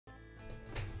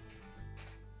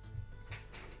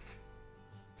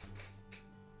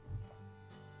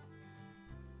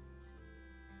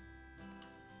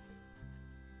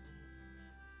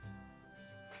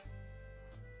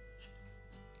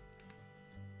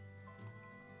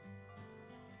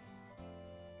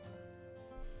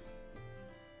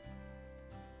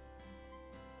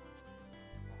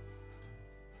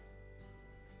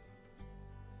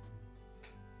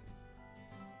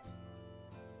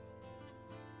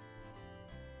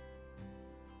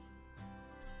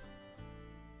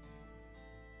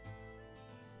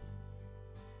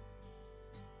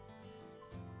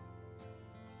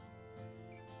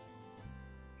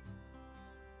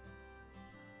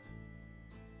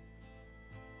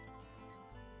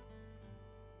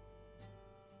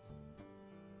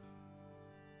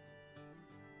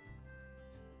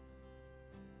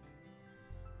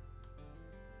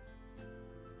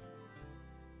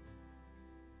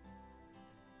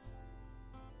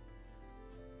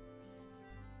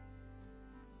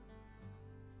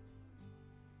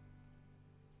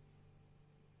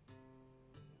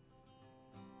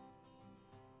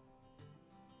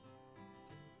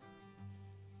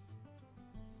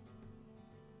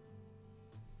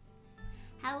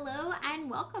Hello and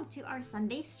welcome to our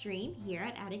Sunday stream here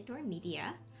at Attic Door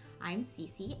Media. I'm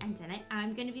Cece and tonight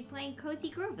I'm going to be playing Cozy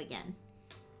Grove again.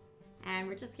 And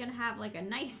we're just going to have like a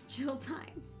nice chill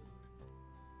time.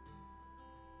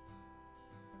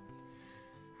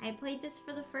 I played this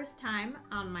for the first time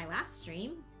on my last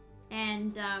stream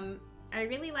and I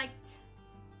really liked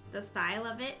the style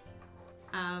of it.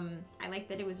 I liked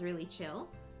that it was really chill.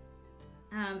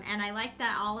 And I like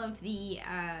that all of the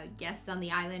guests on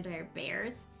the island are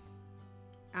bears.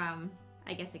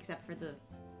 I guess except for the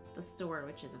store,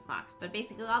 which is a fox. But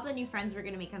basically all the new friends we're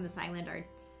going to make on this island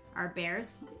are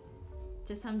bears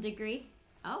to some degree.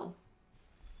 Oh.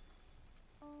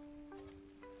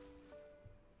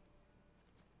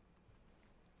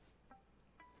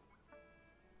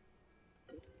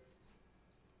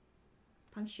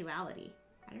 Punctuality.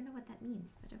 I don't know what that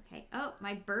means, but okay. Oh,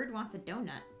 my bird wants a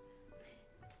donut.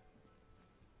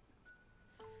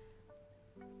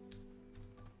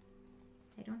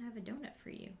 I don't have a donut for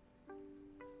you.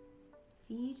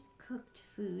 Feed cooked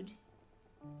food,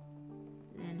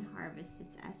 then harvest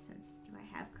its essence. Do I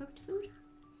have cooked food?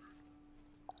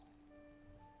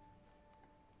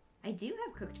 I do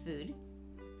have cooked food.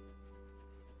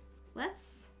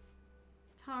 Let's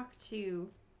talk to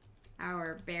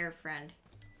our bear friend.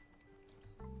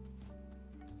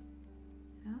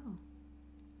 Oh.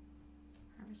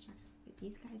 Harvest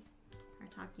these guys are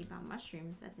talking about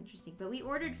mushrooms. That's interesting. But we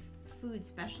ordered food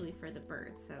specially for the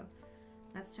birds, so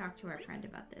let's talk to our friend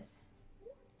about this.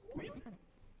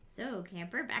 So,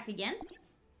 camper, back again?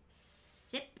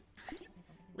 Sip.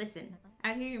 Listen,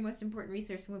 out here your most important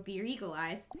resource won't be your eagle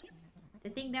eyes. The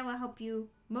thing that will help you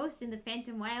most in the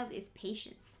Phantom Wild is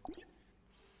patience.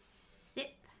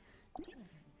 Sip.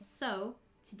 So,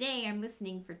 today I'm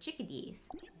listening for chickadees.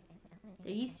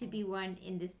 There used to be one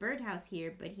in this birdhouse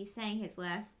here, but he sang his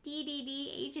last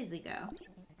dee-dee-dee ages ago.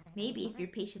 Maybe if you're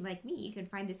patient like me, you can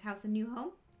find this house a new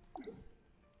home.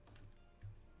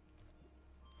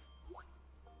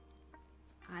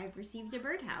 I've received a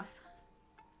birdhouse.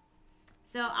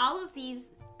 So all of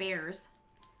these bears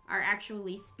are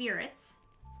actually spirits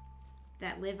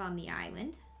that live on the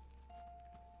island.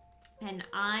 And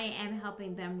I am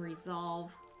helping them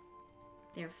resolve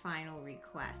their final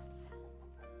requests.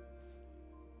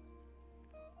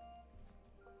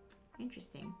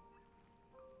 Interesting.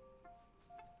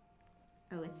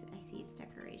 Oh, I see it's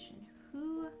decoration.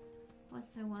 Who was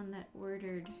the one that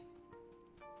ordered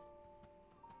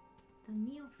the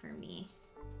meal for me?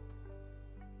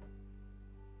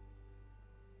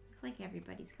 Looks like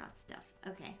everybody's got stuff.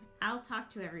 Okay, I'll talk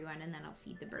to everyone and then I'll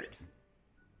feed the bird.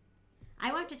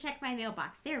 I want to check my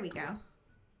mailbox. There we go.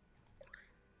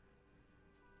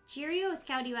 Cheerio,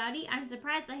 Scouty Wowdy. I'm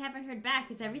surprised I haven't heard back.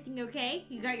 Is everything okay?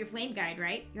 You got your flame guide,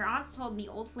 right? Your aunts told me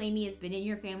old Flamey has been in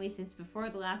your family since before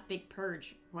the last big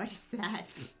purge. What is that?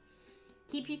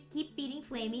 Keep feeding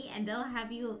Flamey and they'll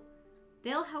help you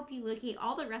locate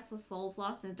all the restless souls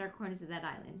lost in the dark corners of that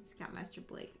island. Scoutmaster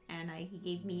Blake. And he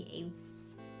gave me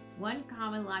one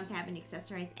common log cabin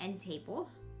accessorized end table.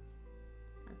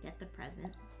 I'll get the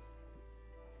present.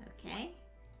 Okay.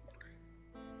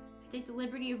 Take the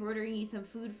liberty of ordering you some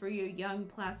food for your young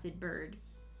placid bird.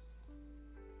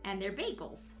 And they're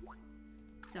bagels.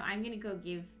 So I'm gonna go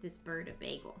give this bird a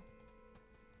bagel.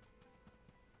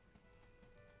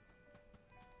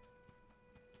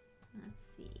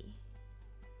 Let's see.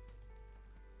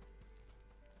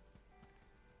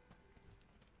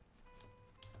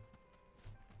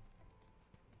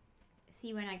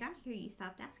 See, when I got here, you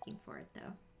stopped asking for it,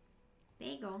 though.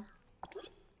 Bagel.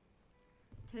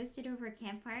 Toasted over a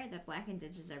campfire, the blackened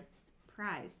dishes are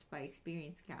prized by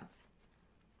experienced scouts.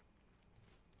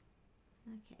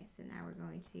 Okay, so now we're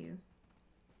going to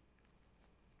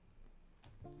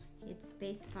hit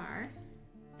spacebar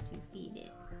to feed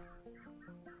it.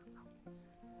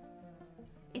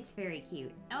 It's very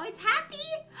cute. Oh, it's happy!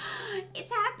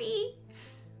 It's happy!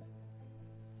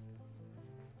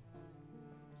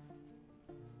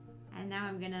 And now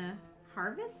I'm gonna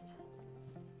harvest.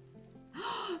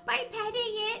 By petting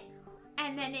it,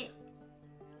 and then it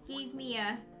gave me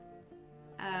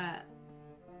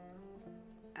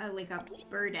like a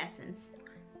bird essence.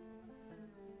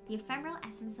 The ephemeral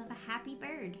essence of a happy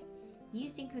bird,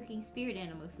 used in cooking spirit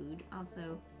animal food,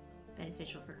 also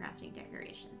beneficial for crafting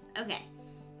decorations. Okay,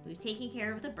 we've taken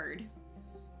care of the bird.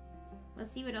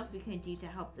 Let's see what else we can do to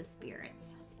help the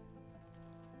spirits.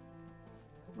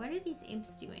 What are these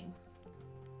imps doing?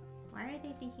 Why are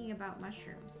they thinking about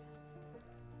mushrooms?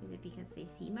 Is it because they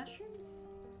see mushrooms?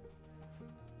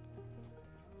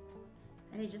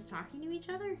 Are they just talking to each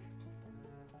other?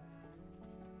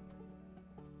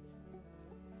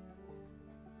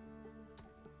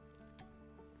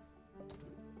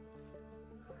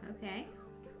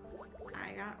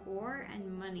 ore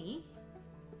and money.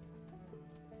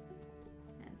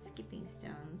 And skipping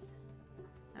stones.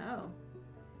 Oh.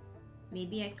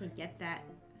 Maybe I can get that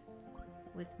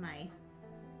with my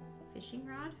fishing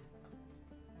rod?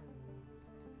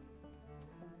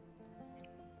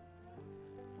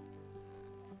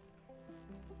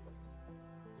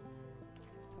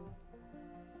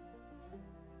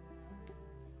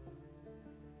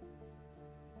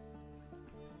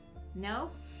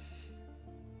 No?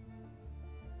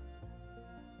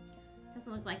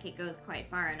 Doesn't look like it goes quite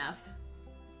far enough.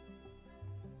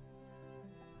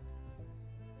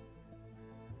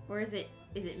 Or is it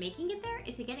making it there?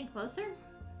 Is it getting closer?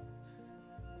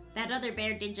 That other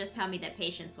bear did just tell me that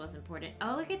patience was important.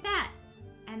 Oh, look at that!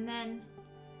 And then,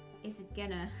 is it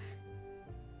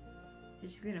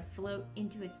just gonna float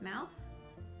into its mouth?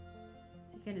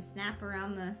 Is it gonna snap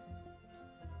around the...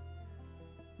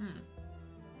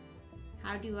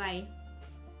 How do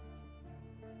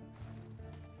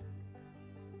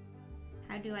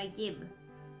I gib?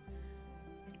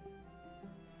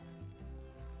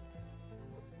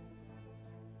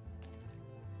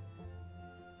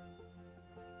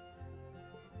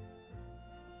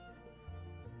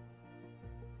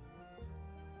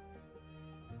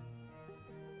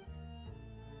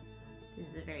 This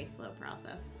is a very slow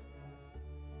process.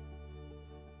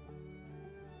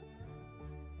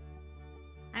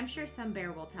 I'm sure some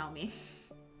bear will tell me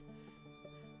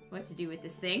what to do with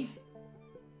this thing.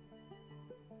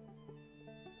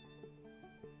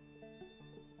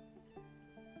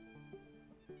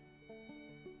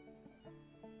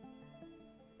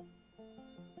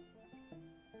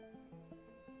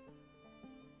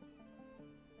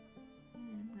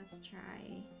 And let's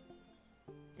try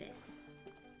this.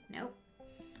 Nope.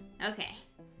 Okay.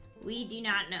 We do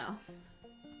not know.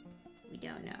 We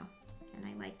don't know. Can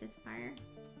I light this fire?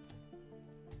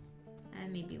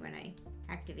 Maybe when I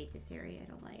activate this area,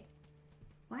 it'll light.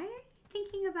 Why are you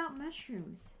thinking about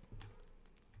mushrooms?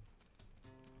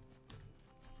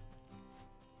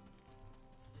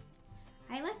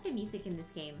 I like the music in this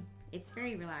game. It's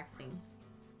very relaxing.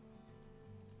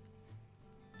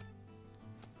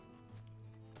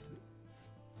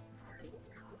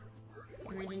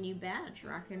 Earned a new badge,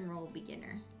 Rock and Roll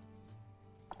Beginner.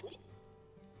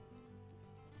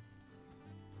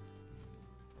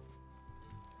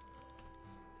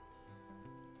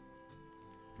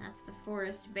 That's the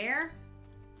forest bear.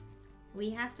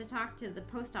 We have to talk to the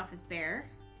post office bear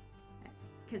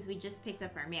because we just picked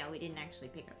up our mail. We didn't actually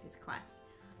pick up his quest.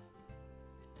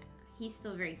 He's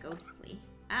still very ghostly.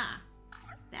 Ah,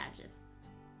 badges.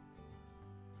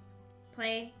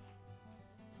 Play.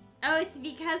 Oh, it's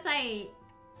because I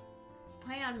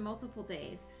play on multiple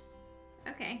days.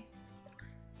 Okay.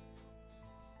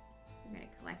 I'm gonna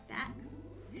collect that.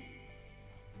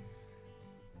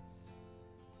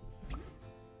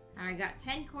 I got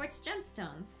 10 quartz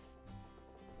gemstones.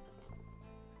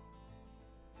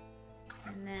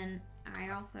 And then I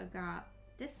also got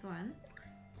this one.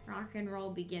 Rock and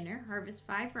Roll Beginner. Harvest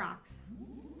 5 rocks.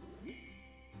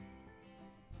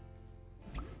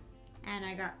 And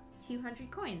I got 200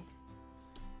 coins.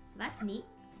 So that's neat.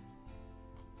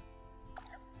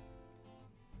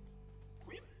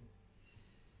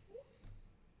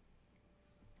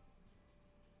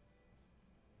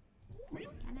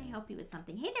 Can I help you with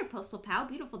something? Hey there, Postal Pal.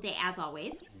 Beautiful day as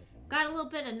always. Got a little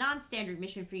bit of non-standard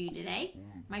mission for you today.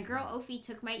 My girl Ophi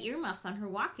took my earmuffs on her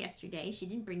walk yesterday. She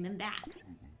didn't bring them back.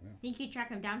 Think you'd track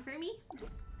them down for me?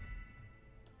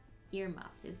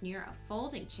 Earmuffs. It was near a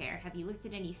folding chair. Have you looked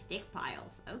at any stick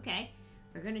piles? Okay.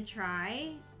 We're gonna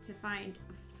try to find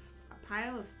a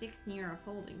pile of sticks near a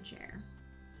folding chair.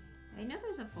 I know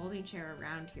there's a folding chair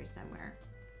around here somewhere,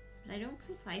 but I don't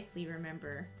precisely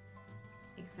remember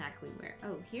exactly where.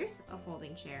 Oh, here's a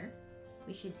folding chair.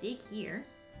 We should dig here.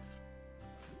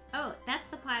 Oh, that's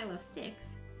the pile of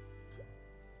sticks.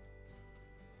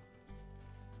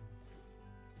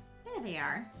 There they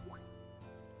are.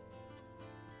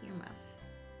 Earmuffs.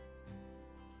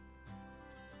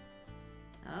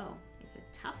 Oh, it's a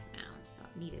tough mound, so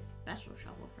I'll need a special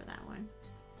shovel for that one.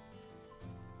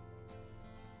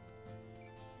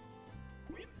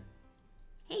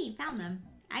 Hey, you found them.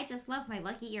 I just love my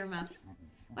lucky earmuffs.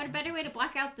 What a better way to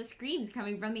block out the screams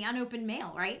coming from the unopened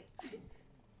mail, right?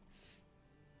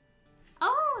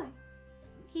 Oh!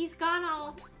 He's gone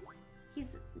all... He's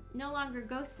no longer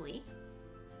ghostly.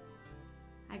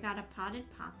 I got a potted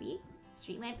poppy.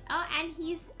 Street lamp. Oh, and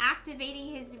he's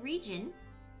activating his region.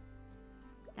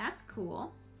 That's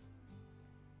cool.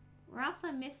 We're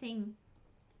also missing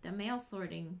the mail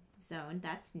sorting zone.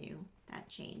 That's new. That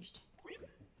changed.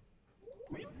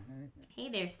 Hey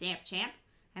there, Stamp Champ.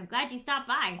 I'm glad you stopped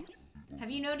by. Have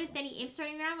you noticed any imps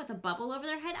running around with a bubble over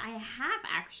their head? I have,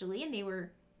 actually, and they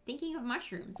were thinking of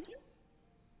mushrooms.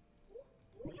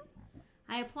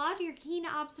 I applaud your keen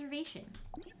observation.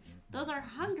 Those are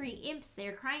hungry imps. They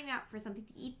are crying out for something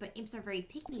to eat, but imps are very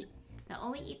picky. They'll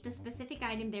only eat the specific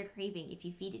item they're craving. If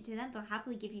you feed it to them, they'll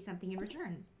happily give you something in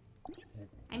return.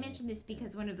 I mentioned this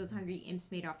because one of those hungry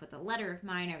imps made off with a letter of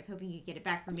mine. I was hoping you'd get it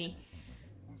back for me.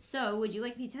 So, would you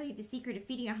like me to tell you the secret of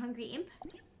feeding a hungry imp?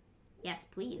 Yes,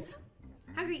 please.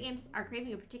 Hungry imps are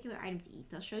craving a particular item to eat.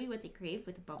 They'll show you what they crave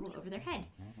with a bubble over their head.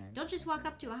 Don't just walk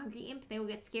up to a hungry imp. They will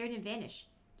get scared and vanish.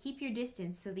 Keep your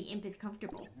distance so the imp is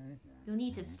comfortable. You'll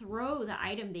need to throw the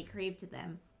item they crave to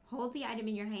them. Hold the item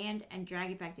in your hand and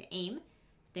drag it back to aim,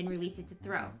 then release it to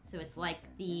throw. So it's like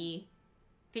the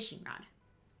fishing rod.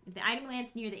 If the item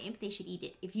lands near the imp, they should eat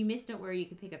it. If you miss, don't worry, you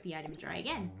can pick up the item and try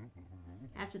again.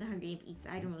 After the hungry imp eats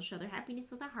the item, will show their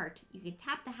happiness with a heart. You can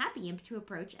tap the happy imp to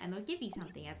approach, and they'll give you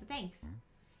something as a thanks.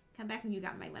 Come back when you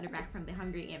got my letter back from the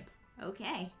hungry imp.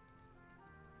 Okay.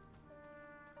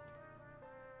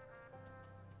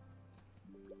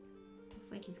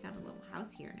 Looks like he's got a little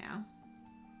house here now.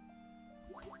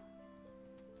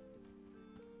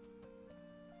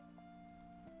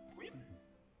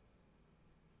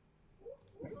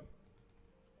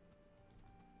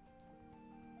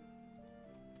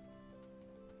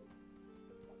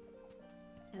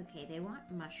 Okay, they want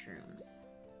mushrooms.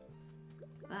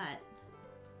 But I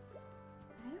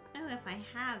don't know if I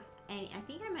have any. I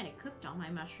think I might have cooked all my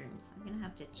mushrooms. I'm gonna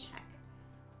have to check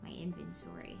my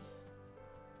inventory.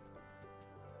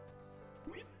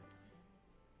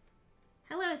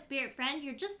 Hello, spirit friend.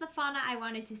 You're just the fauna I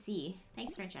wanted to see.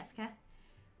 Thanks, Francesca.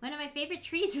 One of my favorite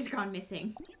trees has gone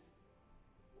missing.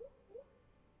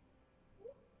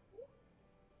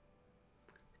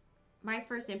 My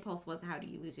first impulse was, how do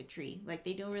you lose a tree? Like,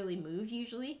 they don't really move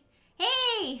usually.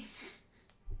 Hey!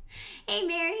 Hey,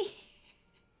 Mary!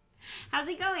 How's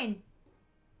it going?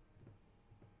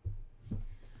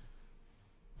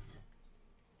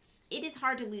 It is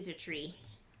hard to lose a tree.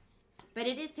 But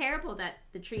it is terrible that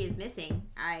the tree is missing.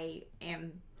 I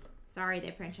am sorry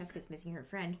that Francesca's missing her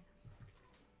friend.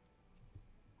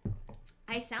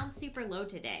 I sound super low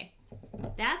today.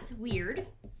 That's weird,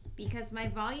 because my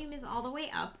volume is all the way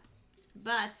up.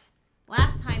 But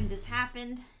last time this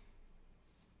happened,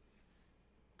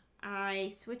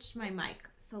 I switched my mic.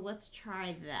 So let's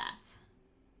try that.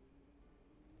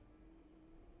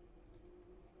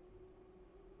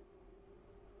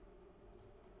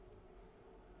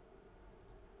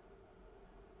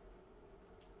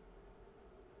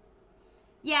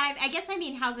 Yeah, I guess I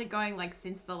mean, how's it going, like,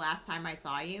 since the last time I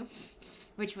saw you?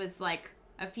 Which was, like,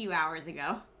 a few hours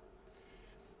ago.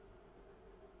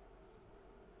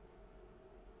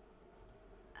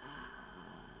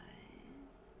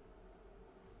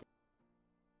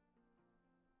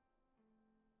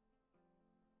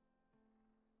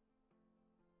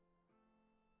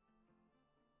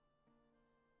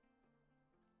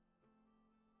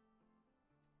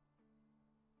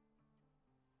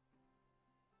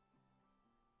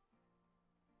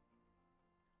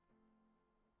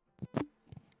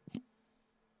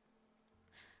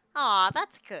 Aw,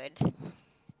 that's good.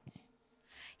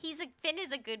 Finn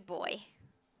is a good boy.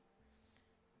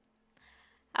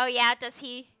 Oh yeah, does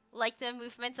he like the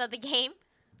movements of the game?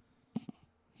 I'm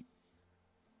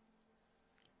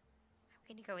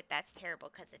gonna go with that's terrible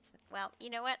because it's, well, you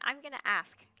know what? I'm gonna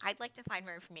ask. I'd like to find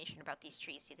more information about these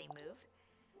trees. Do they move?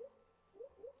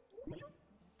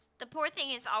 The poor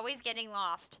thing is always getting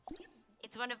lost.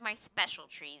 It's one of my special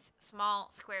trees. Small,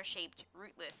 square-shaped,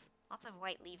 rootless. Lots of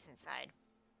white leaves inside.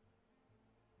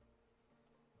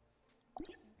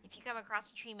 If you come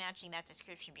across a tree matching that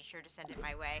description, be sure to send it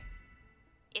my way.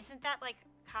 Isn't that like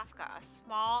Kafka? A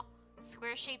small,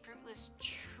 square-shaped, rootless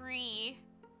tree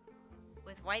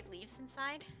with white leaves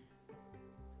inside?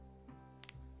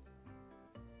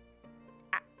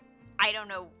 I don't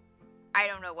know. I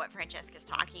don't know what Francesca's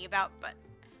talking about, but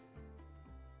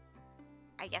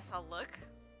I guess I'll look.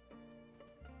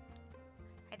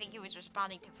 I think it was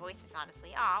responding to voices,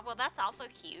 honestly. Aw, well, that's also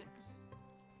cute.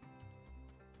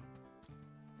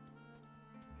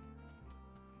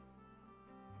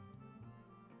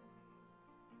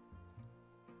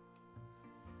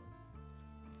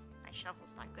 My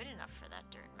shovel's not good enough for that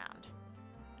dirt mound.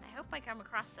 I hope I come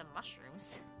across some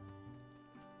mushrooms.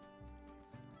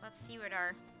 Let's see what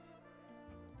our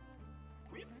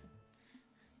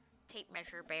tape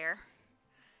measure bear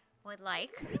would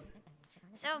like.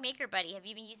 So, Maker Buddy, have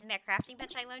you been using that crafting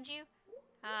bench I loaned you?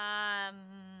 I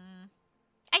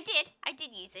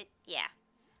did use it, yeah.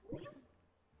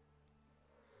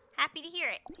 Happy to hear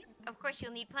it. Of course,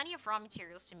 you'll need plenty of raw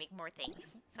materials to make more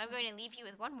things. So I'm going to leave you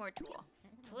with one more tool.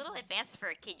 It's a little advanced for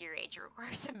a kid your age. It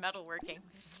requires some metalworking.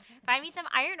 Find me some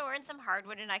iron ore and some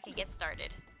hardwood and I can get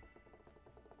started.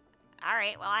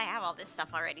 Alright, well I have all this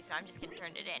stuff already, so I'm just going to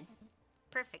turn it in.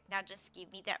 Perfect. Now just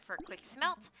give me that for a quick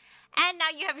smelt. And now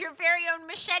you have your very own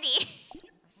machete.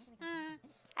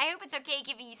 I hope it's okay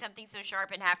giving you something so sharp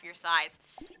and half your size.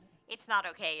 It's not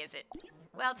okay, is it?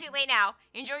 Well, too late now.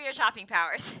 Enjoy your chopping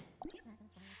powers.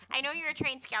 I know you're a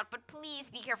trained scout, but please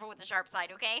be careful with the sharp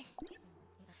side, okay?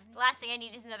 The last thing I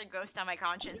need is another ghost on my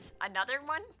conscience. Another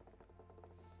one?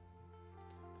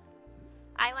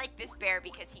 I like this bear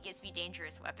because he gives me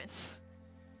dangerous weapons.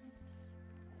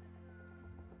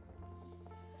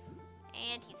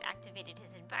 And he's activated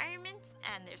his environment,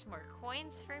 and there's more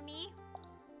coins for me.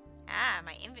 Ah,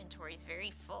 my inventory's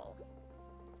very full.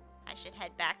 I should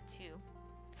head back to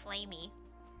Flamey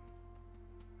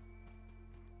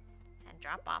and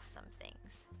drop off some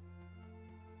things.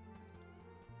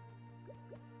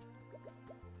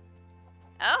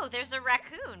 Oh, there's a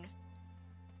raccoon.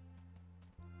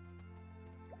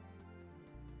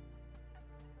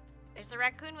 There's a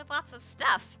raccoon with lots of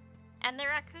stuff. And the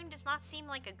raccoon does not seem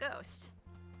like a ghost.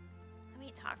 Let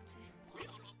me talk to him.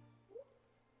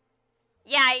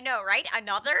 Yeah, I know, right?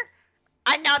 Another?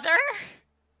 Another?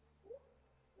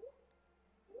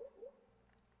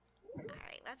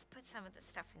 Alright, let's put some of this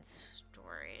stuff in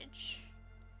storage.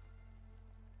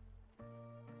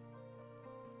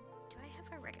 Do I have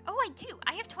a Oh, I do!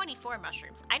 I have 24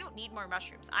 mushrooms. I don't need more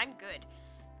mushrooms. I'm good.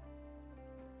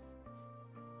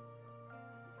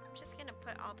 I'm just gonna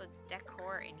put all the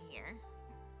decor in here.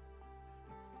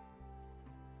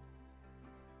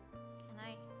 Can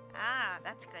I? Ah,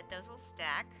 that's good. Those will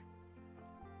stack.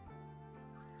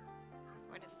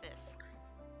 What is this?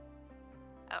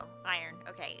 Oh, iron.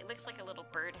 Okay, it looks like a little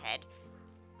bird head.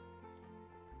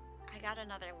 I got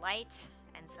another light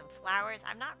and some flowers.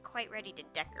 I'm not quite ready to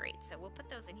decorate, so we'll put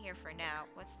those in here for now.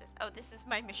 What's this? Oh, this is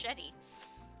my machete.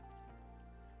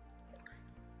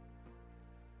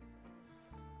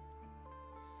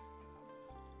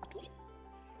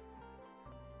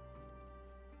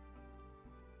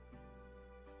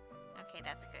 Okay,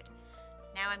 that's good.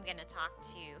 Now I'm gonna talk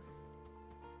to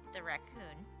the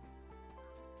raccoon.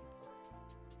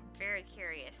 I'm very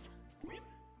curious.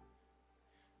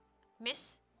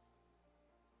 Miss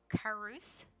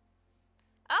Carouse?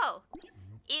 Oh,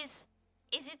 is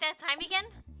it that time again?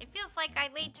 It feels like I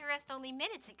laid to rest only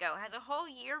minutes ago. Has a whole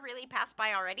year really passed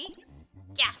by already?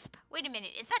 Gasp! Wait a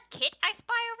minute, is that Kit I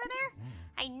spy over there?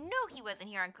 I know he wasn't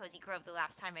here on Cozy Grove the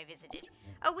last time I visited.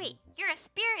 Oh wait, you're a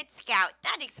spirit scout.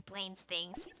 That explains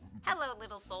things. Hello,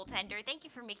 little soul tender. Thank you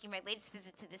for making my latest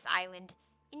visit to this island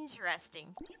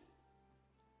interesting.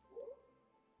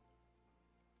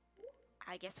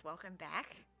 I guess welcome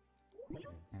back.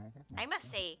 I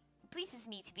must say, it pleases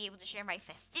me to be able to share my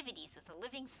festivities with a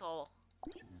living soul.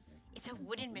 It's a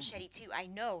wooden machete too, I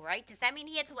know, right? Does that mean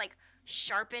he had to, like,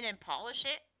 sharpen and polish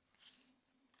it?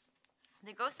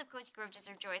 The ghosts of Cozy Grove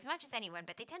deserve joy as much as anyone,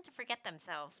 but they tend to forget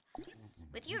themselves.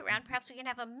 With you around, perhaps we can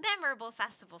have a memorable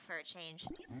festival for a change.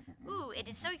 Ooh, it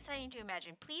is so exciting to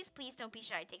imagine. Please, please don't be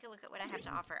shy. Take a look at what I have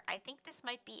to offer. I think this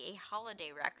might be a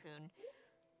holiday raccoon.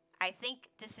 I think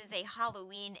this is a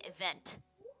Halloween event.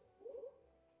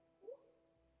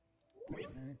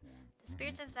 The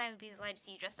spirits of the time would be delighted to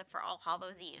see you dressed up for All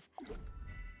Hallows Eve.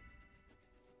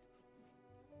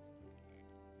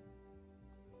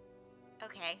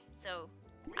 Okay, so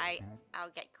I'll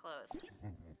get clothes.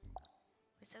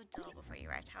 It was so dull before you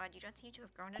arrived, Howard. You don't seem to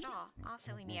have grown at all. Aw,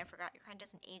 silly me, I forgot. Your kind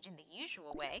doesn't age in the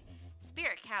usual way.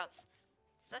 Spirit counts.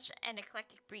 Such an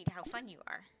eclectic breed. How fun you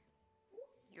are.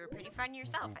 You were pretty fun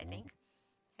yourself, I think.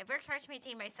 I've worked hard to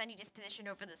maintain my sunny disposition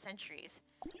over the centuries.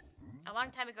 A long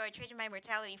time ago, I traded my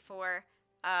mortality for,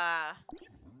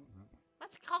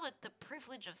 let's call it the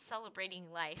privilege of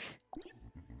celebrating life.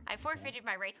 I forfeited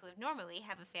my right to live normally,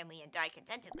 have a family, and die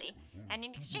contentedly, and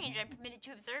in exchange, I'm permitted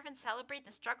to observe and celebrate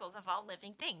the struggles of all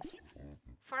living things.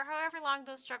 For however long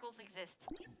those struggles exist.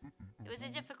 It was a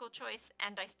difficult choice,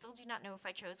 and I still do not know if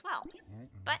I chose well.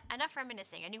 But enough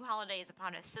reminiscing, a new holiday is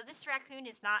upon us, so this raccoon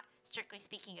is not, strictly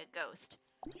speaking, a ghost.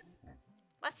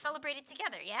 Let's celebrate it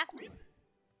together, yeah?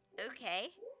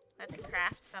 Okay, let's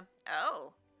craft some.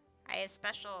 Oh, I have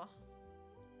special.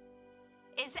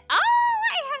 I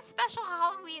have special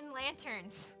Halloween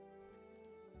lanterns.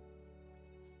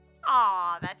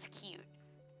 Aw, that's cute.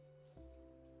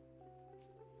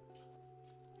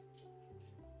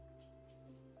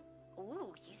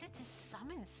 Ooh, use it to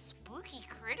summon spooky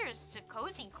critters to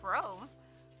Cozy Grove.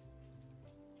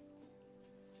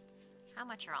 How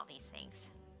much are all these things?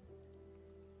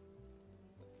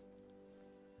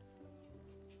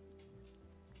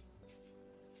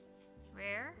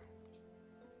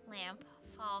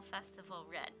 Fall Festival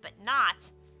red, but not.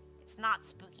 It's not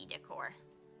spooky decor.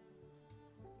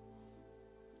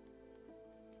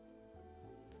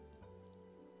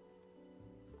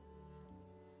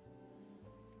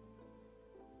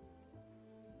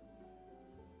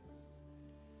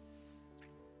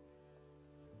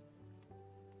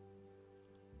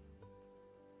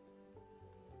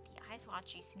 The eyes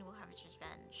watch you, soon will have its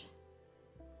revenge.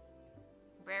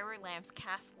 Rarer lamps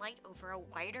cast light over a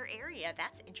wider area.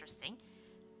 That's interesting.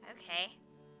 Okay.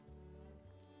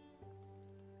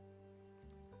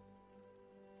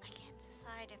 I can't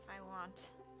decide if I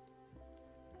want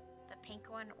the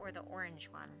pink one or the orange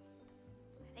one.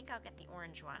 I think I'll get the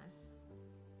orange one.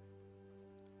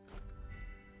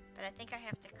 But I think I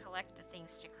have to collect the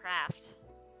things to craft.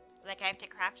 Like, I have to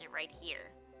craft it right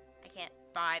here. I can't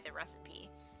buy the recipe.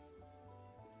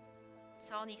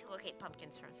 So I'll need to locate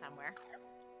pumpkins from somewhere.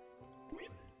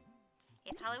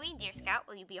 It's Halloween, dear Scout.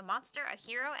 Will you be a monster, a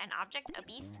hero, an object, a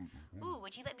beast? Ooh,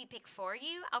 would you let me pick for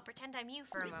you? I'll pretend I'm you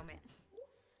for a moment.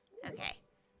 Okay.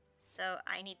 So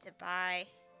I need to buy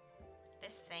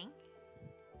this thing.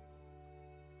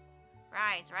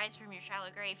 Rise, rise from your shallow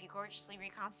grave, you gorgeously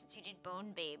reconstituted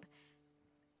bone babe.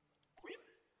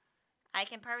 I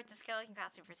can part with the skeleton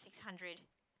costume for 600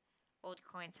 old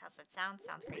coins. How's that sound?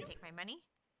 Sounds great. Take my money?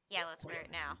 Yeah, let's wear it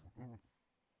now.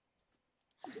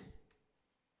 Is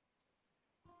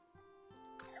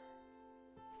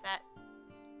that...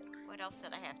 What else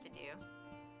did I have to do?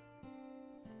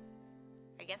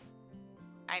 I guess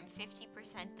I'm 50%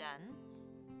 done.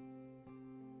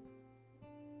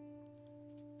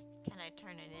 Can I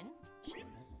turn it in?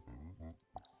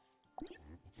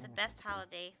 It's the best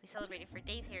holiday. We celebrate it for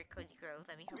days here at Cozy Grove.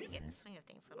 Let me help you get in the swing of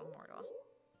things, little mortal.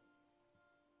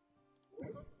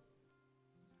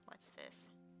 What's this?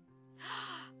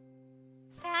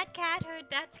 Sad cat hood,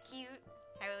 that's cute.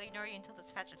 I will ignore you until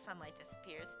this patch of sunlight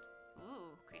disappears.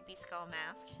 Ooh, creepy skull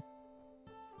mask.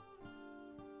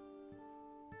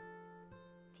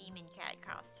 Demon cat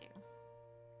costume.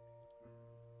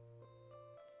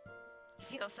 You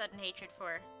feel sudden hatred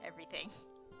for everything.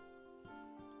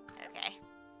 Okay.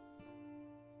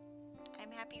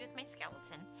 I'm happy with my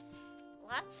skeleton.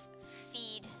 Let's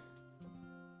feed...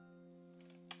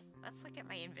 Let's look at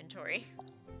my inventory.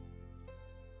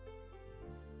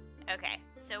 Okay,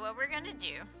 so what we're gonna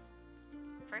do,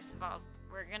 first of all,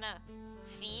 we're gonna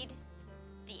feed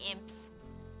the imps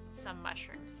some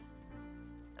mushrooms.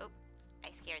 Oh,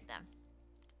 I scared them.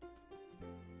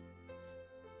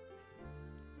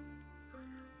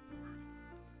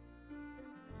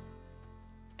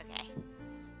 Okay,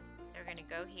 so we're gonna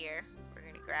go here, we're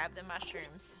gonna grab the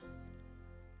mushrooms,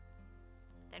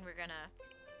 then we're gonna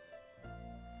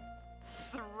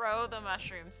throw the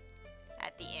mushrooms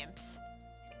at the imps.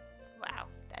 Wow,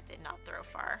 that did not throw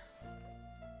far.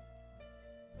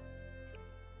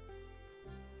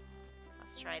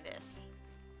 Let's try this.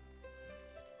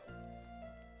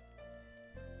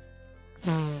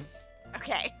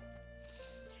 Okay.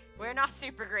 We're not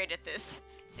super great at this.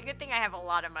 It's a good thing I have a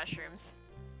lot of mushrooms.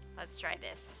 Let's try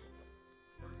this.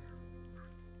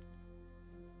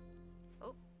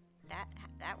 Oh,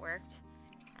 that worked.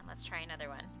 And let's try another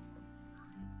one.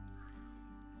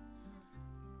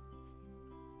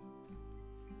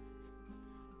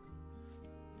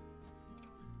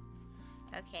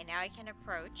 Okay, now I can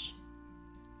approach.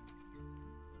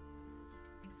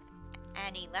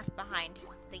 And he left behind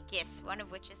the gifts, one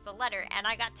of which is the letter, and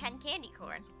I got 10 candy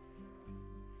corn.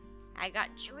 I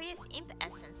got Joyous Imp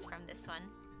Essence from this one.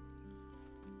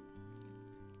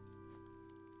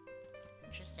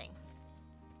 Interesting.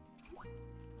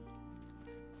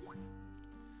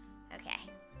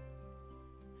 Okay.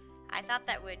 I thought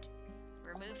that would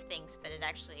remove things, but it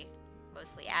actually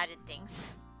mostly added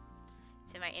things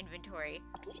to my inventory.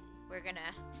 We're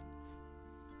gonna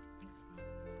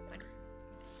put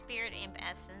Spirit Imp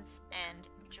Essence and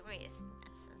Joyous Imp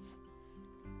Essence.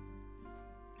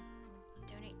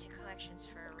 Donate to collections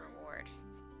for a reward.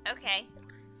 Okay.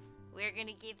 We're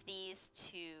gonna give these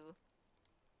to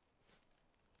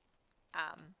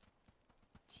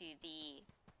the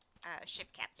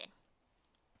ship captain.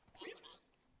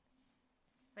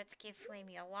 Let's give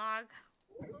Flamey a log.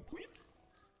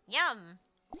 Yum!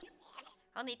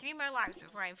 Only 3 more logs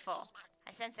before I'm full.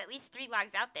 I sense at least 3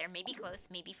 logs out there, maybe close,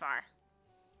 maybe far.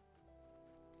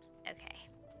 Okay.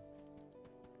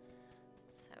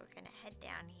 So we're gonna head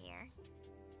down here.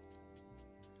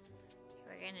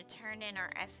 We're gonna turn in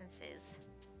our essences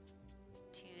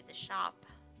to the shop.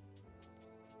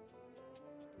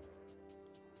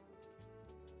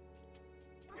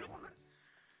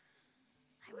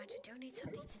 I want to donate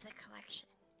something to the collection.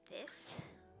 This?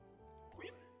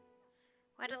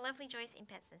 What a lovely choice in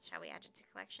pets. Shall we add it to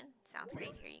collection? Sounds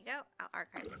great. Here you go. I'll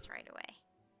archive this right away.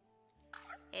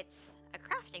 It's a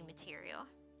crafting material.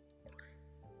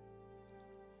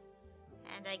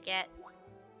 And I get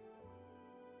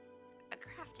a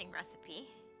crafting recipe.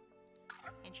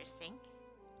 Interesting.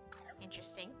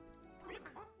 Interesting.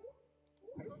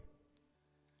 And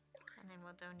then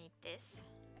we'll donate this.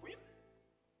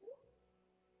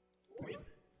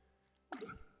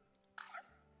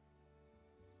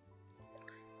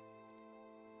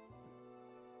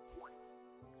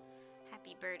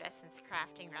 Happy Bird Essence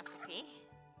crafting recipe.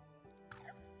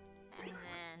 And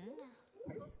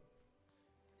then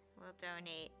we'll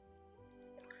donate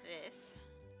this.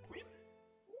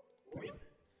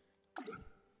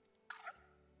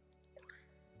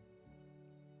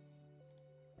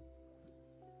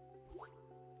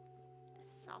 This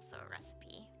is also a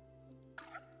recipe.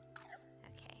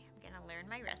 Okay, I'm gonna learn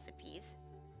my recipes.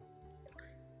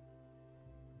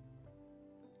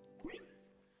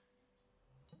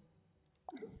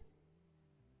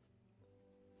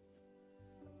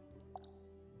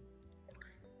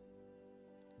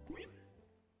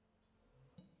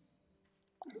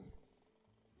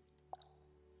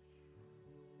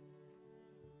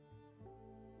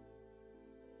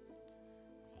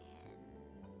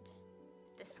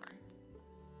 This one.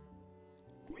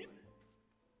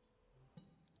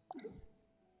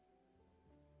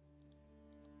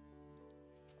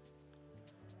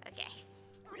 Okay.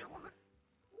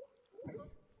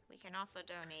 We can also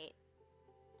donate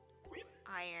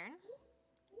iron.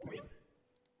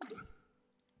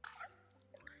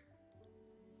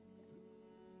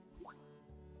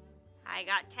 I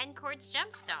got 10 quartz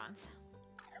gemstones.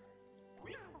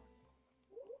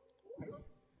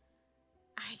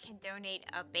 I can donate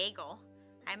a bagel.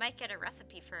 I might get a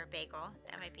recipe for a bagel.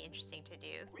 That might be interesting to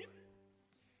do.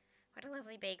 What a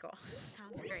lovely bagel.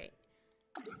 Sounds great.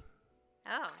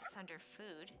 Oh, it's under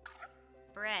food.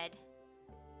 Bread.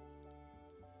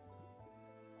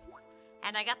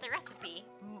 And I got the recipe.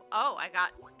 Oh, I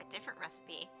got a different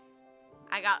recipe.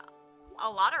 I got a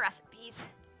lot of recipes.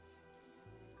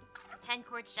 10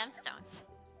 quartz gemstones.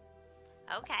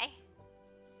 Okay.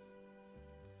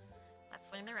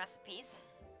 Let's learn the recipes.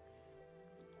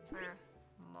 For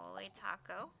mole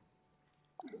taco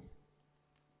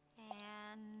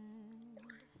and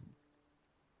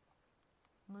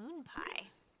moon pie.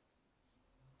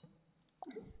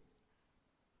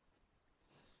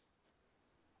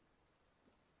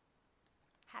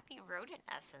 Happy rodent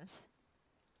essence.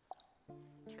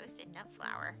 Toasted nut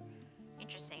flour.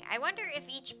 Interesting. I wonder if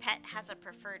each pet has a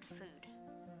preferred food.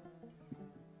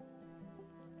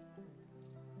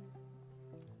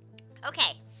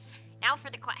 Okay. Now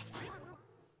for the quest.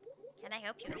 Can I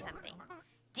help you with something?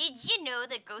 Did you know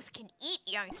that ghosts can eat,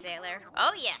 young sailor?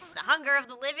 Oh yes, the hunger of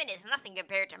the living is nothing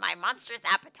compared to my monstrous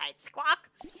appetite.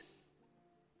 Squawk!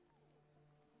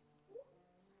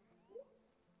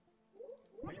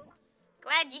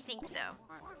 Glad you think so.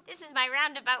 This is my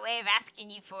roundabout way of asking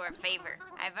you for a favor.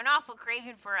 I have an awful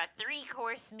craving for a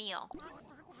 3-course meal.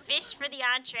 Fish for the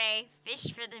entree,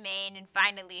 fish for the main, and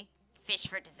finally, fish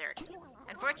for dessert.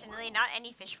 Unfortunately, not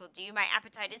any fish will do. My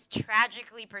appetite is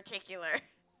tragically particular.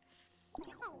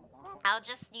 I'll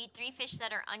just need 3 fish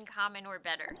that are uncommon or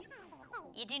better.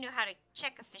 You do know how to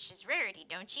check a fish's rarity,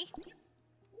 don't you?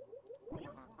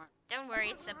 Don't worry,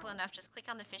 it's simple enough. Just click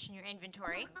on the fish in your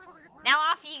inventory. Now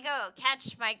off you go.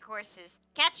 Catch my courses.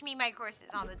 Catch me my courses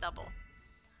on the double.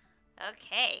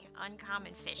 Okay,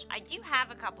 uncommon fish. I do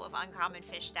have a couple of uncommon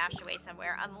fish stashed away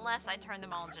somewhere, unless I turn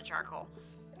them all into charcoal,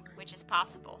 which is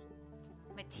possible.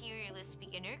 Materialist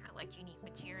beginner, collect unique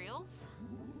materials.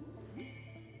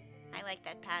 I like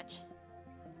that patch.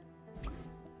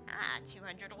 Ah,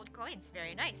 200 old coins.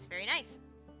 Very nice, very nice.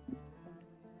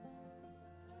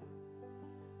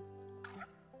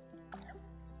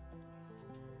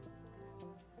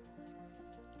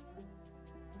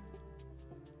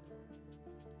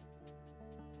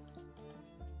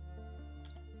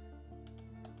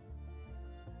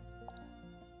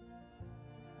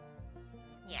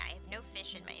 Yeah, I have no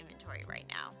fish in my inventory right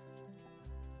now.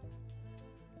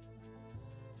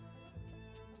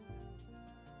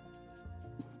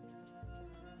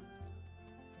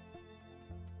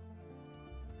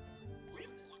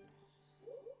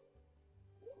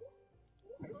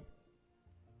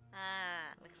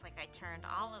 Looks like I turned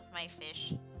all of my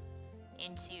fish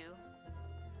into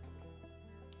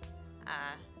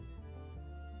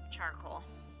charcoal.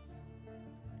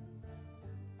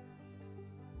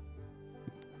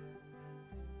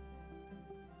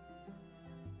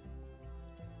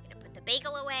 Gonna put the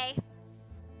bagel away.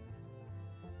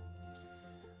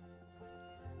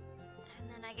 And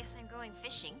then I guess I'm going going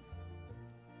fishing.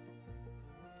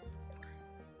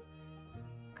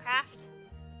 Craft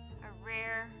a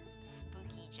rare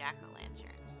spooky jack-o'-lantern.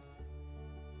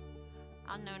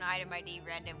 Unknown item ID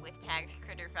random with tags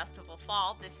Critter Festival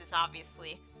Fall. This is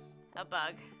obviously a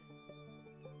bug.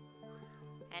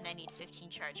 And I need 15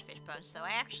 charged fish bones, so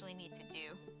I actually need to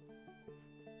do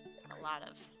a lot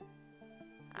of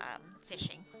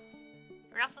fishing.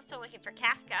 We're also still looking for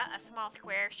Kafka, a small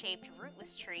square-shaped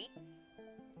rootless tree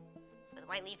with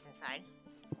white leaves inside.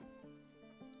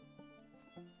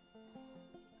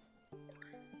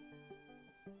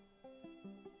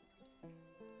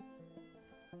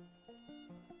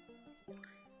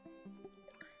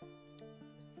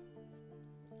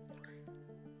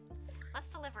 Let's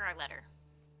deliver our letter.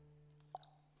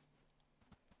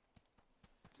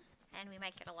 And we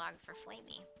might get a log for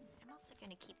Flamey. I'm also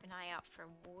going to keep an eye out for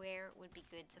where it would be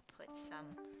good to put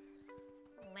some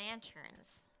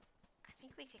lanterns. I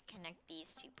think we could connect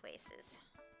these two places.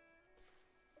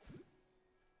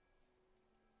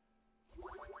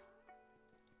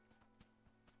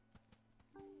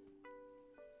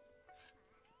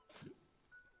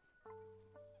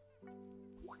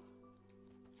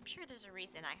 I'm sure there's a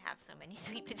reason I have so many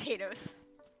sweet potatoes.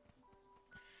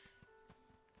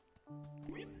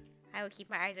 I will keep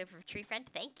my eyes open for Tree Friend.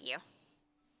 Thank you.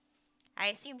 I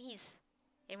assume he's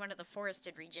in one of the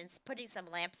forested regions. Putting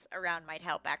some lamps around might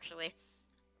help, actually.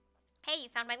 Hey, you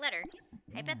found my letter.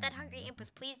 I bet that hungry imp was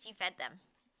pleased you fed them.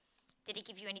 Did he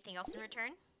give you anything else in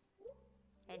return?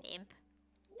 An imp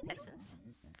essence.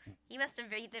 You must have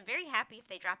been very happy if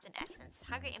they dropped an essence.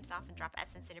 Hungry imps often drop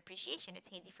essence in appreciation. It's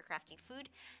handy for crafting food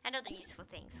and other useful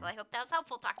things. Well, I hope that was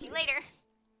helpful. Talk to you later.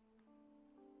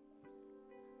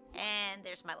 And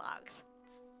there's my logs.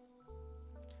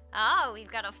 Oh,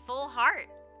 we've got a full heart.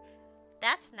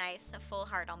 That's nice. A full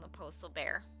heart on the postal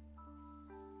bear.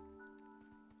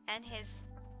 And his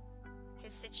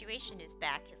situation is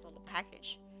back. His little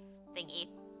package thingy.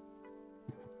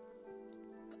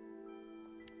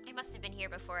 It must have been here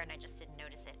before and I just didn't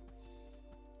notice it.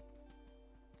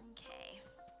 Okay.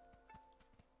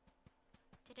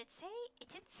 Did it say? It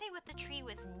didn't say what the tree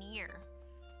was near,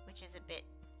 which is a bit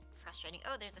frustrating.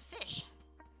 Oh, there's a fish.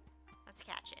 Let's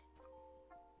catch it.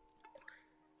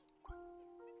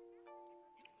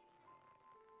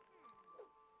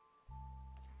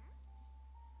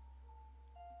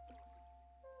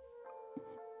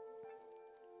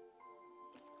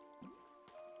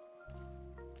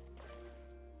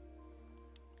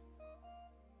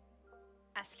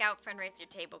 A scout friend raised your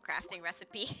table crafting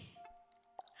recipe.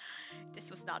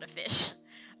 This was not a fish.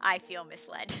 I feel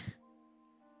misled.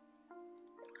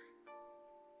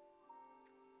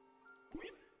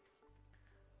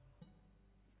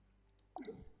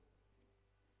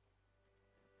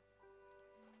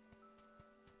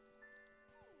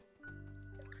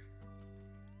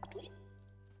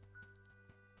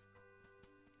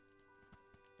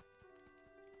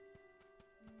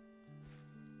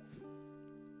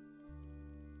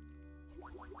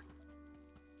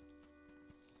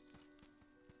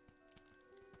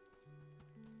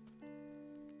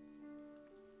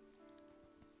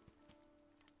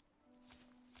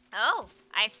 Oh,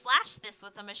 I've slashed this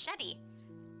with a machete.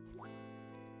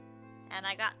 And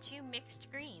I got 2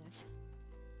 mixed greens.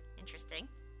 Interesting.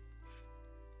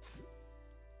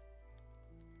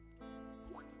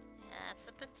 That's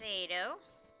a potato.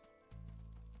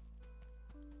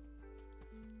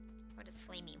 What does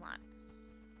Flamey want?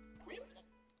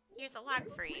 Here's a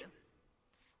log for you.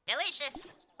 Delicious!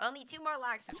 Only 2 more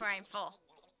logs before I'm full.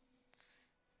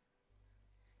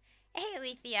 Hey,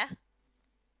 Alethea.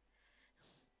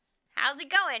 How's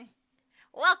it going?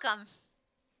 Welcome.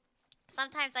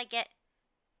 Sometimes I get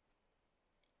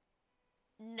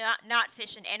not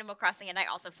fish in Animal Crossing and I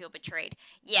also feel betrayed.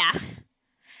 Yeah.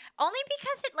 Only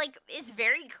because it like is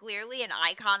very clearly an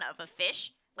icon of a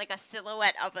fish, like a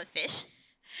silhouette of a fish.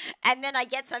 And then I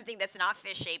get something that's not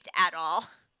fish shaped at all.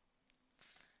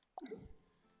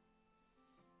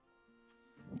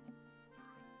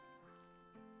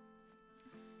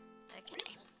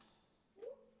 Okay.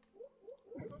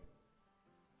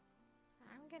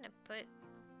 I'm gonna put...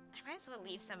 I might as well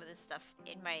leave some of this stuff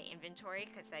in my inventory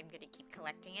because I'm gonna keep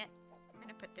collecting it. I'm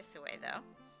gonna put this away though.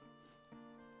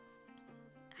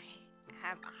 I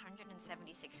have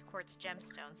 176 quartz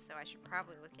gemstones, so I should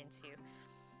probably look into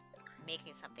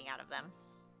making something out of them.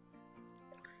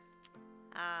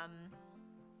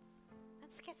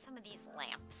 Let's get some of these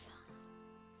lamps.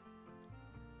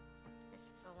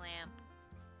 This is a lamp.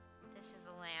 This is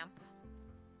a lamp.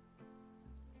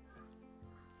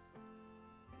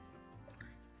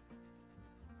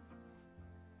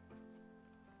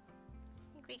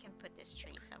 I think we can put this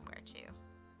tree somewhere too.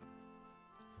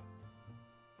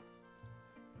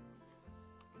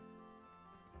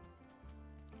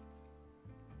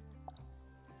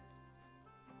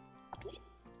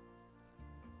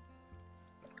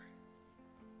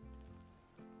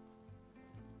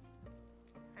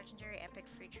 Legendary epic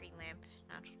fruit tree lamp,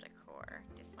 natural decor,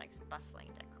 dislikes bustling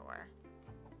decor.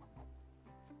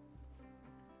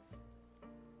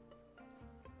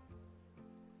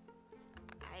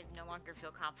 I no longer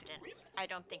feel confident. I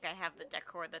don't think I have the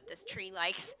decor that this tree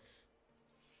likes.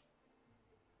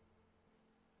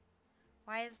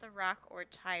 Why is the rock or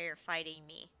tire fighting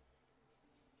me?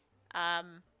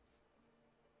 Oh,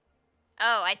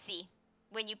 I see.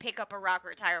 When you pick up a rock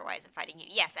or a tire, why is it fighting you?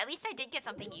 Yes, at least I did get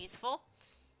something useful,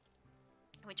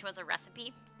 which was a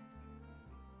recipe.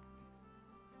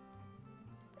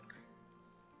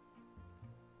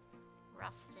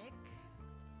 Rustic.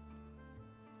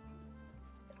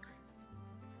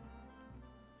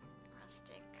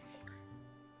 Rustic.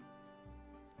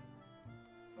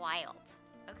 Wild.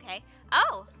 Okay.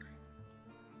 Oh!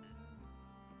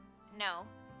 No.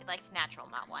 It likes natural,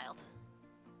 not wild.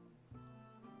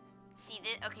 See,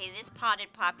 this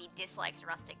potted poppy dislikes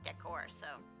rustic decor, so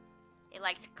it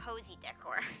likes cozy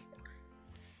decor.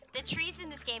 The trees in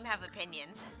this game have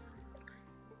opinions.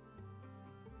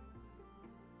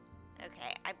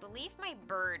 Okay, I believe my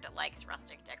bird likes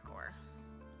rustic decor.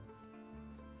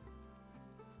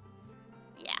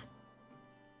 Yeah.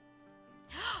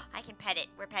 I can pet it.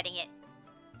 We're petting it.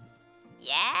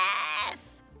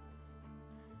 Yes!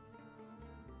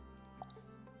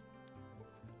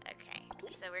 Okay,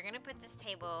 so we're gonna put this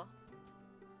table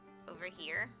over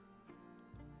here.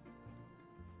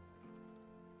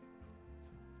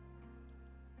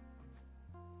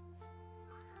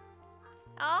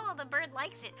 Oh, the bird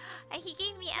likes it. He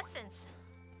gave me essence.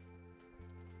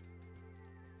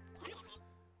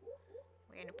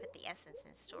 We're gonna put the essence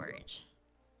in storage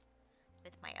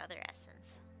with my other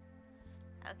essence.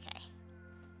 Okay.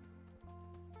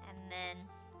 And then,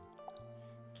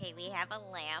 okay, we have a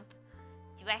lamp.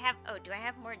 Do I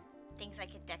have more things I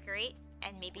could decorate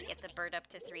and maybe get the bird up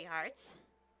to 3 hearts?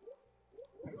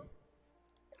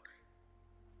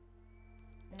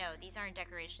 No, these aren't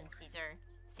decorations. These are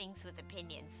things with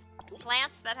opinions.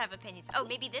 Plants that have opinions. Oh,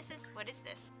 maybe this is... What is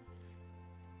this?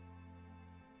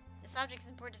 This object is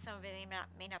important to some, but they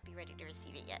may not be ready to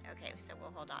receive it yet. Okay, so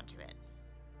we'll hold on to it.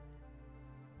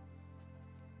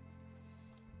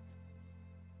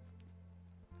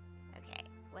 Okay,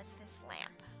 what's this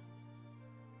lamp?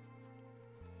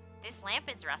 This lamp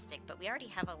is rustic, but we already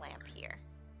have a lamp here.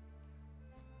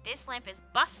 This lamp is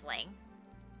bustling,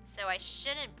 so I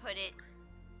shouldn't put it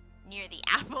near the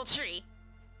apple tree.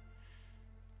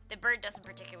 The bird doesn't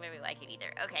particularly like it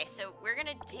either. Okay, so we're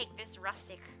gonna take this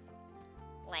rustic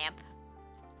lamp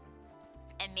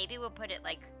and maybe we'll put it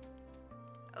like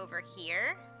over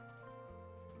here.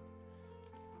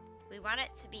 We want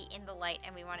it to be in the light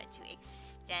and we want it to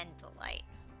extend the light.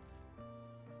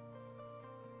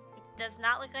 It does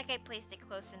not look like I placed it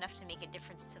close enough to make a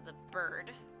difference to the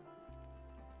bird.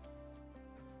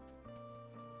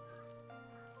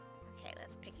 Okay,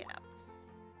 let's pick it up.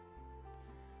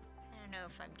 I don't know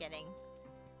if I'm getting...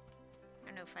 I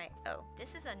don't know if I... Oh,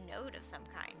 this is a node of some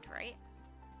kind, right?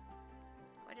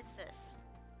 What is this?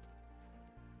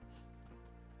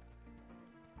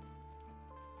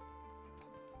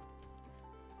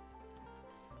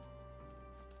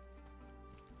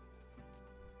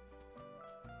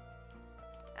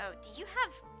 Oh, do you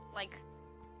have, like,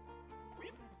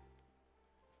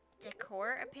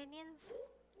 decor opinions?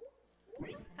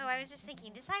 Oh, I was just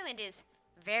thinking, this island is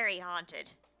very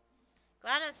haunted.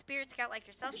 Glad a spirit scout like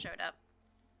yourself showed up.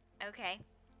 Okay.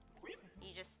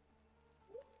 You just...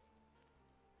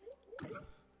 Okay,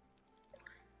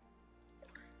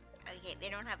 they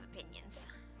don't have opinions.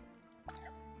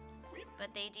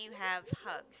 But they do have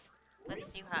hugs.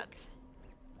 Let's do hugs.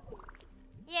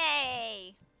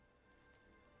 Yay!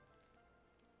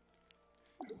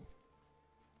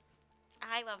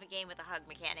 I love a game with a hug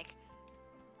mechanic.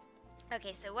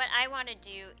 Okay, so what I want to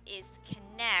do is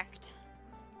connect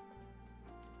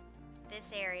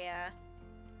this area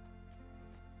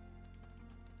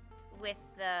with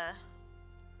the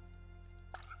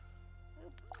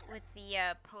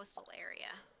postal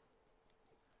area.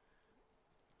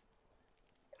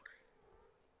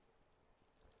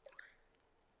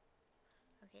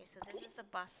 Okay, so this is the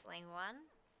bustling one.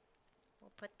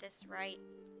 We'll put this right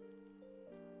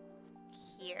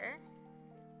here.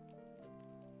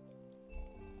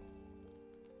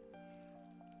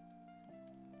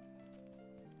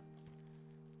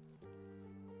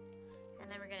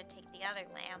 And then we're going to take the other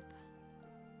lamp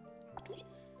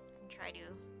try to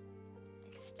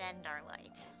extend our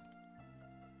light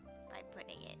by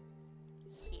putting it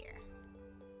here.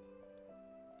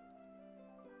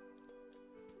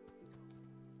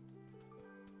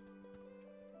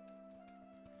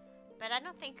 But I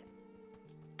don't think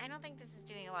this is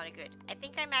doing a lot of good. I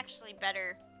think I'm actually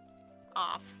better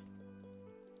off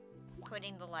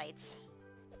putting the lights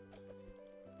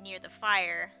near the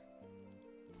fire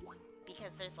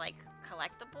because there's like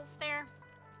collectibles there.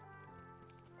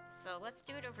 So let's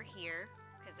do it over here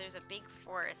because there's a big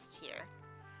forest here.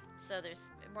 So there's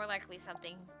more likely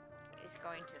something is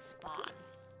going to spawn.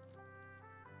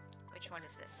 Which one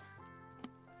is this?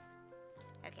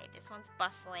 Okay, this one's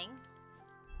bustling.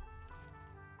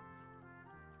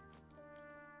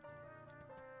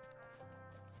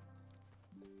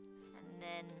 And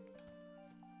then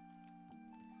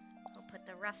we'll put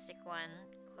the rustic one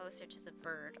closer to the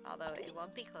bird, although it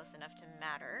won't be close enough to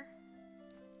matter.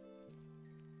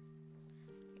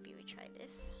 Maybe we try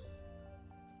this.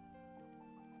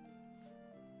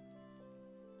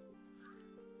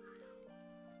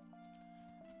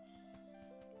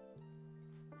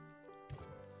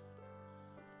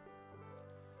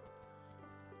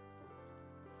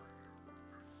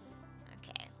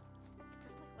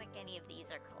 Any of these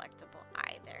are collectible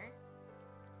either.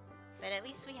 But at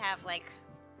least we have like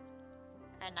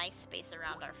a nice space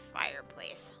around our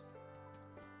fireplace.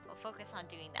 We'll focus on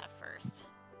doing that first.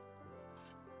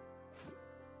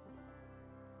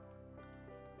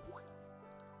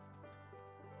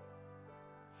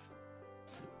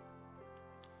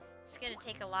 It's gonna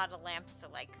take a lot of lamps to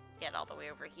like get all the way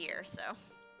over here, so.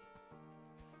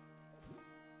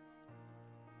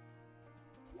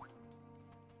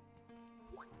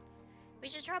 We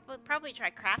should probably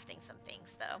try crafting some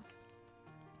things, though.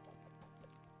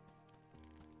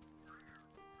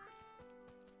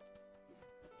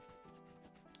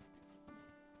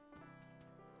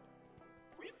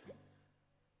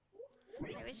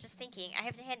 I was just thinking, I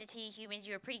have to hand it to you humans,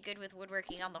 you are pretty good with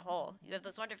woodworking on the whole. You have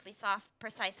those wonderfully soft,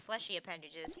 precise, fleshy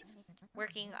appendages.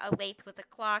 Working a lathe with a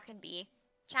claw can be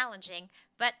challenging,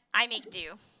 but I make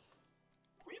do.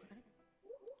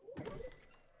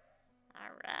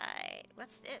 Alright,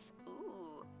 what's this?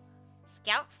 Ooh,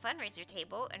 Scout fundraiser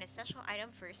table, an essential item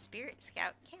for Spirit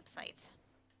Scout campsites.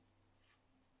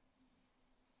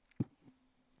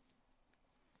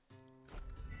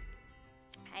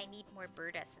 I need more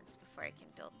bird essence before I can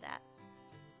build that.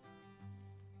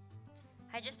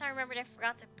 I just now remembered I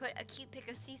forgot to put a cute pic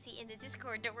of Susie in the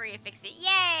Discord. Don't worry, I fixed it.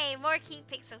 Yay! More cute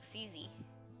pics of Susie.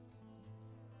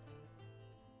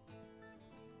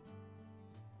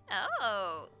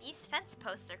 Oh, these fence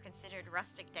posts are considered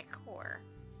rustic decor.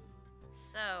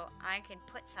 So I can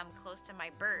put some close to my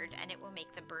bird and it will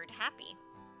make the bird happy.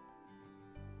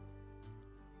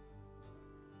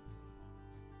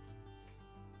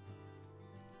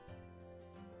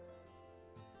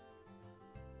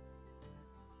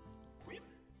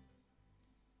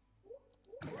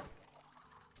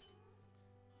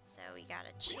 So we got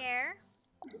a chair.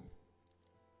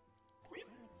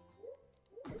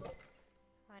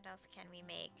 What else can we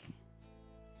make?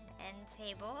 An end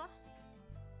table.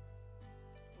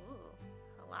 Ooh,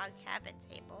 a log cabin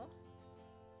table.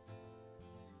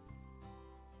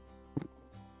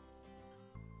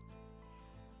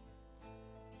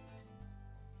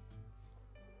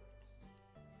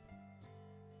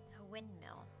 A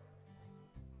windmill.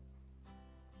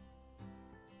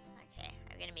 Okay,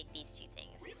 I'm gonna make these two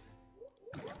things.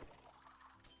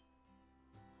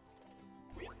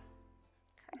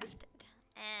 Crafted.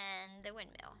 And the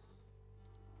windmill.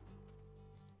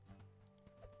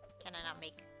 Can I not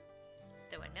make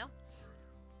the windmill?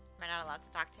 Am I not allowed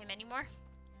to talk to him anymore?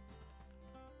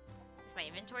 Is my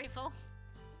inventory full?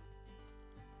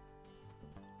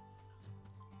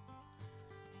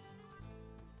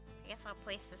 I guess I'll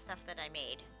place the stuff that I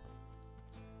made.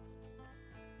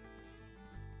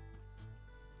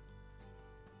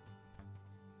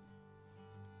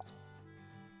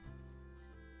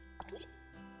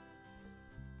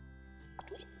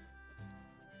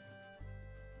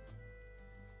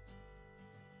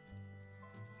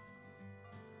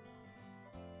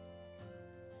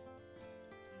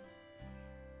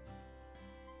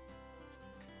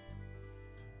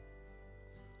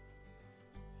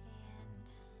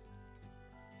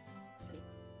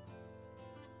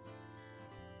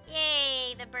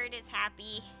 Yay, the bird is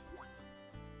happy.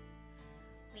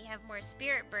 We have more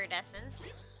spirit bird essence.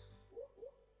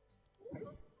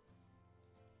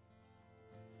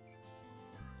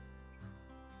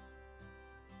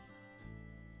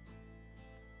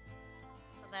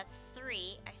 So that's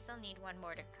 3. I still need one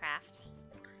more to craft.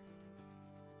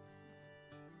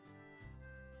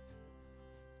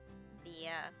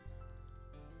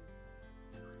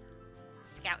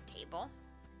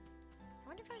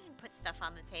 put stuff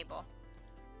on the table.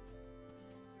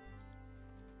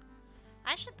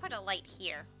 I should put a light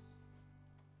here.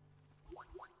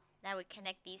 That would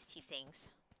connect these two things.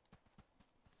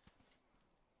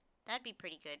 That'd be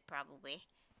pretty good, probably.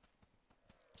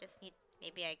 Just need...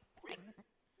 maybe I...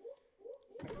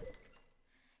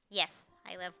 Yes,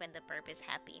 I love when the burb is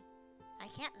happy. I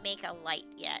can't make a light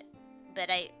yet, but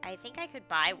I think I could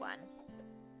buy one.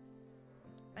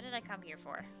 What did I come here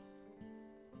for?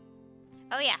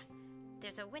 Oh yeah,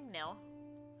 there's a windmill.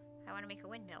 I want to make a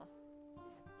windmill.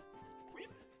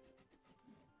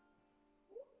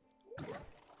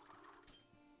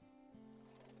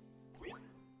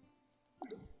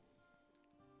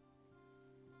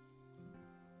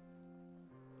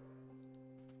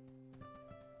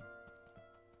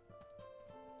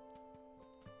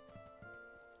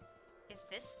 Is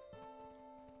this?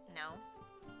 No.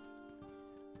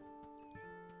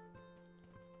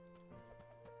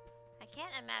 I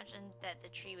can't imagine that the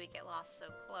tree would get lost so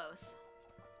close.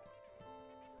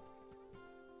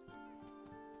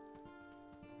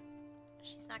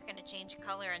 She's not going to change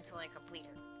color until I complete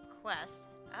her quest.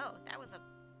 Oh, that was a...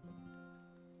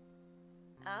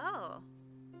 Oh.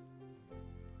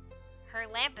 Her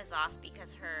lamp is off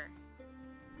because her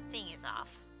thing is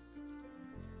off.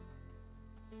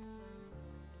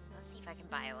 Let's see if I can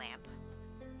buy a lamp.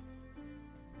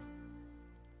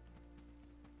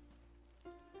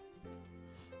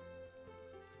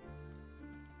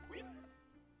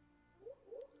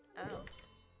 Oh.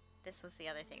 This was the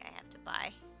other thing I have to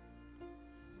buy.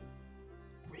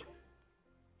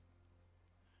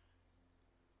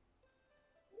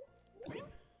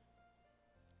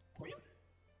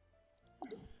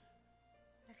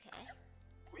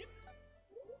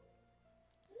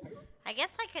 I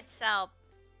guess I could sell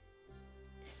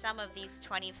some of these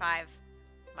 25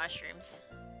 mushrooms.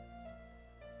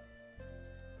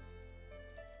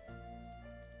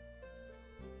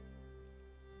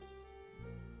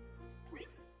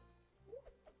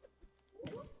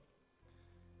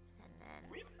 And then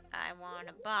I want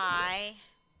to buy...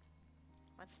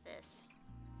 What's this?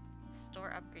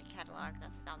 Store upgrade catalog.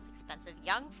 That sounds expensive.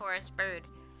 Young forest bird.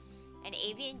 An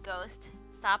avian ghost.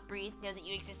 Stop, breathe, know that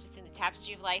you exist within the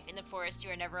tapestry of life. In the forest, you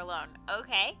are never alone.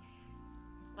 Okay.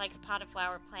 Likes potted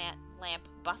flower, plant, lamp,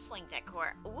 bustling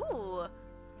decor. Ooh.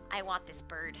 I want this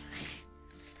bird.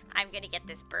 I'm gonna get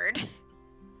this bird.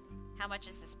 How much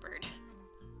is this bird?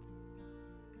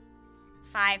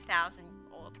 5,000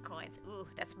 old coins. Ooh,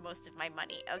 that's most of my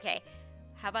money. Okay.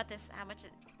 How about this? How much?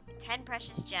 10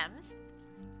 precious gems.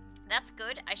 That's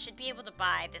good. I should be able to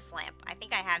buy this lamp. I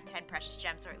think I have 10 precious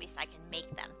gems, or at least I can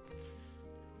make them.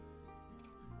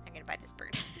 I'm gonna buy this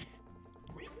bird.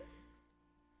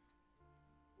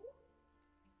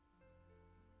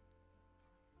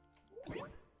 Okay.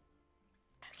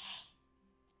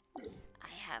 I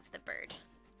have the bird.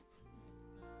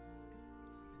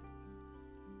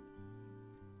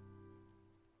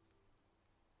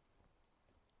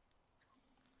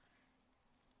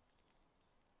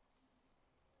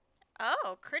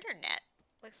 Oh, critter net.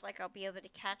 Looks like I'll be able to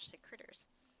catch the critters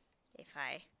if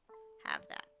I have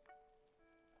that.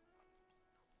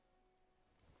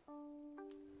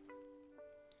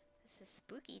 This is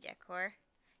spooky decor.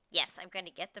 Yes, I'm going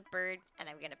to get the bird and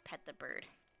I'm going to pet the bird.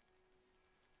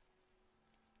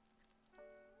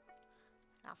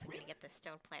 I'm also going to get this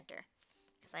stone planter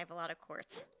because I have a lot of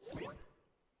quartz.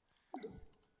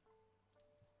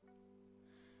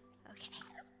 Okay.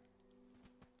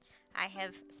 I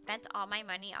have spent all my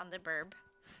money on the burb.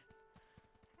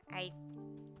 I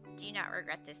do not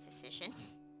regret this decision.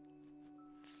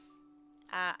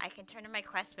 I can turn in my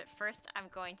quest, but first I'm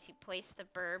going to place the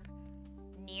burb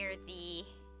near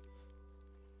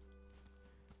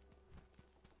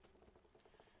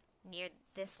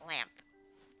this lamp.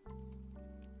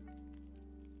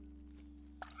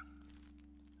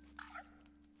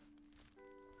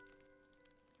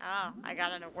 Oh, I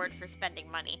got an award for spending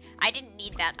money. I didn't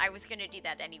need that. I was gonna do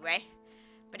that anyway.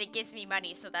 But it gives me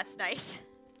money, so that's nice.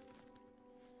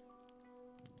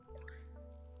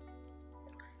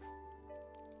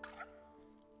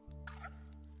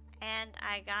 And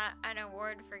I got an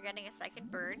award for getting a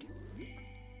second bird.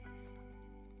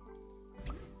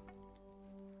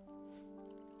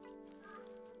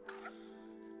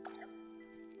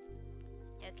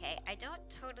 Okay, I don't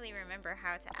totally remember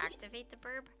how to activate the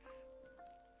burb.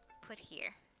 Put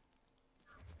here.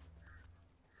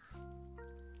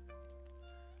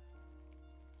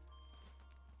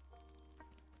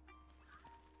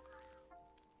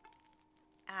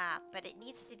 Ah, but it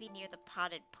needs to be near the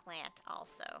potted plant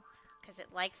also, because it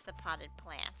likes the potted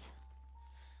plant.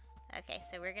 Okay,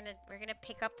 so we're gonna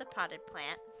pick up the potted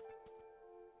plant.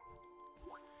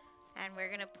 And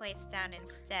we're gonna place down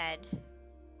instead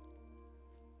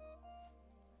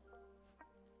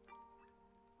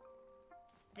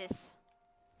this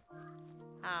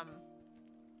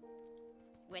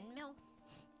windmill.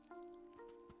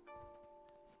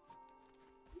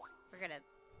 We're gonna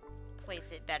place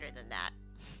it better than that.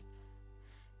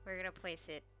 We're gonna place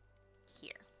it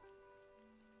here.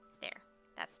 There.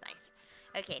 That's nice.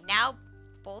 Okay, now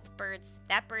both birds,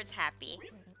 that bird's happy.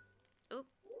 Oop.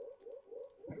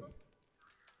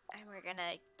 And we're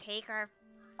gonna take our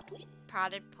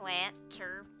potted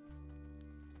planter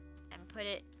and put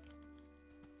it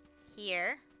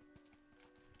here.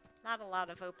 Not a lot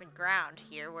of open ground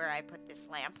here where I put this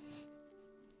lamp.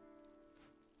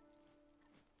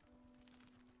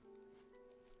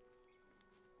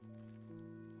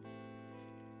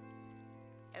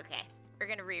 Okay, we're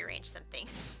gonna rearrange some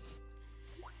things,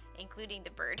 including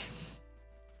the bird.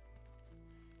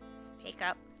 We're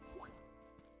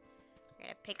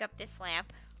gonna pick up this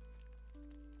lamp.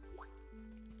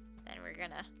 Then we're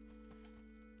gonna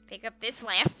pick up this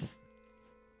lamp.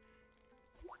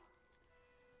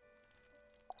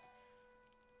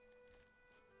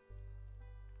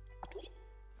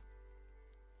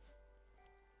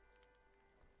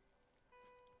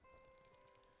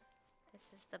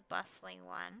 This is the bustling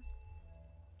one.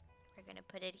 We're gonna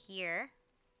put it here.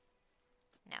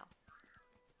 No.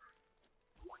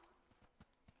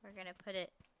 We're gonna put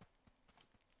it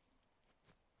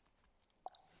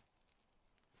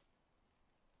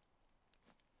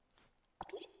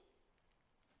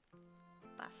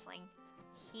bustling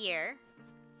here.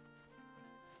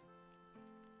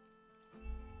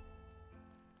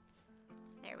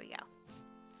 There we go.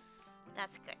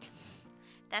 That's good.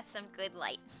 That's some good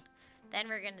light. Then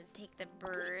we're gonna take the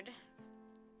bird.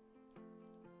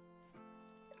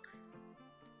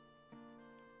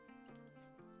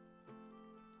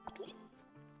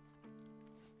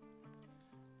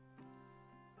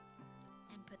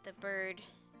 And put the bird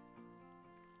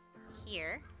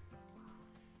here.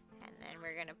 And then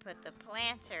we're gonna put the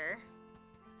planter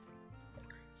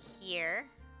here.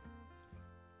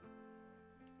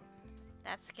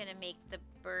 That's gonna make the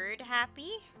bird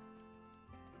happy.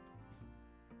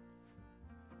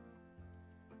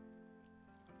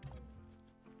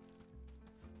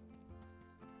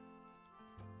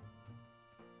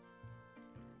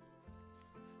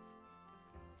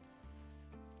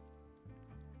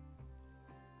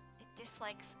 It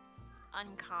dislikes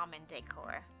uncommon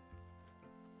decor.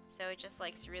 So it just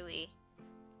likes really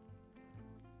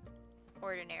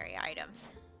ordinary items.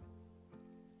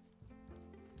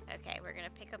 Okay, we're gonna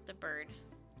pick up the bird.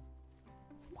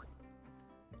 We're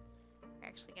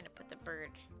actually gonna put the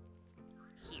bird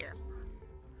here.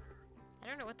 I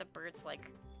don't know what the bird's like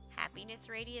happiness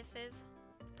radius is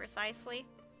precisely.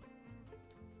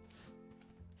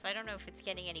 So I don't know if it's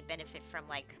getting any benefit from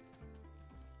like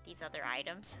these other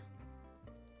items.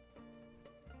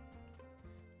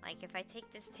 Like if I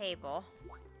take this table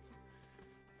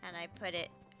and I put it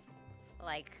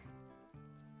like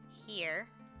here.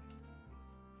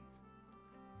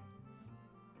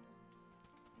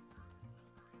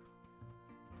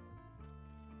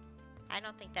 I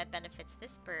don't think that benefits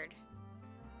this bird.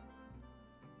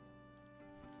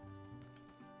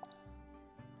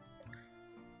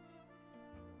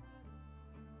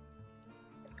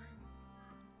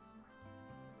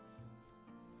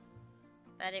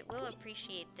 But it will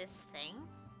appreciate this thing,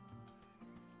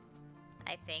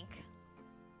 I think.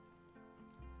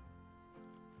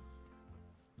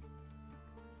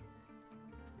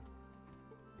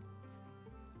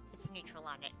 It's neutral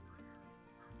on it.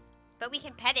 But we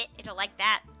can pet it. It'll like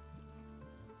that.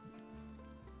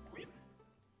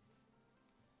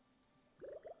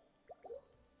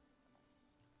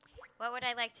 What would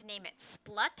I like to name it?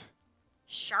 Splut?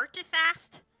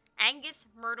 Shartifast? Angus?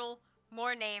 Myrtle?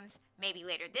 More names, maybe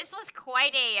later. This was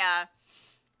quite a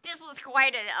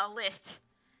list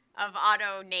of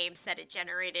auto names that it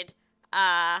generated.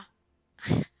 I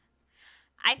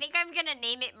think I'm gonna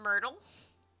name it Myrtle.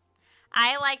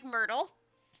 I like Myrtle.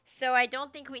 So I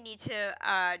don't think we need to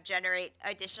generate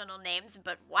additional names,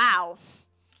 but wow.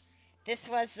 This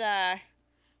was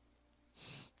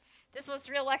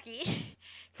real lucky,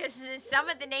 because some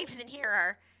of the names in here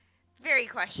are very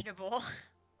questionable.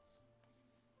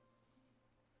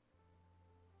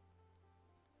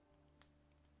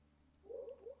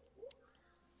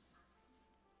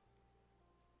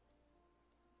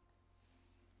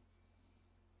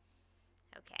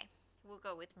 Okay, we'll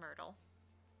go with Myrtle.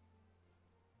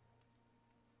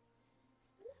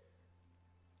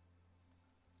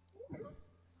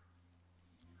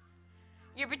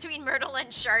 You're between Myrtle and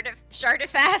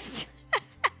Shartifast?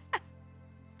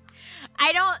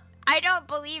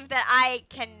 believe that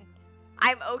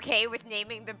I'm okay with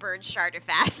naming the bird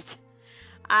Shardafast.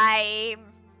 I'm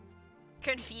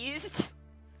confused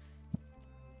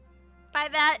by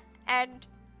that, and,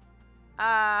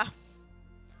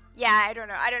 yeah, I don't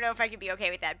know. I don't know if I could be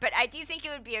okay with that, but I do think it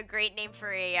would be a great name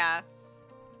for a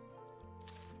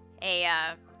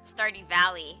Stardew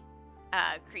Valley,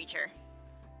 creature.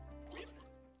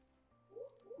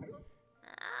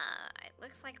 It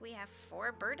looks like we have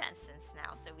 4 bird ensigns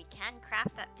now, so we can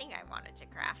craft that thing I wanted to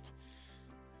craft.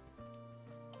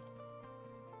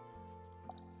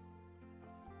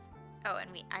 Oh, and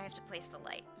I have to place the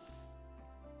light.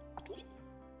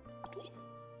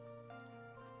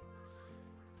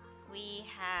 We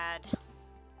had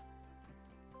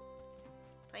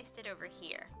placed it over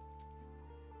here.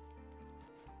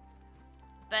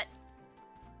 But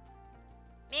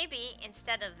maybe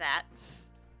instead of that,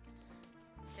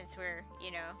 since we're,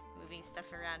 you know, moving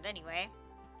stuff around anyway,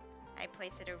 I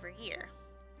place it over here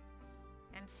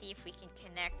and see if we can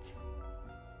connect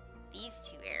these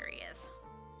 2 areas.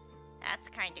 That's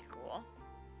kind of cool.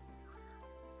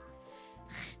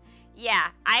 Yeah,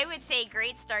 I would say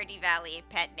Great Stardew Valley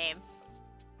pet name.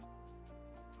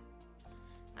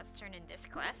 Let's turn in this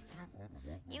quest.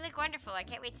 You look wonderful. I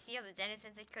can't wait to see how the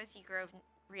denizens at Cozy Grove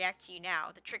react to you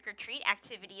now. The trick-or-treat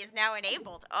activity is now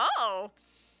enabled. Oh!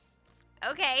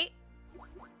 Okay.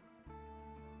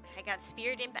 I got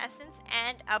Spirit Imp Essence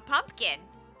and a pumpkin.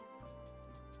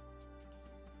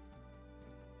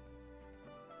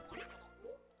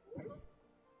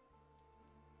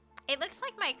 It looks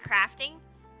like my crafting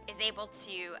is able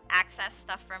to access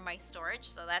stuff from my storage,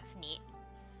 so that's neat.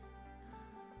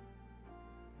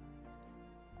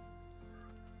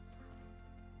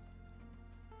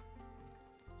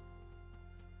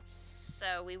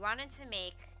 So we wanted to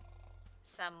make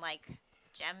some, like,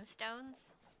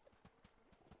 gemstones.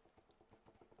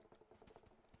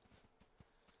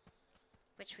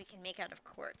 Which we can make out of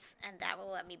quartz, and that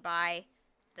will let me buy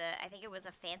I think it was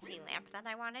a fancy lamp that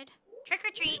I wanted. Trick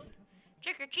or treat!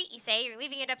 Trick or treat, you say? You're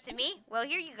leaving it up to me? Well,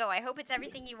 here you go. I hope it's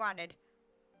everything you wanted.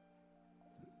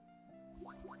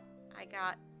 I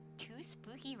got 2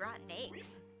 spooky rotten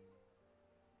eggs.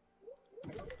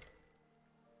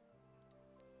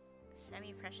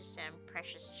 Semi-precious gem,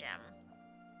 precious gem.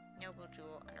 Noble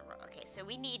jewel, and a roll. Okay, so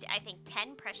we need, I think,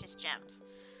 10 precious gems.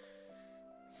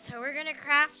 So we're gonna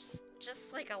craft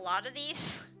just, like, a lot of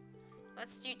these.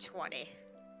 Let's do 20.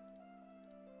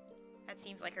 That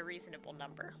seems like a reasonable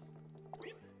number.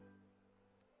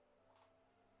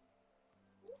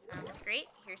 Sounds great.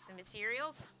 Here's some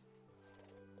materials.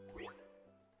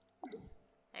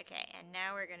 Okay, and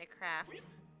now we're gonna craft...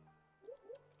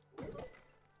 We're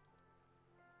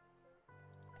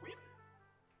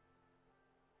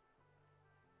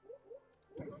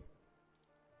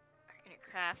gonna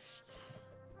craft...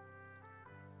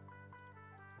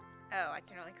 Oh, I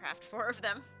can only craft 4 of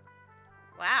them.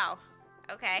 Wow.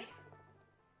 Okay.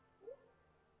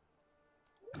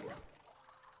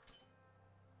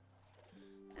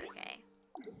 Okay.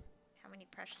 How many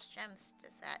precious gems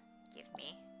does that give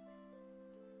me?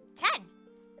 10!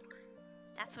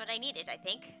 That's what I needed, I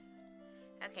think.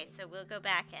 Okay, so we'll go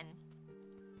back and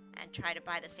try to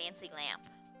buy the fancy lamp.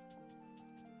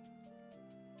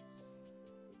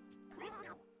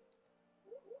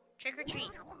 Trick or treat.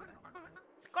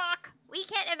 Squawk! We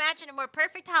can't imagine a more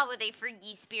perfect holiday for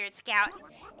ye, Spirit Scout.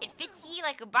 It fits ye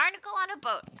like a barnacle on a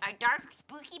boat. A dark,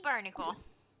 spooky barnacle.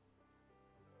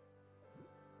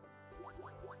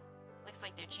 Looks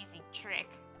like they're choosing Trick.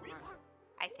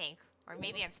 I think. Or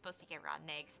maybe I'm supposed to get rotten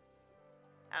eggs.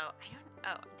 Oh, I don't...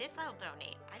 Oh, this I'll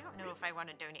donate. I don't know if I want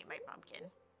to donate my pumpkin.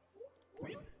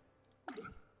 I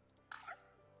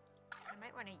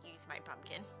might want to use my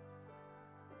pumpkin.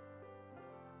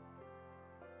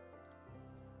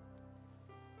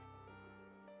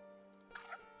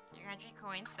 300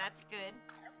 coins, that's good.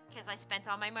 Because I spent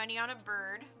all my money on a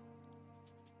bird.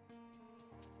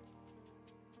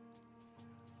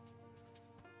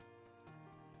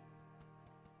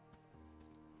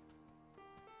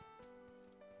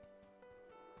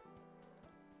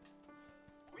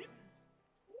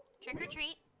 Trick or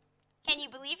treat. Can you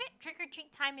believe it? Trick or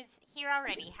treat time is here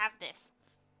already. Have this.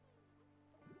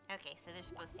 Okay, so they're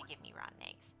supposed to give me rotten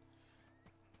eggs.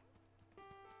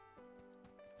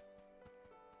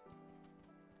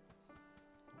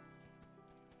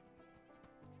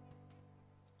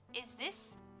 Is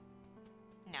this...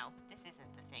 No, this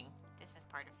isn't the thing. This is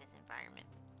part of his environment.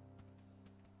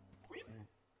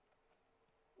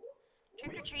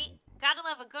 Trick or treat. Gotta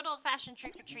love a good old-fashioned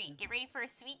trick or treat. Get ready for a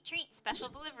sweet treat. Special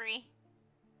delivery.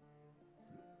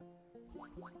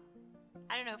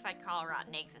 I don't know if I'd call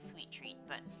rotten eggs a sweet treat,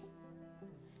 but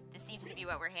This seems to be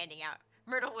what we're handing out.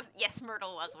 Myrtle was, yes,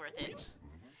 Myrtle was worth it.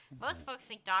 Most folks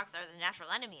think dogs are the natural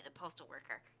enemy of the postal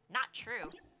worker. Not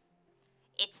true.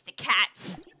 It's the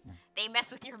cats. They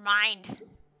mess with your mind.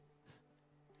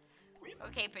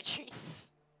 Okay, Patrice.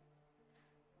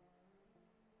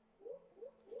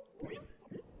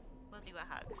 We'll do a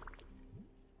hug.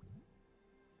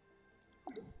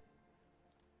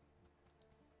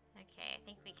 Okay, I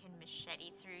think we can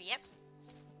machete through. Yep.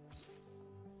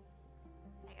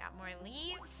 I got more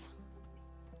leaves.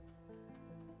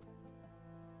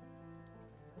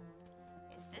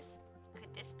 Is this...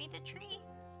 Could this be the tree?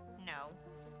 No.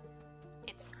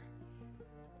 It's...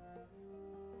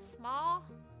 small,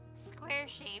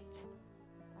 square-shaped,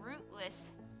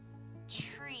 rootless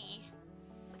tree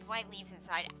with white leaves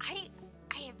inside. I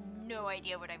have no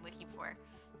idea what I'm looking for.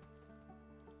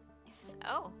 Is this...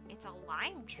 Oh, it's a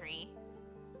lime tree.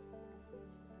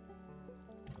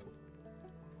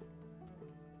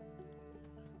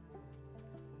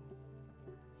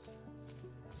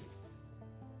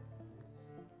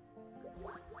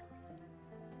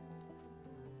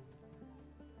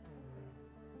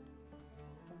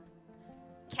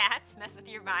 Cats mess with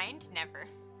your mind? Never.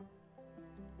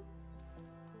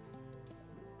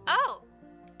 Oh!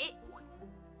 It...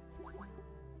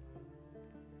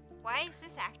 Why is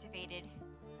this activated?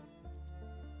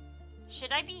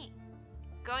 Should I be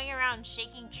going around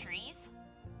shaking trees?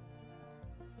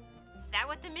 Is that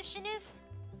what the mission is?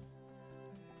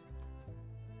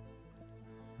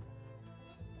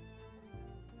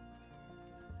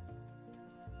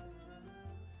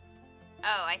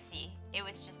 Oh, I see. It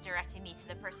was just directing me to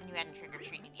the person who hadn't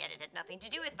trick-or-treated yet. It had nothing to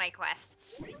do with my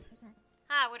quest.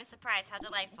 Ah, what a surprise. How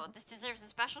delightful. This deserves a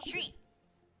special treat.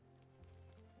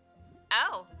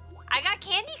 Oh, I got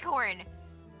candy corn.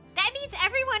 That means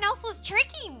everyone else was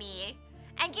tricking me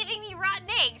and giving me rotten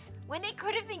eggs when they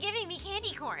could have been giving me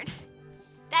candy corn.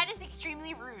 That is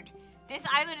extremely rude. This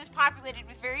island is populated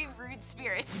with very rude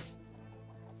spirits.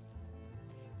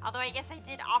 Although I guess I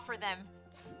did offer them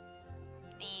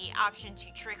the option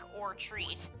to trick or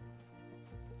treat.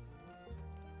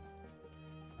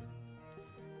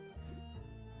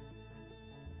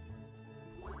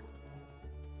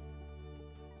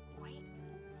 White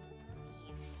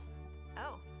leaves.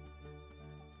 Oh.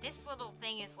 This little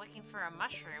thing is looking for a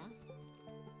mushroom,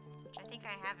 which I think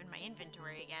I have in my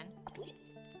inventory again.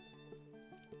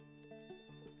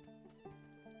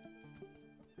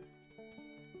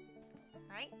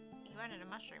 Right? You wanted a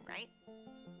mushroom, right?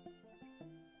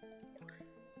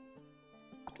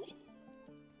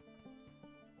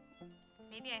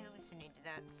 Maybe I hallucinated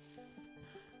that.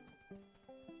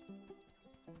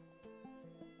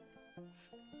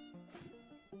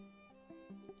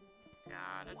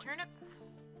 Got a turnip.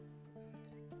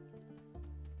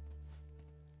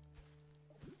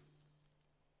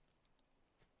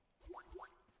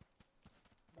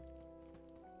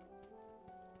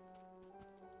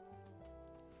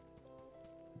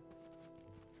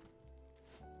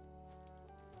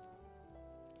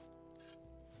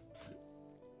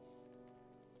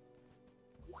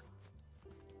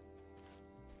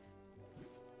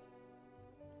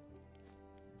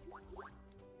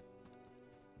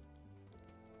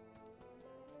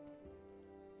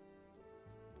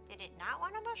 Did it not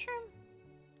want a mushroom?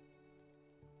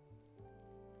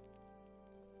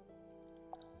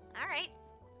 Alright.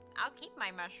 I'll keep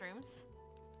my mushrooms.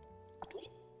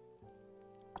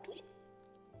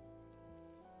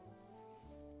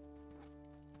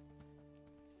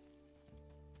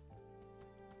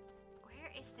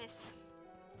 Where is this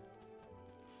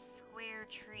square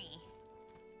tree?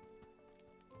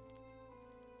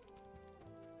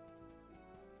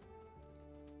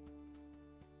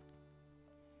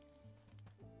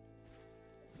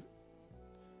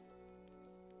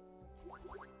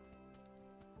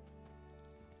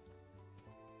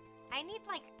 I need,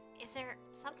 like, is there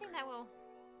something that will...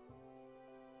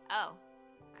 Oh,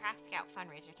 Craft Scout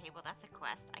fundraiser table, that's a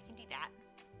quest. I can do that.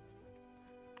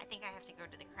 I think I have to go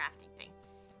to the crafting thing.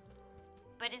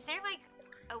 But is there, like,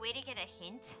 a way to get a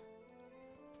hint?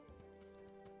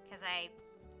 Because I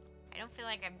don't feel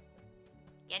like I'm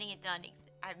getting it done.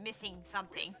 I'm missing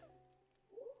something.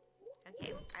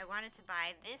 Okay, I wanted to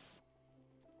buy this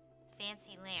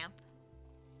fancy lamp.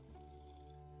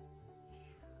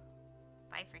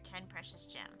 Buy for 10 precious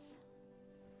gems.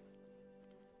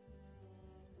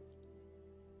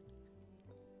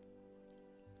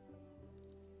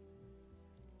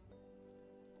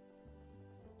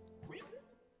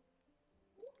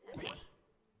 Okay. Okay,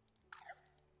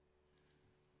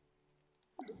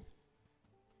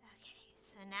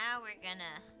 so now we're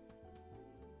gonna...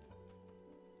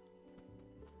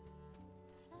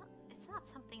 Well, it's not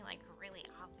something like really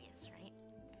obvious, right?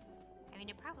 I mean,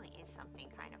 it probably is something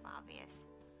kind of obvious.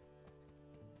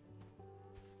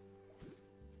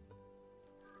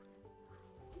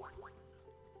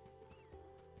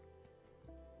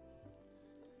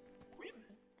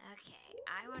 Okay,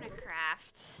 I want to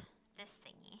craft this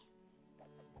thingy.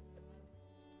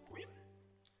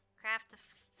 Craft a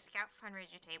scout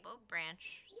fundraiser table,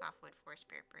 branch, softwood, 4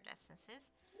 spirit bird essences.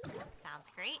 Sounds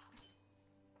great.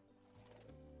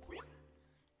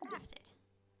 Crafted.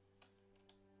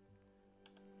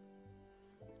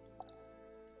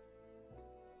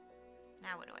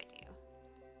 Now what do I do?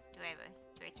 Do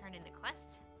I turn in the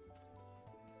quest?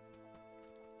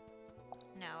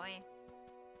 No, I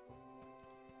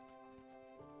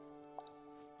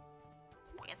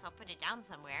guess I'll put it down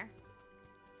somewhere.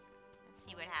 And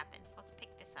see what happens. Let's pick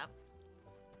this up.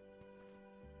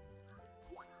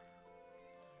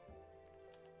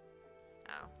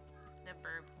 Oh, the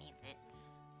burb needs it.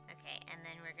 Okay, and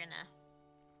then we're gonna...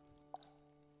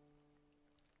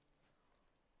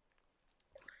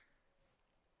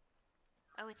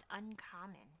 Oh, it's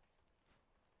uncommon.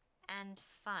 And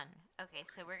fun. Okay,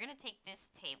 so we're gonna take this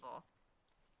table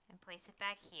and place it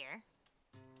back here.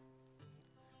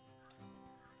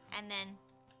 And then,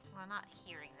 well, not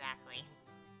here exactly.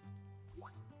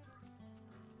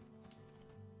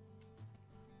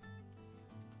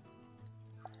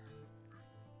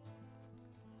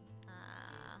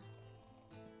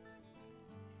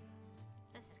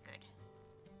 This is good.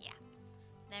 Yeah.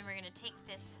 Then we're gonna take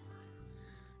this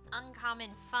uncommon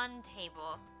fun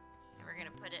table and we're gonna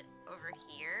put it over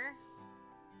here,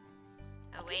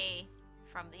 away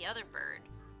from the other bird,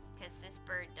 because this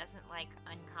bird doesn't like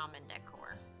uncommon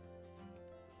decor.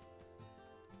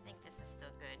 I think this is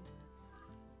still good.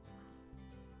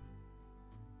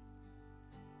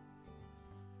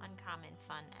 Uncommon,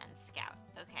 fun, and scout.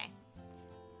 Okay.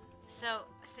 So,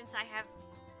 since I have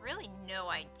really no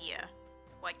idea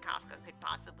what Kafka could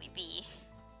possibly be,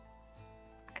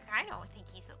 I kind of think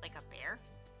he's like a bear.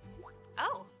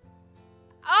 Oh!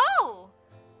 Oh!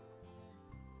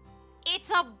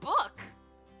 It's a book!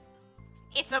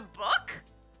 It's a book?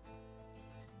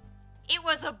 It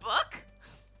was a book?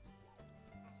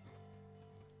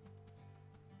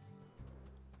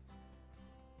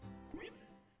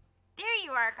 There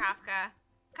you are, Kafka.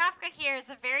 Kafka here is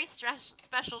a very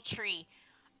special tree.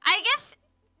 I guess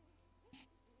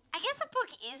a book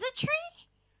is a tree?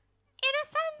 In a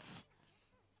sense?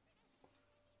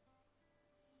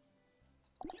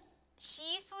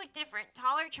 She used to look different.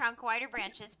 Taller trunk, wider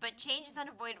branches, but change is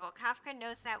unavoidable. Kafka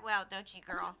knows that well, don't you,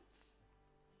 girl?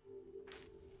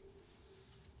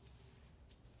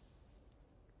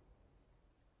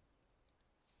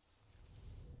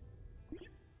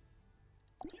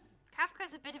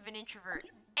 Kafka's a bit of an introvert.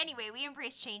 Anyway, we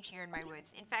embrace change here in my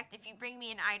woods. In fact, if you bring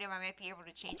me an item, I might be able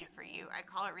to change it for you. I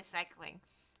call it recycling.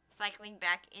 Cycling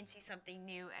back into something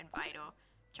new and vital.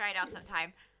 Try it out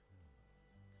sometime.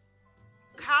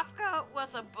 Kafka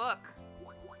was a book.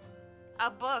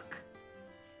 A book.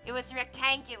 It was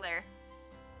rectangular.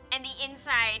 And the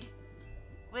inside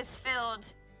was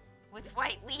filled with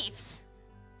white leaves.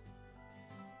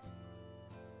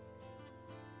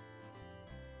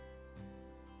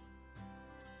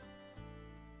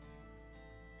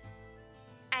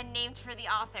 And named for the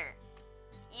author.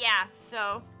 Yeah,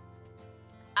 so...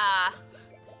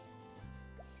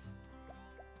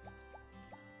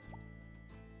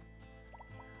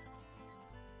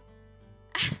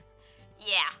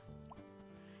 yeah.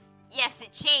 Yes,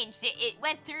 it changed. It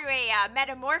went through a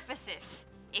metamorphosis,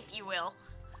 if you will.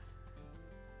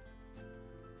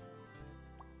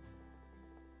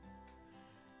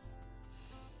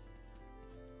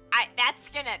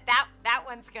 That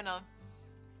one's gonna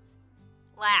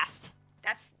last.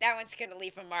 That one's gonna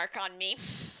leave a mark on me.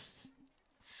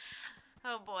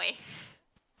 Oh boy.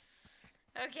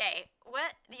 Okay,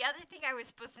 what the other thing I was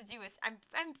supposed to do is I'm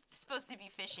supposed to be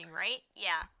fishing, right?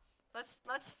 Yeah.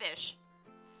 Let's fish.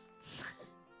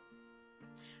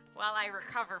 While I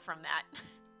recover from that.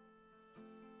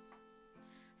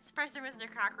 Surprised there wasn't a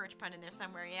cockroach pun in there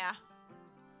somewhere, yeah.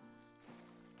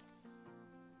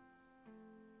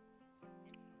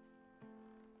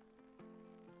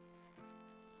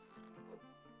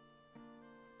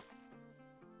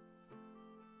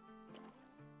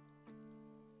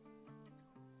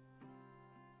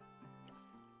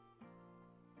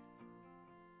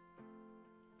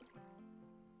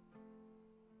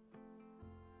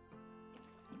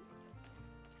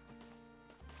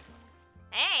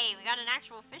 Hey, we got an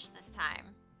actual fish this time.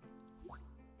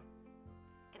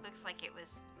 It looks like it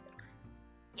was...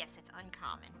 Yes, it's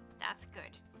uncommon. That's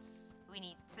good. We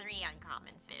need 3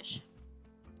 uncommon fish.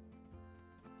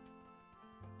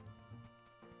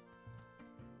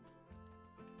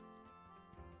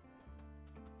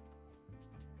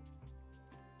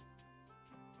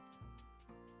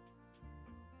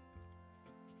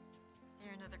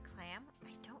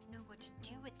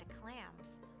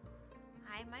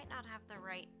 I might not have the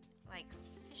right, like,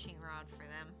 fishing rod for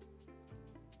them.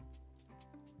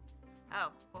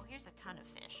 Oh, well, here's a ton of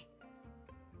fish.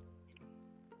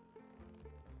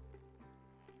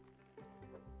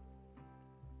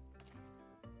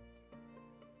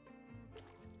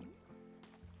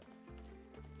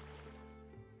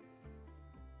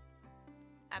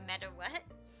 A meta what?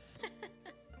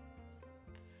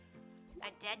 A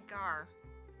dead gar.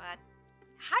 What?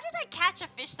 How did I catch a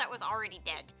fish that was already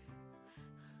dead?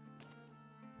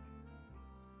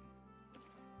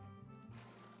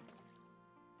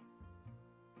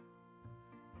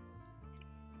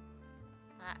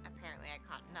 Apparently I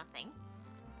caught nothing.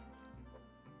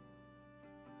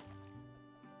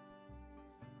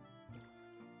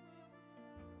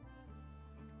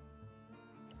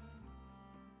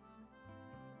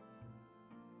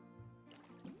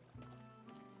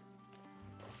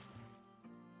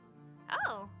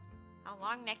 Oh, a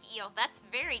long neck eel. That's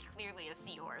very clearly a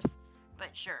seahorse. But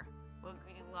sure, we'll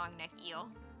do long neck eel.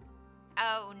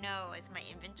 Oh no, is my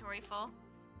inventory full?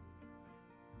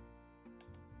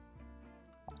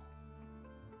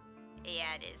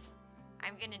 Yeah, it is.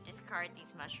 I'm gonna discard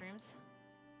these mushrooms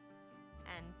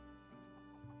and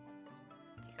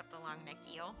pick up the long neck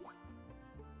eel,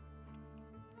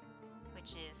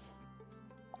 which is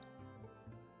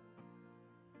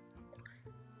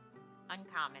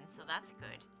uncommon, so that's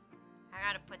good. I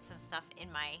gotta put some stuff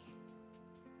in my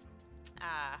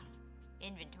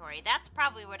inventory. That's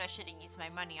probably what I should have used my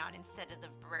money on instead of the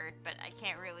bird, but I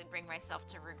can't really bring myself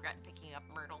to regret picking up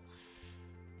Myrtle.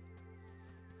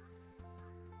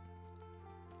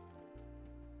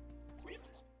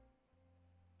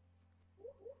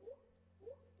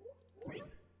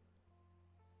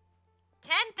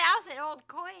 $10,000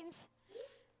 coins!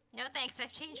 No thanks,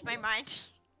 I've changed my mind.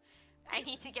 I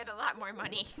need to get a lot more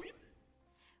money.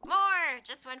 More!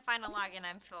 Just one final login,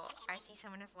 I'm full. I see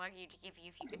someone has logged you to give you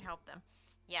if you can help them.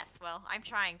 Yes, well, I'm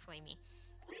trying, Flamey.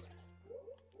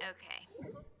 Okay.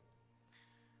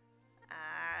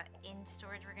 In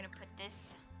storage, we're gonna put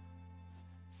this.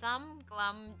 Some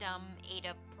glum dum ate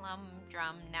a plum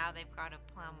drum. Now they've got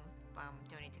a plum bum.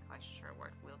 Donate to collections for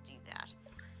reward. We'll do that.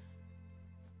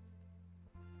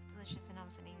 Delicious and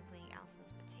almost anything.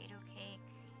 Allison's potato cake.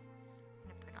 I'm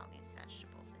gonna put all these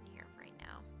vegetables in here right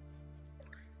now.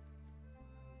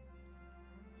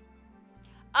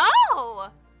 Oh!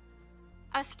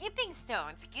 A skipping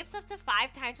stone. Skips up to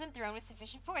 5 times when thrown with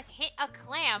sufficient force. Hit a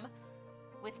clam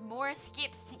with more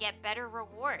skips to get better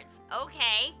rewards.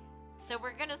 Okay. So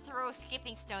we're gonna throw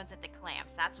skipping stones at the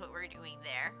clams. That's what we're doing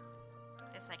there.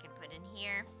 This I can put in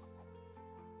here.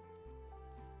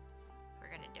 We're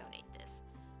gonna donate this.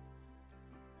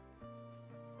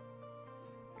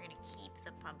 We're gonna keep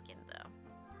the pumpkin though.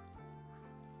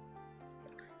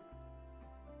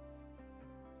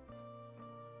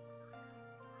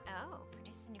 Oh,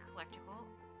 produces a new collectible.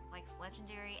 Likes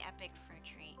legendary epic fruit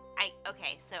tree.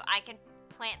 Okay, so I can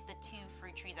plant the 2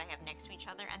 fruit trees I have next to each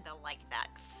other and they'll like that.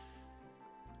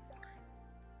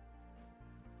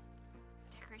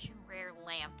 Decoration rare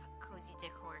lamp. Cozy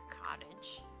decor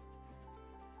cottage.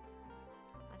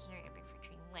 Legendary epic fruit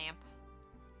tree lamp.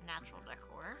 Natural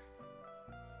decor.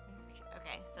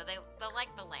 Okay, so they'll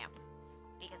like the lamp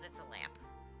because it's a lamp.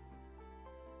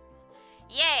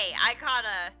 Yay! I caught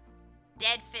a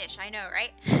dead fish. I know,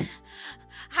 right?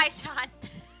 Hi, Sean.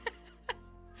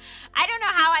 I don't know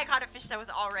how I caught a fish that was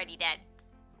already dead.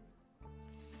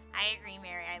 I agree,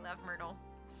 Mary. I love Myrtle.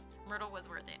 Myrtle was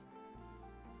worth it.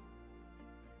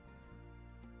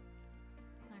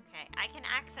 Okay, I can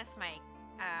access my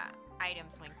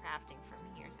items when crafting from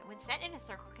here. So when set in a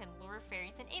circle, can lure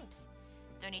fairies and imps.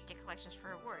 Donate to collections for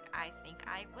reward. I think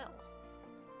I will.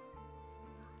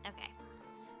 Okay.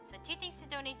 So 2 things to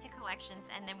donate to collections,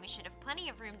 and then we should have plenty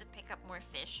of room to pick up more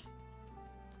fish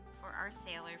for our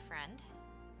sailor friend.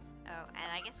 Oh,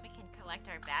 and I guess we can collect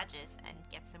our badges and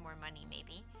get some more money,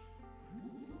 maybe.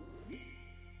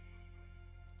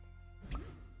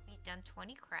 We've done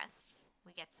 20 crests.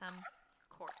 We get some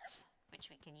quartz, which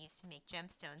we can use to make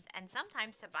gemstones, and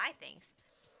sometimes to buy things.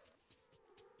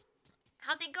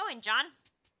 How's it going, John?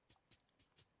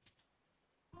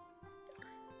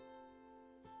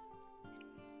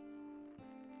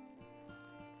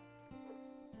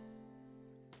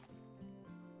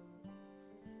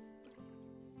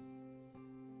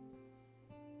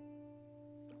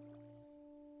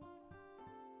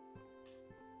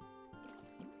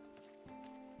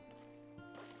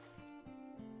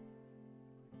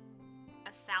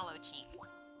 Sallow cheek.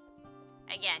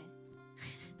 Again,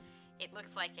 it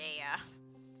looks like a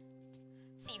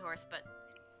seahorse, but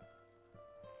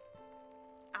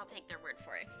I'll take their word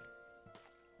for it.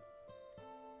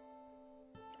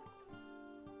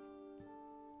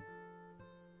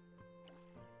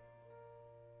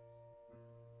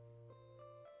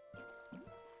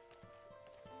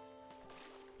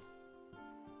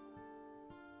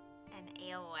 An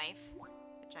alewife,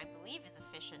 which I believe is a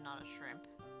fish and not a shrimp.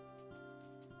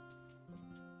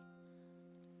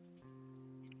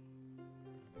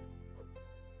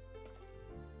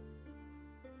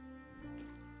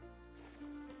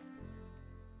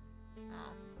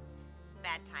 Oh,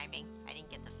 bad timing. I didn't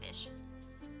get the fish.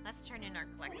 Let's turn in our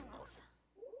collectibles.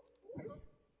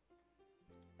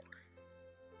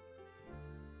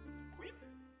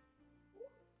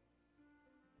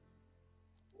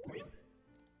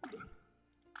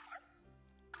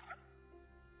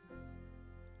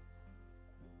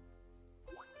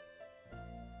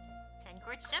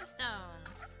 Quartz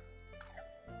gemstones.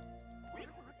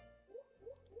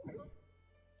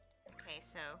 Okay,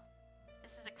 so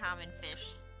this is a common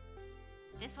fish.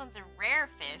 This one's a rare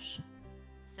fish,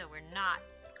 so we're not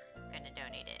gonna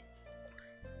donate it.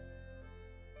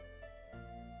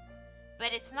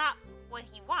 But it's not what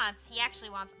he wants. He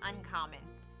actually wants uncommon,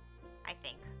 I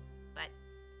think. But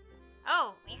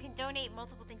oh, you can donate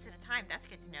multiple things at a time. That's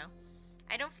good to know.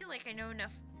 I don't feel like I know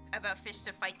enough about fish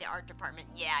to fight the art department.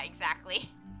 Yeah, exactly.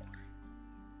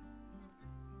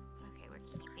 Okay, we're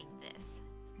keeping this.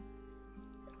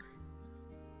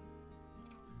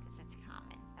 Because it's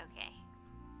common. Okay.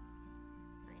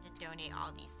 We're going to donate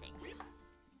all these things.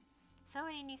 So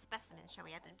many new specimens. Shall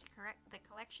we add them to correct the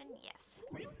collection? Yes.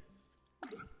 Okay.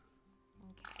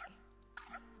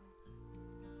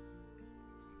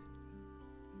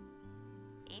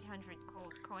 800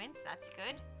 gold coins. That's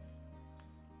good.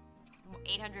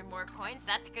 800 more coins?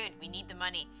 That's good. We need the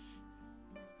money.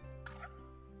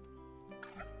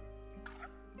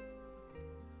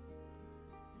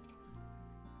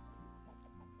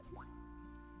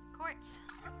 Quartz.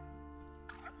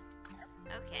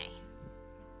 Okay.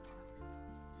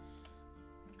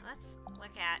 Let's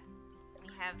look at... We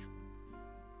have...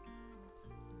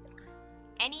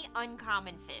 any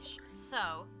uncommon fish.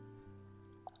 So...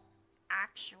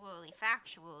 actually,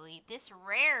 factually, this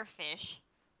rare fish...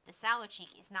 the sallow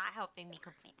cheek is not helping me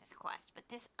complete this quest, but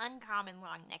this uncommon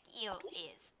long neck eel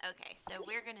is. Okay, so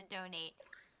we're gonna donate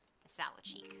the sallow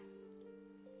cheek.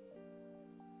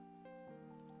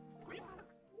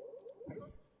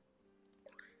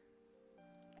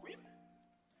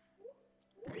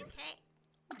 Okay.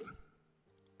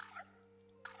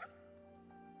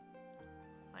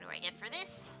 What do I get for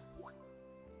this?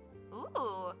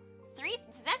 Ooh,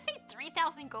 does that say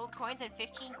 3,000 gold coins and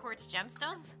 15 quartz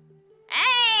gemstones?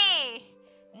 Hey!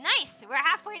 Nice! We're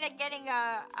halfway to getting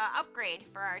a upgrade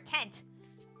for our tent.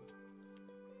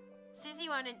 Sizzy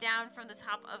wanted down from the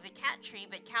top of the cat tree,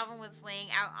 but Calvin was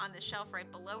laying out on the shelf right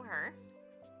below her.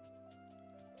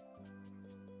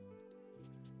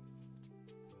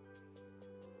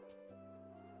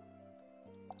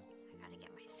 I gotta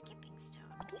get my skipping stone.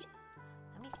 Let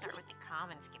me start with the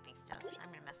common skipping stones. I'm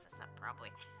gonna mess this up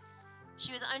probably.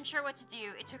 She was unsure what to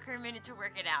do. It took her a minute to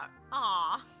work it out.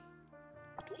 Aww.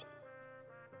 Okay.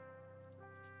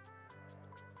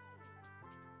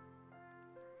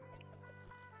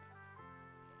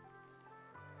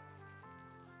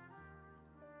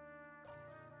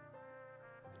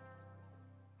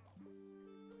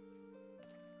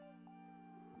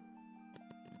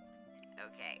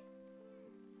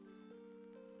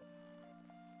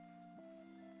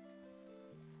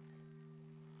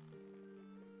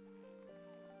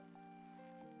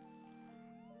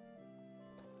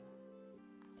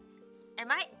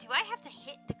 Do I have to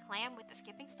hit the clam with the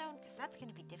skipping stone? Because that's going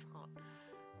to be difficult.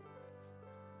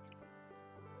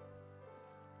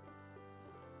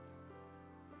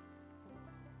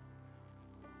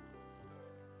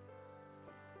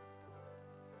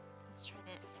 Let's try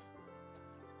this.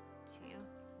 2.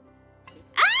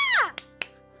 Ah!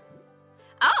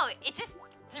 Oh, it just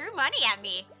threw money at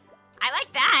me. I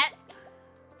like that.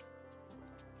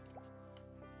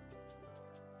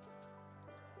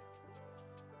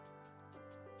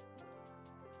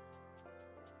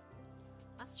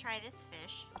 Let's try this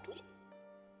fish.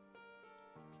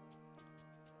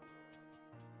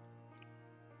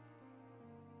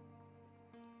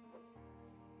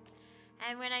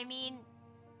 And what I mean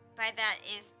by that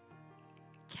is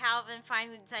Calvin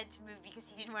finally decided to move because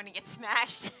he didn't want to get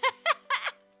smashed.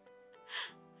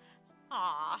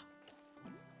 Aww.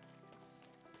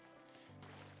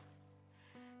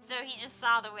 So he just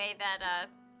saw the way that, I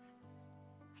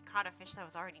caught a fish that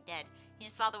was already dead. He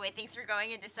just saw the way things were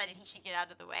going and decided he should get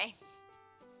out of the way.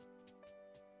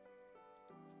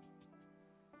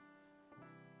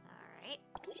 Alright.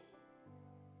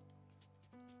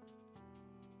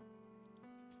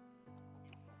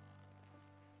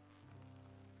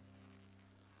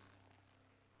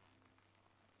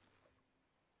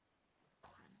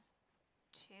 One,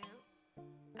 two.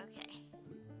 Okay.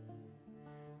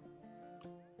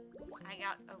 I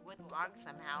got a wood log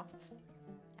somehow.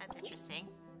 That's interesting.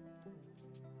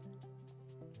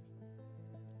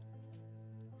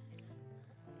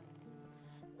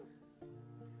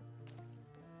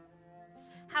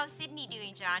 How's Sydney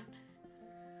doing, John?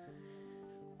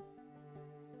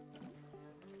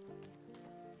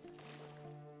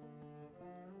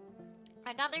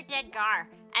 Another dead Gar.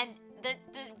 And the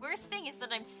worst thing is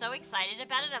that I'm so excited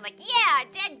about it. I'm like, yeah,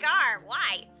 dead Gar.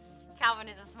 Why? Calvin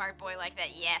is a smart boy like that.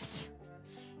 Yes.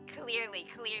 Clearly,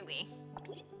 clearly.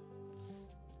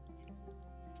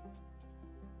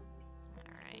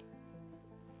 Alright.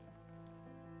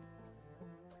 1,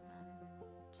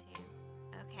 2.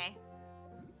 Okay.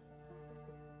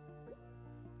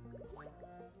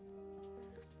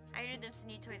 I ordered them some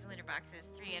new toys and litter boxes.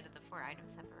 3 out of the 4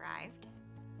 items have arrived.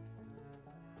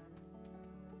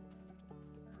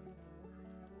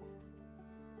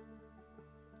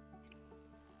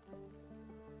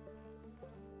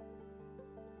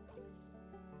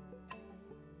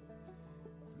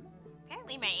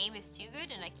 Apparently my aim is too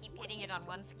good and I keep hitting it on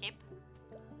one skip.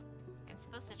 I'm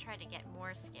supposed to try to get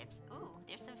more skips. Ooh,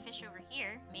 there's some fish over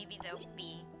here. Maybe they'll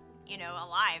be, you know,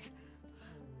 alive.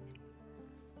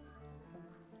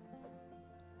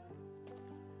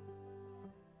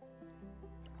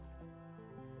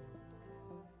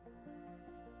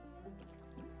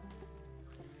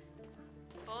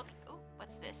 Both, ooh,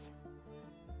 what's this?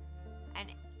 An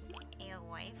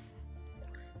alewife.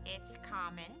 It's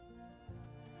common.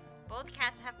 Both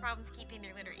cats have problems keeping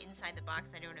their litter inside the box.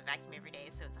 I don't vacuum every day,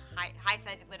 so it's a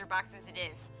high-sided litter box as it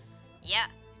is. Yeah,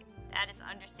 that is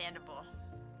understandable.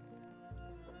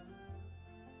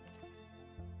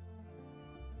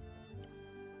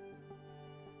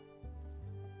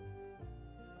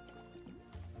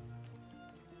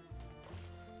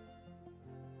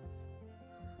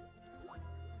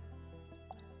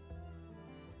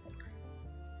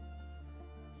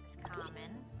 This is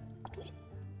common.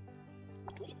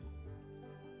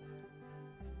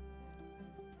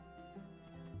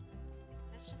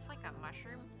 Is this just like a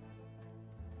mushroom?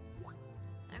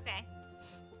 Okay.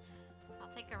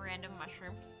 I'll take a random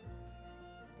mushroom.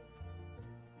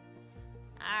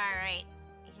 Alright.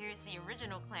 Here's the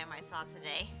original clam I saw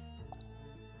today.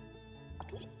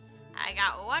 I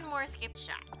got one more skip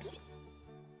shot.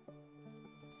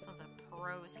 This one's a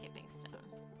pro skipping stone.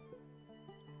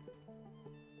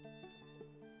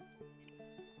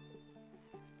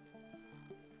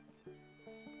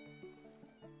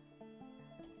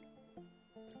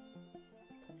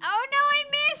 Oh no, I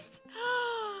missed!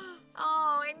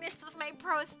 Oh, I missed with my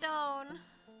pro stone.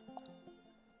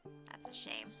 That's a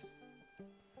shame.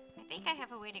 I think I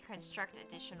have a way to construct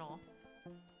additional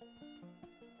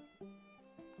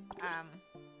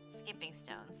skipping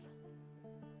stones.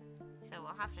 So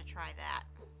we'll have to try that.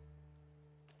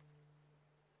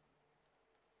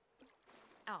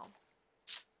 Oh,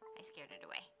 I scared it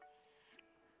away.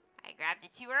 I grabbed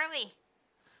it too early.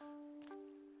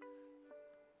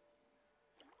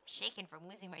 I'm shaken from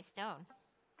losing my stone.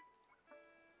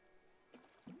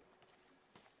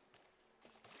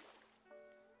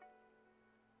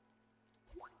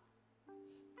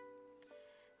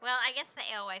 Well, I guess the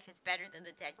alewife is better than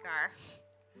the dead Gar.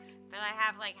 But I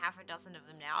have like half a dozen of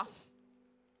them now.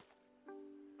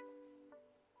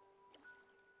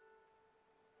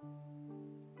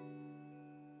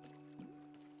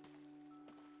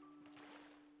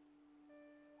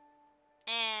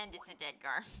 And it's a dead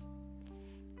Gar.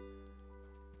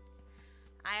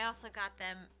 I also got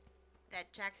them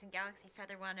that Jackson Galaxy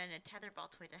Feather one and a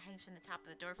tetherball toy that hangs from the top of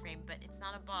the door frame, but it's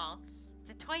not a ball.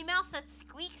 It's a toy mouse that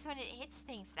squeaks when it hits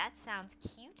things. That sounds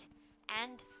cute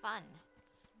and fun.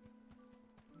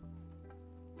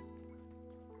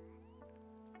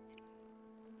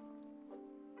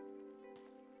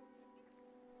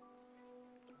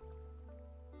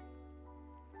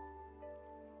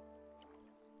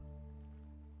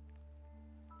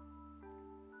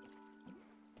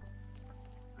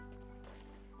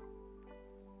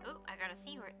 Oh, I got a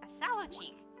sallow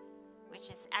cheek, which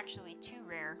is actually too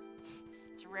rare.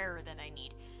 It's rarer than I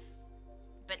need.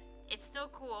 But it's still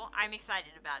cool. I'm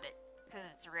excited about it because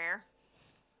it's rare.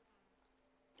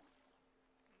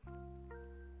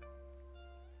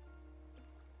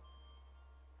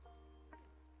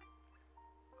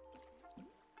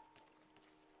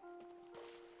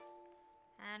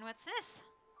 And what's this?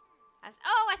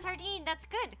 Oh, a sardine. That's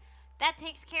good. That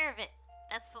takes care of it.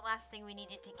 That's the last thing we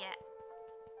needed to get.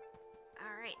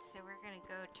 Alright, so we're gonna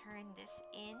go turn this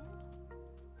in.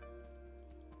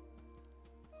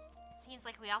 Seems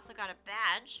like we also got a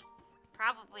badge.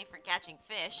 Probably for catching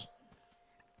fish.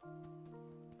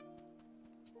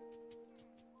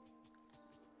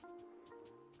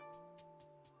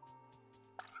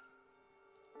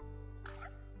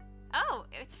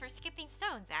 it's for skipping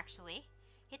stones, actually.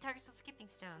 Hit targets with skipping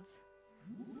stones.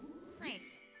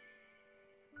 Nice.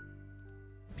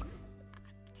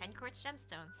 10 quartz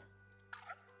gemstones.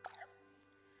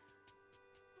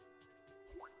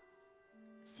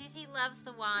 Susie loves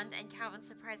the wand, and Calvin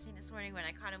surprised me this morning when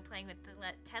I caught him playing with the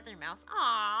tether mouse.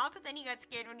 Aww, but then he got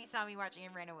scared when he saw me watching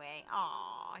and ran away.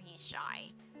 Aww, he's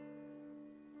shy.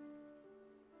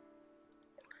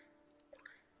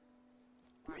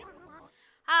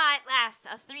 Ah, at last,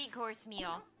 a 3-course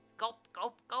meal. Gulp,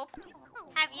 gulp, gulp.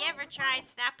 Have you ever tried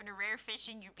snapping a rare fish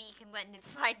in your beak and letting it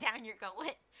slide down your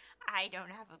gullet? I don't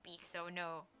have a beak, so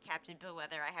no, Captain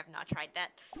Billweather, I have not tried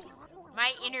that.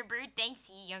 My inner bird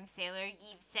thanks ye, young sailor.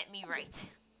 Ye've set me right.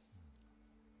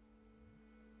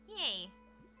 Yay.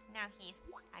 Now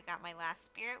I got my last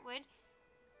spirit wood.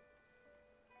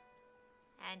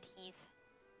 And he's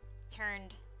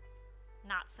turned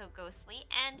not so ghostly,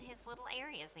 and his little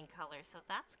area's in color, so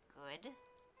that's good.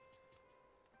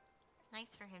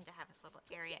 Nice for him to have his little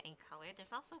area in color.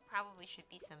 There's also probably should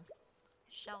be some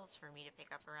shells for me to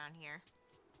pick up around here.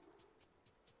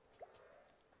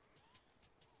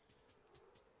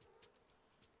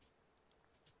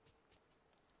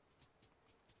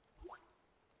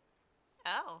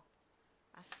 Oh,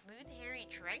 a smooth hairy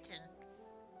triton.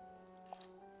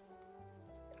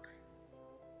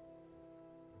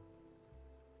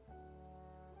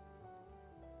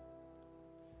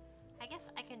 I guess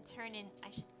I can turn in, I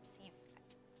should see if,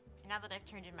 now that I've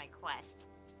turned in my quest.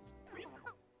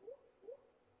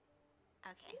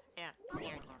 Okay, yeah, he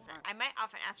already has that. I might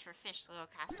often ask for fish, little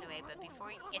castaway, but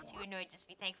before you get too annoyed, just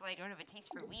be thankful I don't have a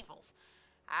taste for weevils.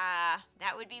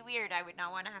 That would be weird. I would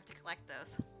not want to have to collect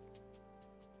those.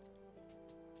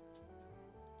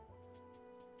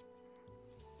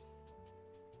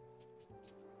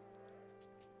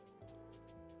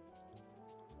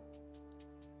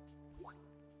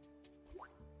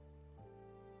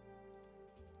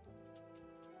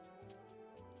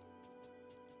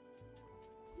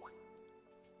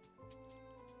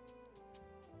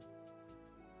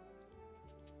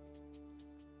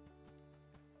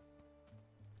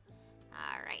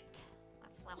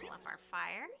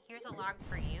 Here's a log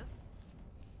for you.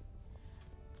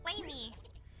 Flamey!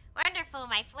 Wonderful,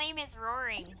 my flame is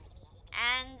roaring.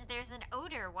 And there's an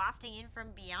odor wafting in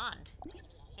from beyond.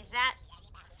 Is that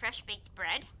fresh baked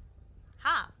bread?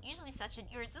 Huh, usually such an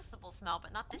irresistible smell,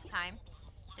 but not this time.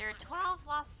 There are 12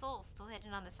 lost souls still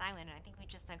hidden on this island, and I think we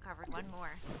just uncovered one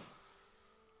more.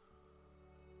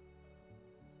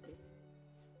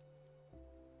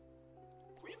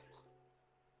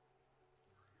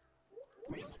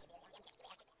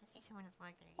 Someone is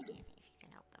like there if you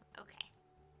can help them. Okay.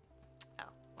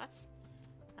 Oh, let's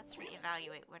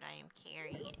reevaluate what I am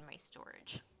carrying in my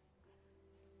storage.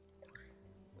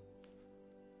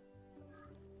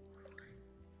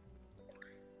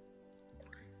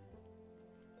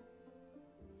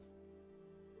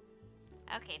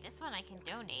 Okay, this one I can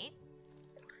donate.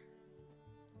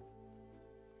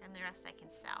 And the rest I can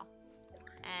sell.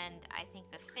 And I think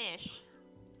the fish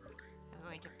I'm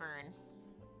going to burn.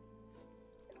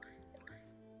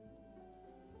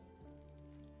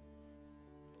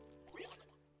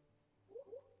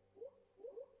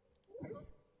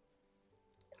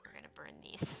 Burn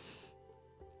these.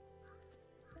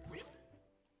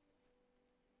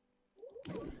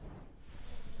 Alright,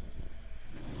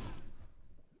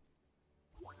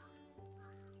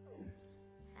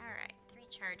 3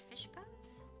 charred fish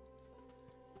bones.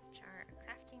 Which are a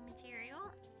crafting material.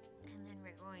 And then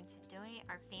we're going to donate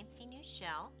our fancy new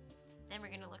shell. Then we're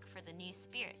going to look for the new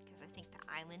spirit, because I think the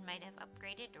island might have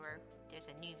upgraded, or there's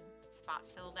a new spot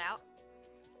filled out.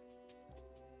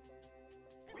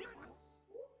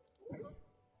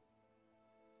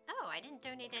 Oh, I didn't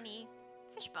donate any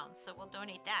fish bones, so we'll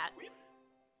donate that.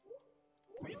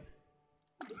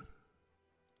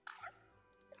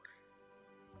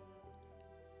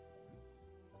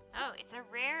 Oh, it's a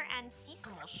rare and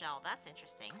seasonal shell. That's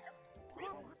interesting.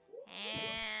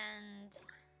 And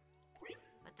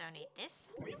we'll donate this.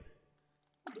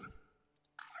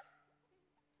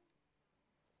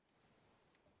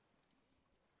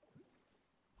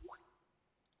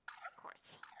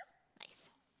 Quartz. Nice.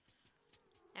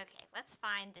 Okay, let's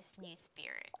find this new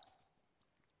spirit.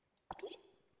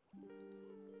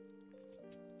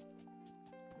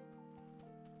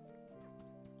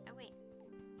 Oh wait,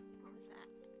 what was that?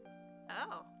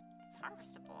 Oh, it's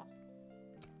harvestable.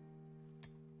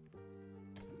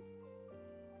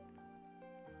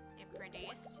 It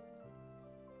produced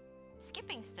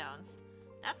skipping stones.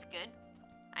 That's good.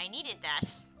 I needed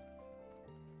that.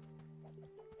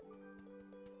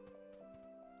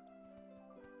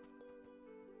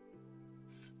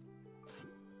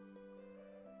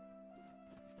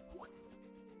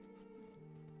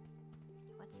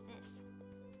 What's this?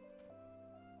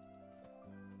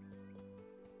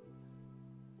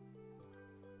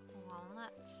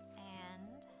 Walnuts and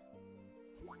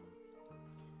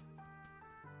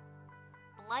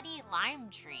bloody lime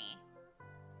tree.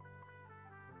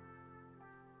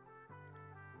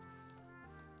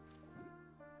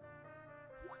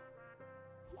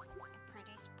 It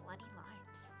produced bloody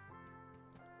limes.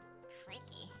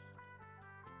 Freaky.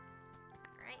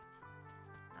 Alright.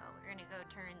 Oh, we're gonna go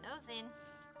turn those in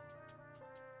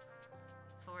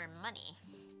for money.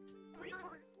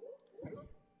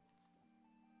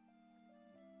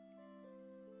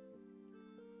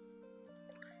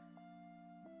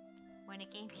 When a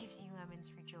game gives you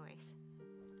lemons, rejoice.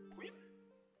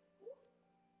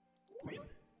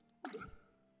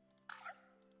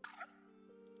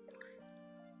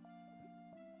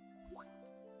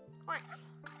 Quartz.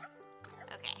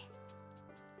 Okay.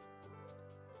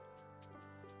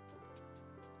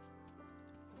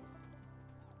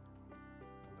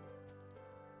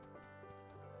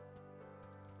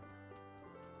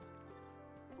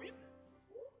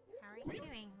 How are you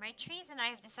doing? My trees and I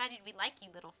have decided we like you,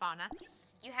 little fauna.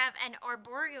 You have an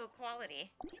arboreal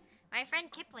quality. My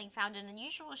friend Kipling found an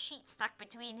unusual sheet stuck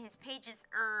between his page's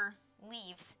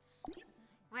leaves.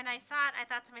 When I saw it, I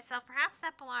thought to myself, perhaps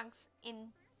it belongs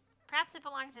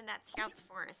in that scout's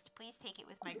forest. Please take it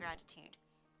with my gratitude.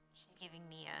 She's giving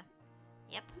me a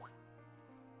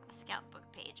scout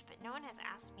book page, but no one has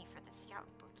asked me for the scout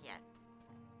book yet.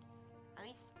 At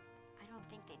least, I don't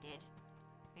think they did.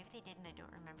 Maybe they did and I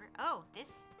don't remember. Oh,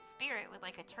 this spirit would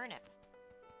like a turnip.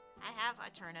 I have a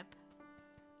turnip.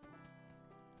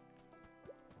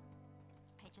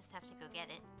 I just have to go get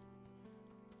it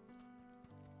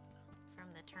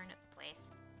from the turnip place.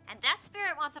 And that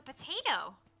spirit wants a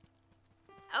potato.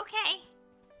 Okay.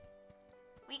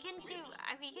 We can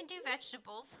do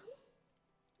vegetables.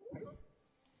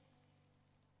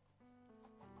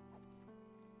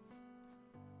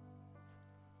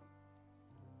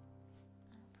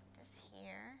 Put this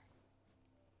here.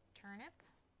 Turnip.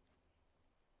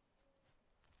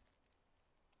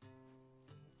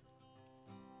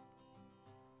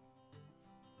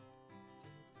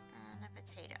 And a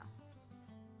potato.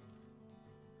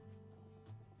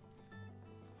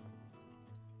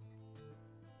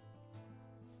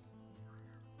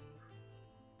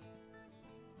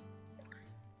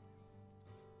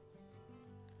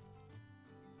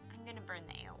 I'm gonna burn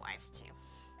the alewives too.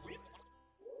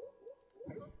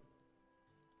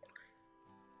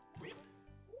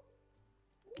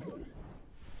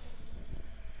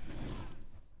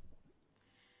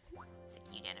 It's a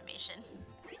cute animation.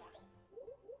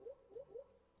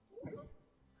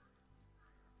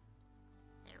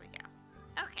 There we go.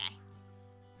 Okay.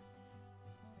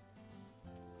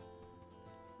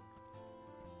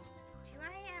 Do I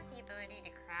have the ability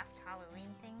to craft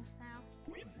Halloween things now?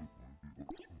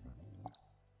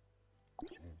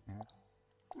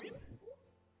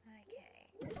 Okay.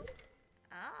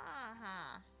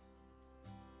 Uh-huh.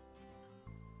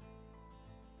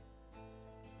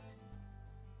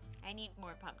 I need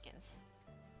more pumpkins.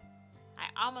 I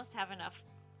almost have enough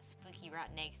spooky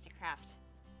rotten eggs to craft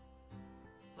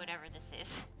whatever this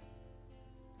is.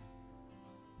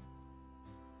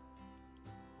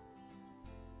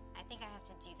 I think I have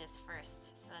to do this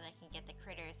first so that I can get the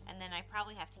critters, and then I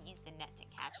probably have to use the net to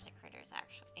catch the critters,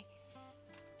 actually.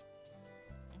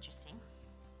 Interesting.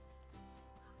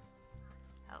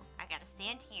 Oh, I gotta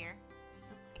stand here.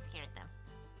 Oop, I scared them.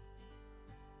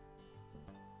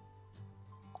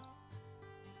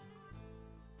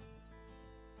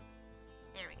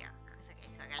 There we go. Okay,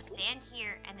 so I gotta stand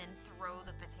here and then throw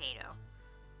the potato.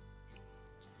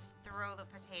 Just throw the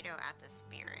potato at the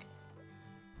spirit.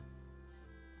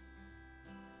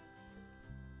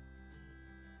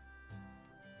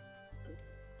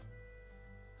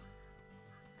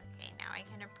 Okay, now I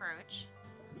can approach.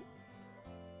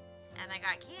 And I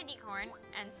got candy corn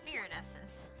and spirit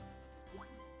essence.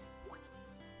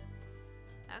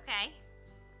 Okay.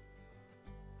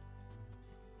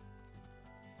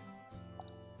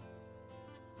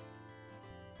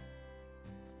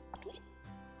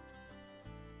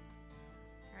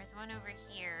 There was one over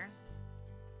here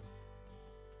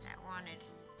that wanted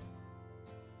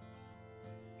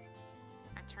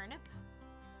a turnip.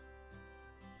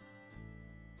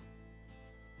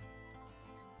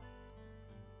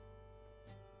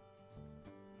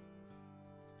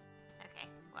 Okay,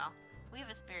 well, we have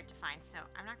a spirit to find, so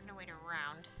I'm not gonna wait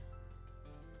around.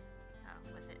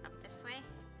 Oh, was it up this way?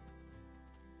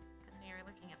 Because we were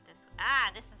looking up this way. Ah,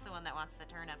 this is the one that wants the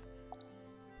turnip.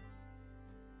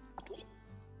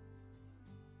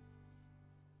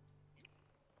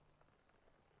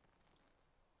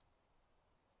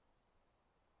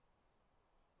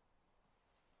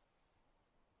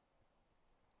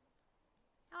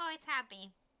 Oh, it's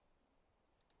happy.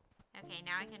 Okay,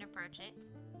 now I can approach it.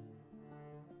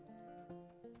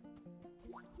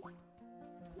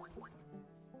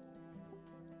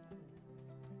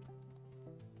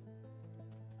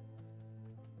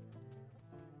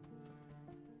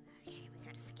 Okay, we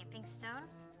got a skipping stone.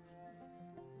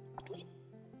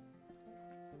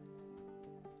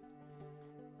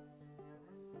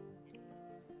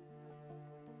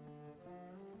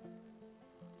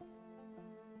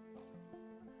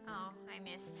 Oh, I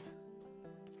missed.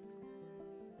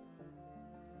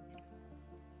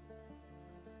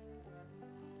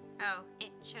 Oh,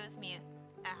 it shows me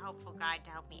a helpful guide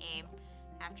to help me aim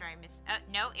after I miss.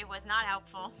 No, it was not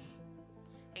helpful.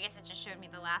 I guess it just showed me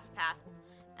the last path.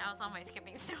 That was all my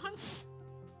skipping stones.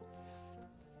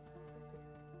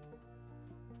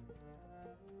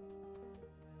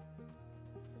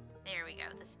 There we go.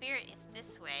 The spirit is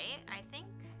this way, I think.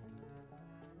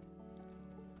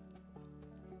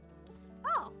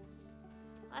 Oh,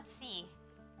 let's see.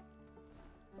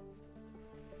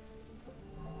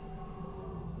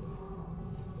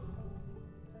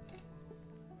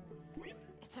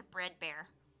 It's a bread bear.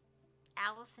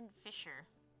 Allison Fisher.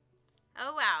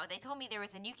 Oh wow, they told me there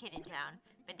was a new kid in town,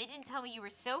 but they didn't tell me you were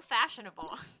so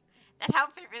fashionable. That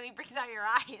outfit really brings out your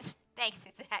eyes. Thanks,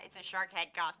 it's a shark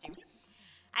head costume.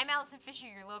 I'm Allison Fisher,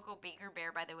 your local baker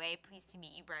bear, by the way. Pleased to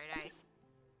meet you, Bright Eyes.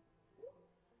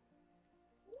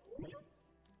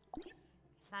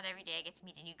 It's not every day I get to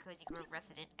meet a new Cozy Grove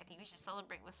resident. I think we should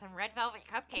celebrate with some red velvet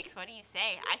cupcakes. What do you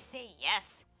say? I say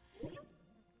yes.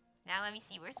 Now let me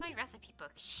see. Where's my recipe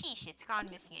book? Sheesh, it's gone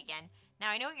missing again. Now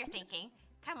I know what you're thinking.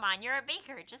 Come on, you're a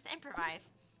baker. Just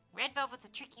improvise. Red velvet's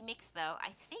a tricky mix, though.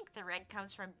 I think the red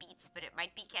comes from beets, but it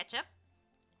might be ketchup.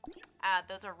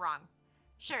 Those are wrong.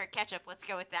 Sure, ketchup. Let's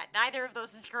go with that. Neither of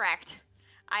those is correct.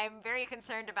 I am very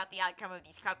concerned about the outcome of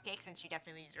these cupcakes, and she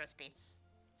definitely used recipe.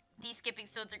 These skipping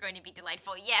stones are going to be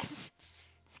delightful. Yes!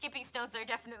 Skipping stones are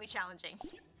definitely challenging.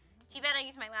 Too bad I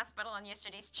used my last bottle on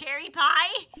yesterday's cherry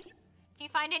pie! If you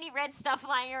find any red stuff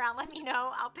lying around, let me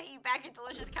know. I'll pay you back in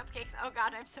delicious cupcakes. Oh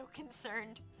god, I'm so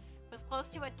concerned. Was close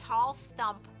to a tall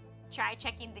stump. Try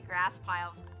checking the grass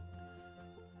piles.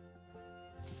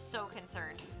 So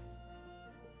concerned.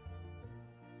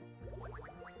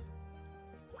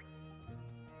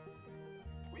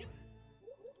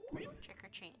 Trick or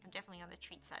treat. I'm definitely on the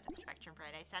treat side of the spectrum,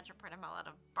 Bright Eyes. Sad to report I'm all out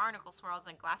of barnacle swirls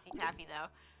and glassy taffy, though.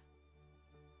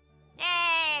 Yay!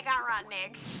 I got rotten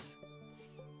eggs.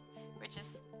 Which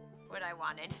is what I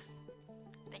wanted.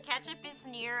 The ketchup is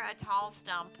near a tall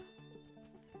stump.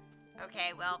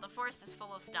 Okay, well, the forest is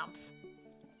full of stumps.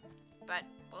 But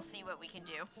we'll see what we can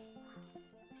do.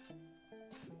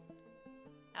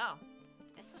 Oh,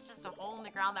 this was just a hole in the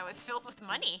ground that was filled with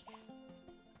money.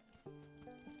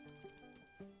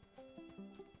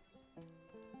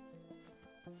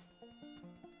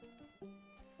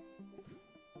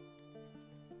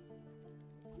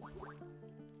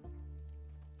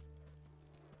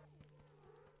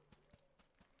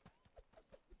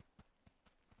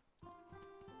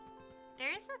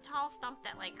 There is a tall stump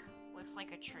that, like, looks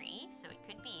like a tree, so it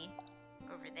could be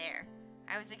over there.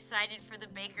 I was excited for the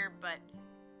baker, but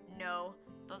no,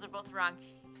 those are both wrong.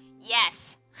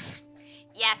 Yes!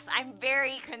 Yes, I'm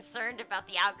very concerned about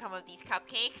the outcome of these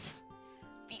cupcakes,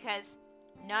 because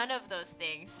none of those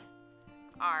things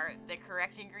are the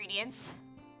correct ingredients.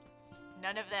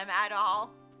 None of them at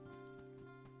all.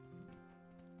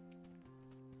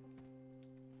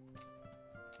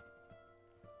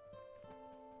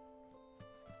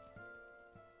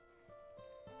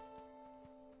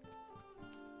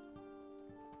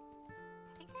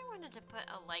 To put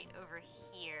a light over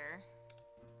here.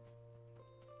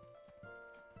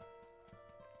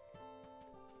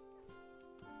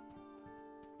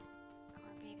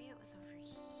 Or maybe it was over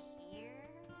here.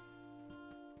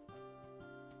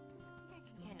 I think I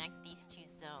can connect these two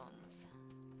zones.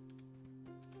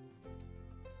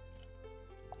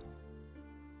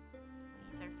 We'll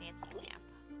use our fancy lamp.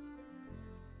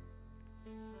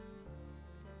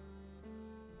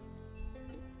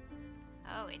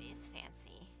 Oh, it is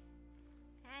fancy.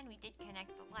 And we did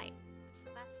connect the light, so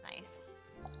that's nice.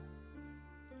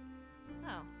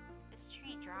 Oh, this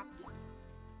tree dropped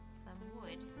some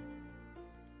wood.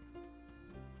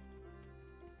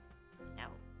 No,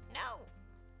 no!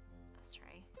 Let's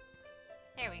try.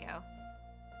 There we go.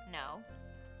 No,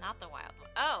 not the wild one.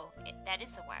 Oh, that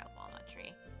is the wild walnut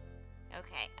tree.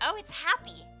 Okay. Oh, it's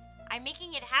happy! I'm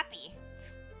making it happy.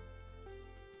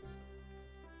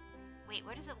 Wait,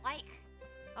 what is it like?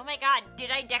 Oh my god,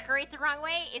 did I decorate the wrong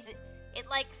way? It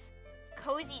likes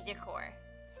cozy decor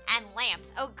and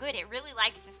lamps. Oh good, it really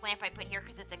likes this lamp I put here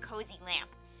because it's a cozy lamp.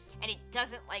 And it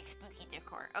doesn't like spooky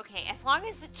decor. Okay, as long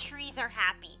as the trees are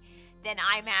happy, then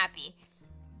I'm happy.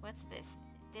 What's this?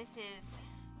 This is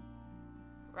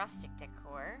rustic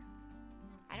decor.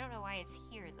 I don't know why it's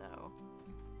here, though.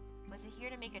 Was it here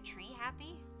to make a tree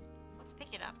happy? Let's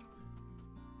pick it up.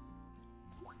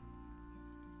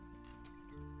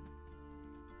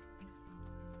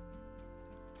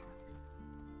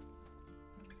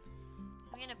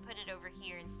 I'm gonna put it over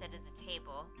here instead of the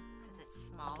table, because it's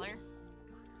smaller.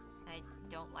 I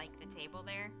don't like the table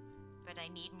there, but I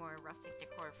need more rustic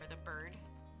decor for the bird.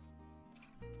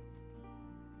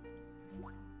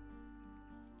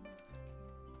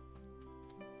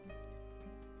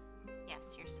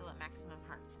 Yes, you're still at maximum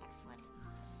hearts. Excellent.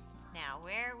 Now,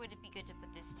 where would it be good to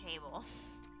put this table?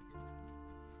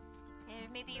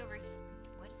 Maybe over here.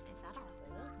 What is this? Is that a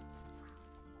hole?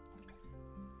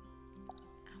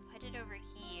 I'll put it over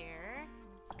here.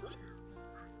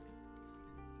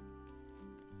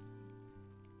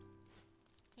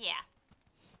 Yeah.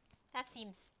 That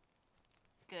seems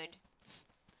good.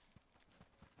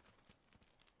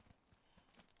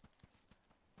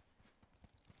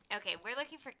 Okay, we're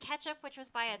looking for ketchup, which was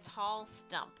by a tall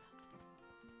stump.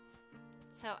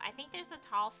 So I think there's a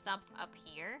tall stump up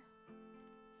here.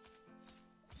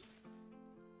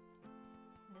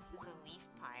 This is a leaf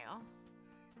pile.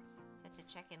 That's to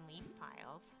check in leaf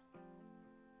piles.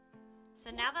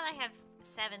 So now that I have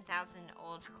 7,000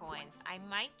 old coins, I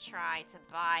might try to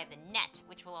buy the net,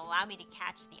 which will allow me to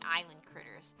catch the island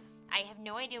critters. I have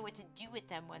no idea what to do with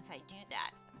them once I do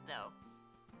that, though.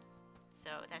 So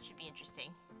that should be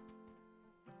interesting.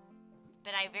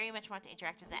 But I very much want to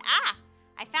interact with that. Ah!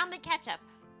 I found the ketchup.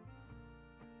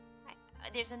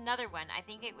 There's another one. I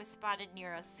think it was spotted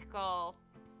near a skull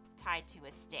tied to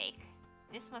a stake.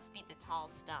 This must be the tall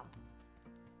stump.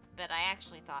 But I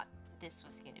actually thought this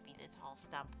was going to be the tall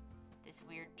stump. This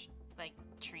weird, like,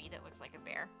 tree that looks like a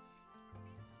bear.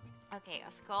 Okay,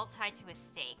 a skull tied to a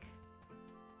stake.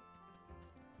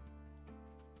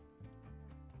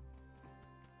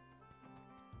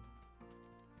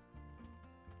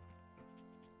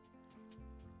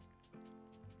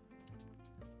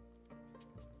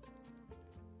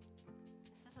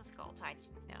 Skull tied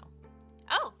to, no.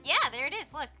 Oh, yeah, there it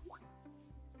is, look.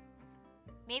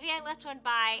 Maybe I left one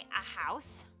by a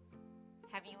house.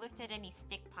 Have you looked at any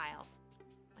stick piles?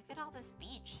 Look at all this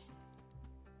beach.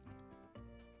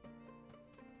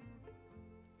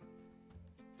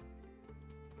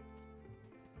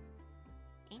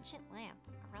 Ancient lamp,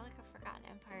 a relic of forgotten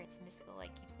empire. Its mystical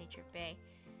light keeps nature at bay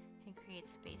and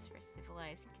creates space for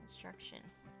civilized construction.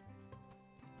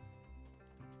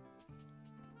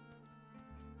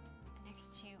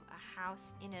 To a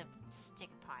house in a stick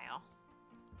pile.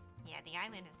 Yeah, the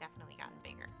island has definitely gotten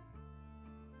bigger.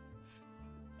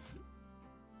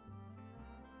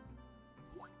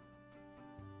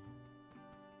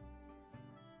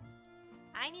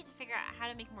 I need to figure out how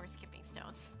to make more skipping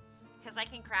stones, because I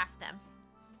can craft them.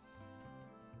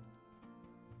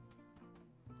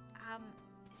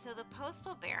 So the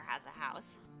postal bear has a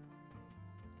house.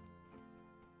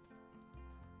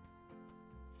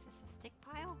 Is this a stick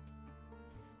pile?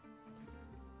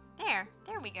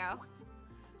 There we go.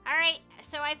 Alright,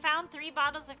 so I found 3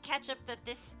 bottles of ketchup that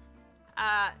this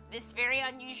very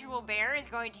unusual bear is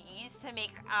going to use to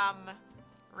make,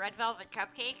 red velvet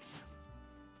cupcakes.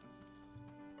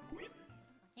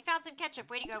 You found some ketchup.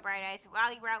 Way to go, Bright Eyes.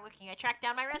 While you were out looking, I tracked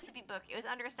down my recipe book. It was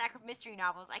under a stack of mystery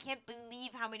novels. I can't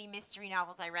believe how many mystery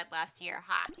novels I read last year.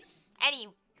 Ha!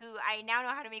 Anywho, I now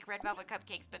know how to make red velvet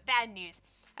cupcakes, but bad news.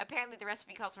 Apparently the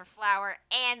recipe calls for flour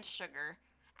and sugar.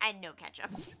 And no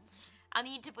ketchup. I'll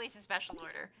need to place a special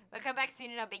order. But come back soon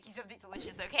and I'll bake you something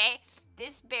delicious, okay?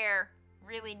 This bear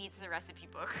really needs the recipe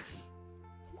book.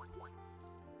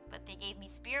 But they gave me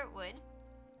spirit wood.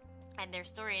 And their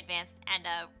story advanced. And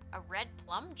a red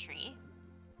plum tree.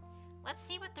 Let's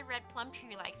see what the red plum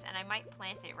tree likes. And I might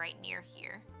plant it right near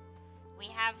here. We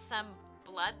have some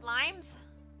blood limes.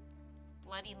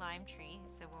 Bloody lime tree.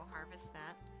 So we'll harvest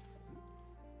that.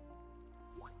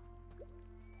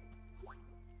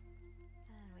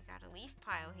 Got a leaf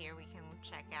pile here we can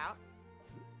check out.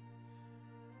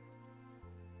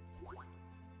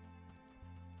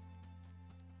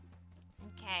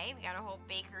 Okay, we got a whole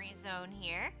bakery zone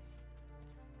here.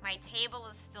 My table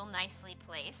is still nicely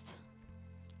placed.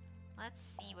 Let's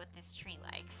see what this tree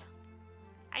likes.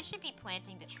 I should be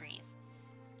planting the trees.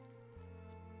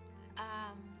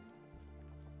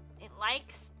 It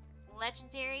likes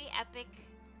legendary, epic,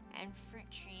 and fruit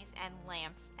trees and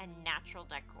lamps and natural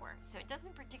decor. So it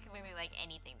doesn't particularly like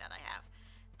anything that I have.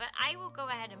 But I will go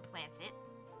ahead and plant it.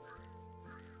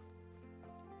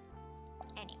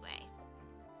 Anyway.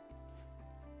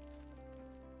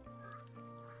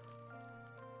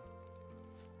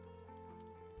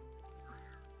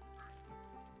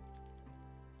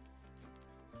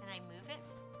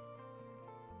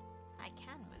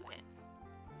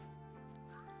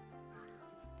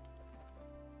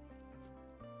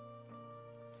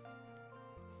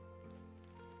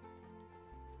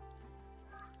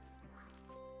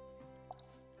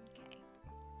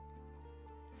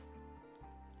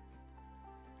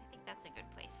 that's a good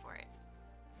place for it.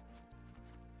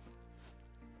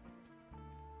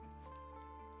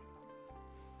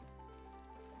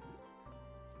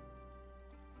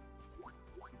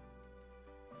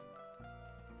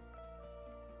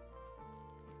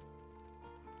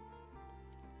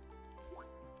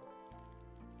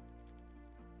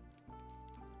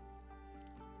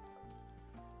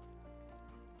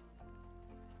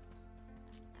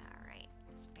 Alright,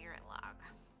 spirit log.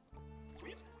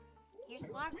 Here's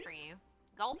a log for you.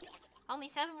 Gulp. Only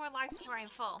 7 more logs before I'm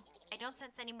full. I don't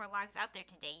sense any more logs out there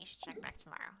today. You should check back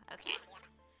tomorrow. Okay.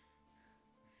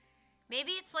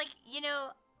 Maybe it's like, you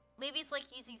know, maybe it's like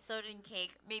using soda in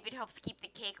cake. Maybe it helps keep the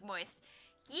cake moist.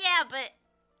 Yeah, but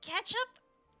ketchup,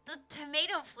 the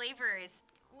tomato flavor is,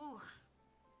 ooh.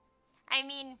 I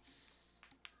mean,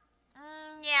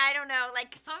 yeah, I don't know.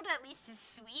 Like, soda at least is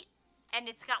sweet, and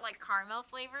it's got, like, caramel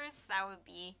flavors. That would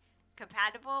be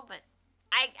compatible, but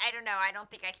I don't know. I don't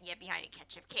think I can get behind a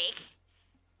ketchup cake.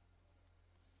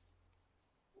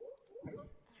 Okay,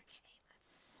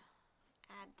 let's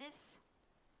add this.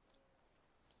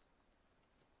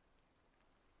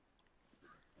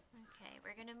 Okay,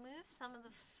 we're gonna move some of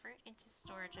the fruit into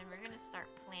storage, and we're gonna start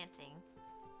planting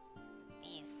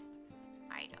these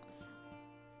items.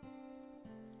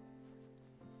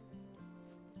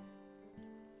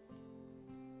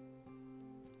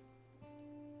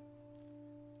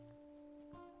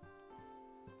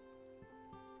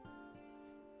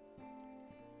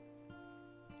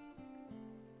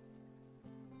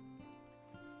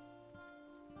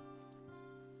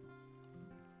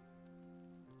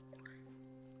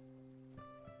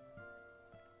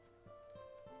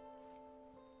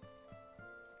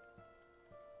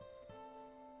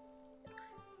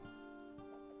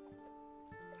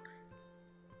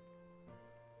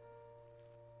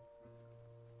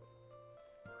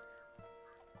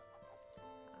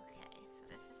 So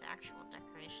this is actual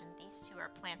decoration. These two are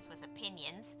plants with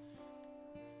opinions.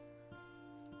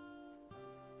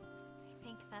 I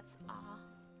think that's all.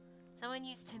 Someone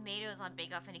used tomatoes on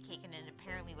Bake Off in a cake and it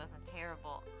apparently wasn't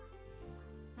terrible.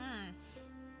 I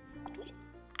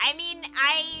mean,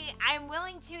 I'm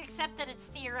willing to accept that it's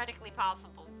theoretically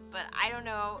possible, but I don't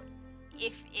know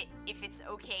if it's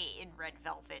okay in Red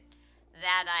Velvet.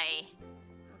 That I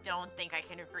don't think I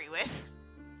can agree with.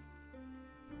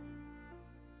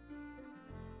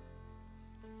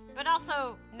 But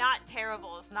also, not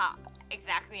terrible is not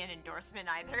exactly an endorsement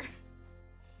either.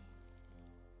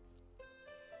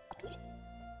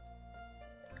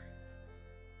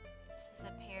 This is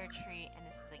a pear tree, and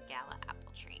this is a gala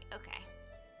apple tree. Okay.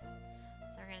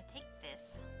 So we're gonna take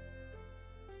this.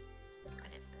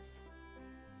 What is this?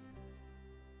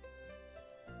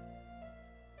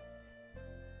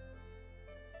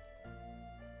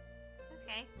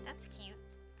 Okay, that's cute.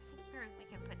 I think we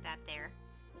can put that there.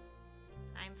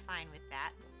 I'm fine with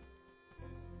that.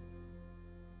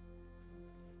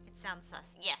 It sounds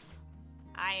sus. Yes,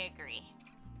 I agree.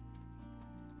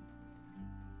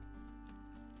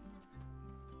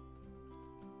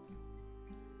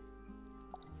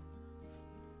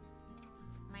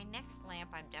 My next lamp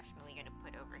I'm definitely going to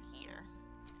put over here.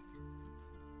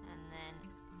 And then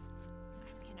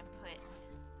I'm going to put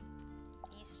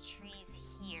these trees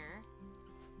here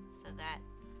so that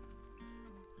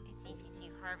it's easy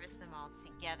to harvest them all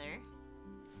together.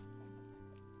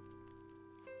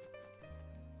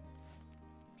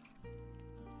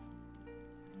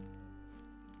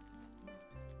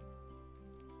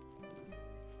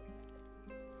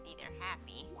 See, they're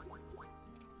happy.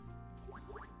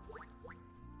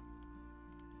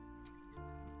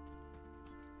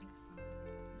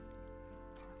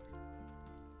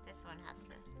 This one has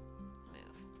to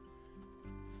move.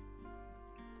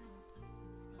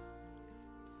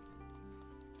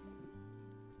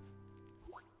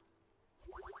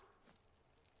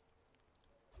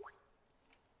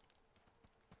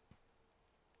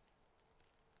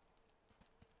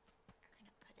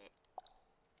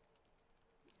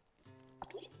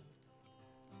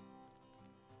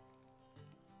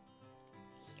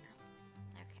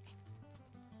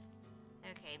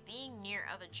 Okay, being near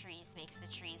other trees makes the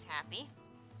trees happy.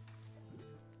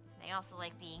 They also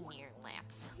like being near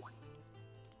lamps.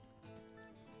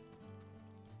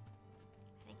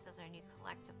 I think those are new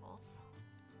collectibles.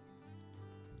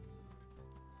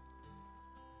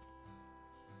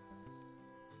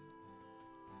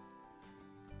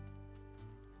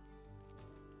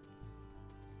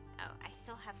 Oh, I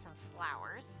still have some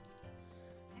flowers.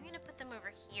 I'm gonna put them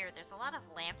over here. There's a lot of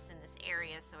lamps in this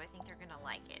area, so I think they're gonna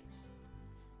like it.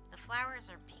 The flowers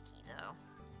are picky, though.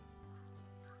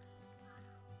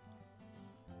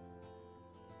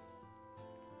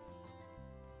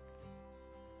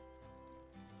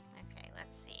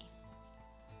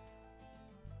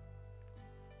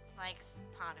 likes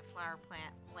potted flower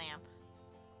plant lamp.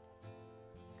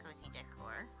 Cozy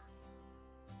decor.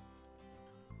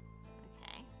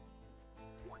 Okay.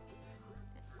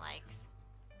 This likes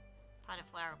potted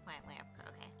flower plant lamp.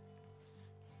 Okay.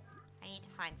 I need to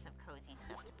find some cozy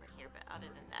stuff to put here, but other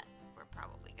than that, we're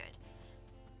probably good.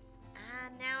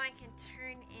 And now I can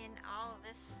turn in all of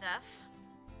this stuff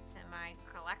to my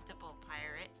collectible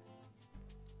pirate.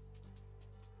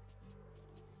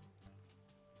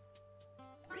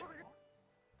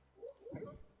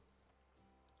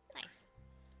 Nice.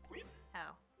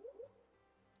 Oh.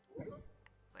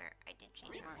 Where I did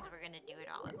change it because we're gonna do it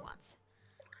all at once.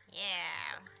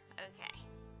 Yeah. Okay.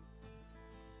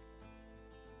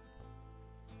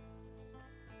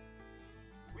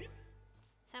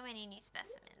 So many new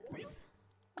specimens.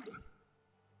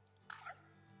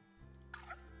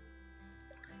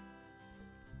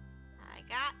 I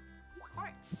got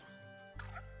quartz.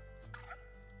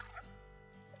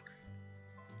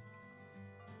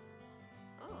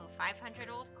 Ooh, 500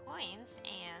 old coins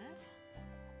and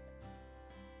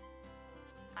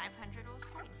 500 old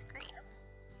coins. Great.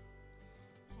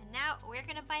 And now we're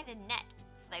gonna buy the net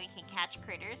so that we can catch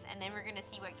critters, and then we're gonna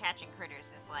see what catching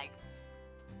critters is like.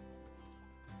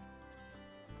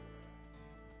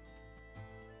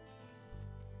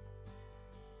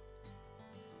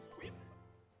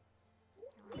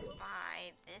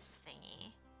 Buy this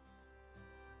thingy.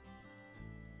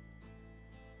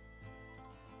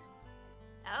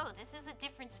 Oh, this is a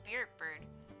different spirit bird.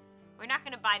 We're not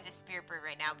going to buy the spirit bird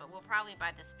right now, but we'll probably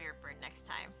buy the spirit bird next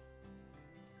time.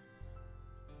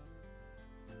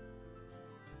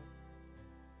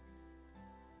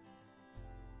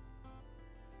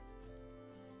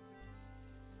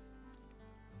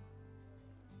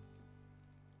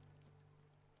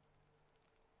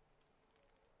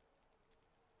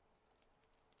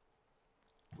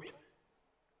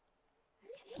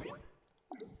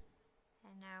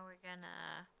 Now we're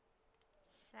gonna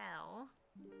sell.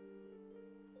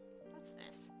 What's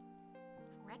this?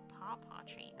 Red pawpaw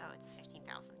tree. Oh, it's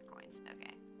 15,000 coins.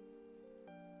 Okay.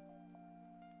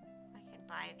 I can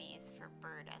buy these for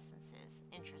bird essences.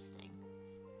 Interesting.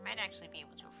 I might actually be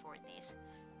able to afford these.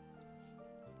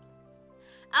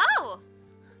 Oh!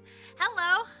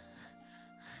 Hello!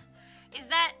 Is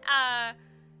that,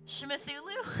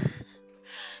 Shmathulu?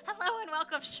 Hello and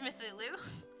welcome, Shmathulu.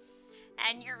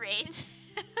 And your raid.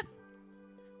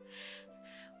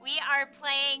 We are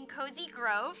playing Cozy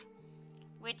Grove,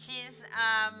 which is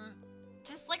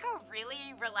just like a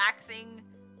really relaxing,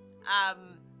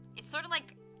 it's sort of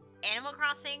like Animal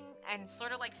Crossing and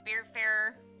sort of like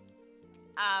Spiritfarer,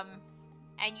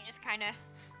 and you just kind of,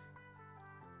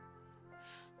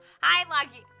 hi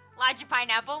Logi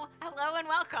Pineapple, hello and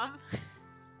welcome.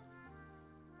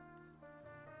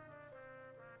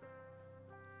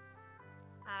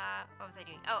 What was I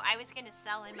doing? Oh, I was gonna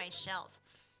sell in my shells.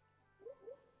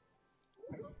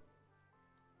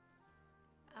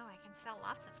 Oh, I can sell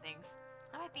lots of things.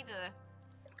 That might be the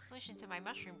solution to my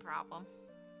mushroom problem.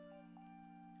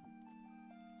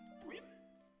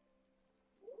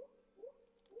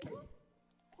 I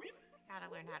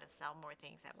gotta learn how to sell more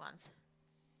things at once.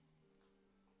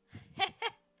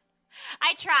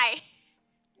 I try.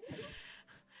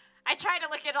 I try to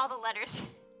look at all the letters.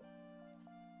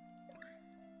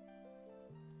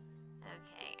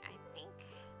 Okay, I think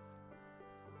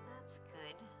that's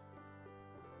good.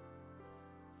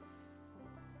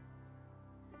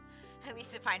 At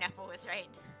least the pineapple was right.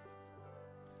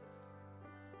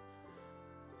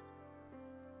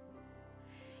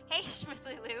 Hey,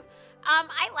 Shmithlulu.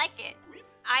 I like it.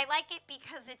 I like it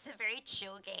because it's a very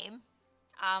chill game.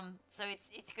 So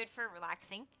it's good for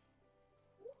relaxing.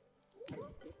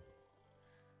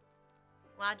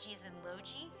 Logi is in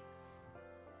Logi.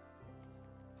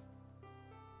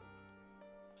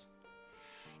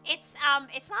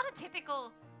 It's not a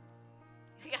typical.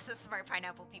 We got some smart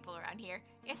pineapple people around here.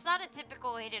 It's not a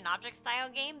typical hidden object style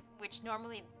game, which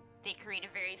normally they create a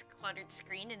very cluttered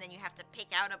screen and then you have to pick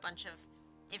out a bunch of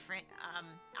different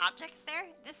objects there.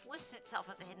 This lists itself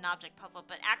as a hidden object puzzle,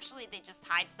 but actually they just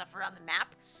hide stuff around the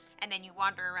map and then you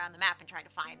wander around the map and try to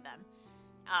find them.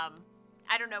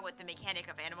 I don't know what the mechanic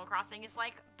of Animal Crossing is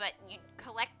like, but you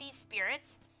collect these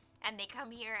spirits and they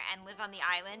come here and live on the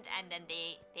island, and then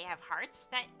they have hearts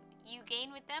that you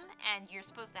gain with them, and you're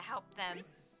supposed to help them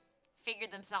figure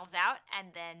themselves out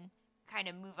and then kind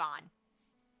of move on.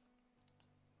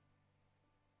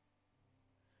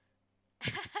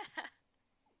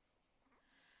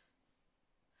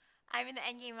 I'm in the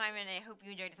endgame, and I hope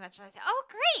you enjoyed as much as I said. Oh,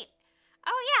 great!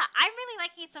 Oh yeah, I'm really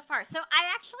liking it so far. So I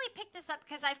actually picked this up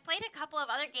because I've played a couple of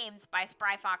other games by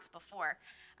Spry Fox before.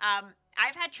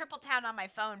 I've had Triple Town on my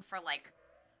phone for like,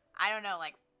 I don't know,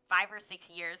 like 5 or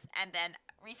 6 years, and then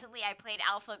recently I played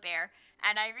Alpha Bear,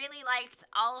 and I really liked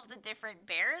all of the different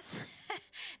bears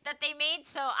that they made.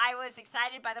 So I was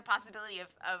excited by the possibility of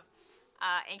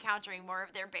encountering more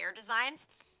of their bear designs.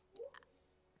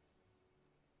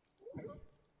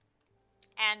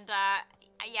 And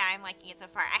yeah, I'm liking it so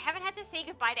far. I haven't had to say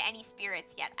goodbye to any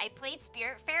spirits yet. I played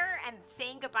Spiritfarer, and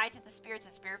saying goodbye to the spirits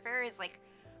of Spiritfarer is like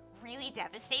really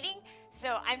devastating.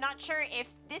 So I'm not sure if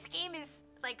this game is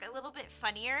like a little bit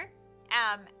funnier,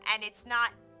 and it's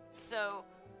not so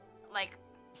like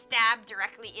stabbed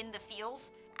directly in the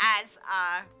feels as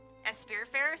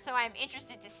Spiritfarer. So I'm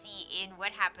interested to see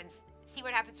what happens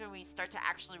when we start to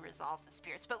actually resolve the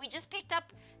spirits. But we just picked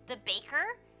up the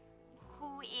Baker,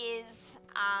 who is,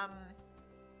 I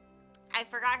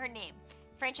forgot her name.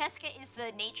 Francesca is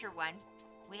the nature one.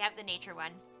 We have the nature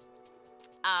one.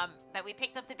 But we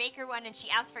picked up the Baker one, and she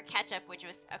asked for ketchup, which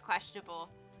was a questionable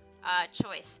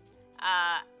choice.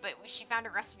 But she found a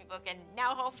recipe book, and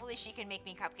now hopefully she can make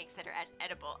me cupcakes that are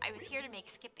edible. I was here to make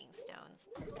skipping stones,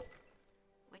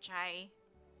 which I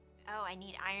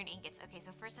need iron ingots. Okay,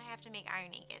 so first I have to make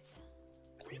iron ingots.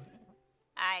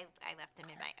 I left them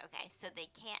in my, okay, so they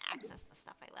can't access the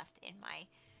stuff I left in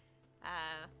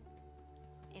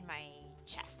my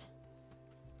chest.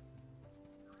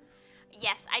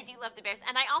 Yes, I do love the bears,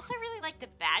 and I also really like the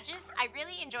badges. I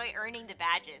really enjoy earning the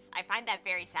badges. I find that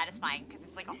very satisfying because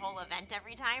it's like a whole event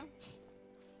every time.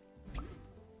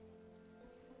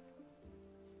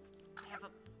 I have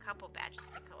a couple badges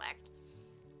to collect.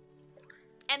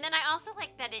 And then I also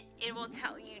like that it will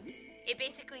tell you, it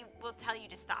basically will tell you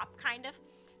to stop, kind of.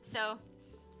 So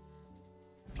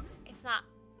it's not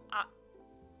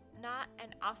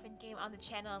an often game on the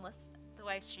channel unless the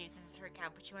wife streams. This is her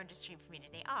account, but she wanted to stream for me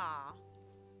today. Aww.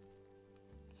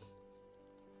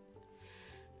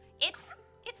 It's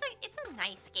a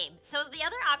nice game. So the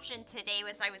other option today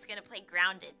was I was gonna play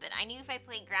Grounded, but I knew if I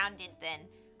played Grounded, then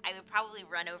I would probably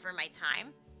run over my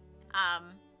time,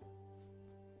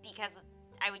 because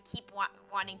I would keep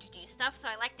wanting to do stuff. So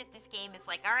I like that this game is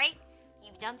like, all right,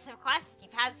 you've done some quests,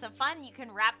 you've had some fun, you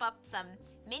can wrap up some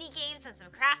mini games and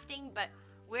some crafting, but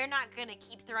we're not gonna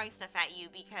keep throwing stuff at you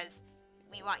because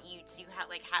we want you to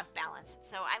have balance.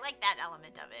 So I like that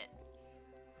element of it.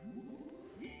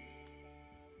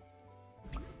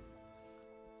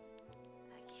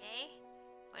 Okay,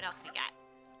 what else we got?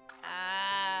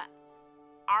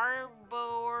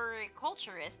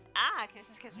 Arboriculturist. Ah, this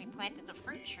is because we planted the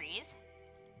fruit trees.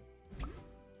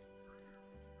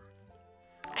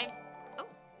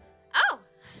 Oh!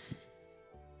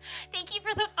 Thank you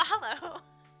for the follow.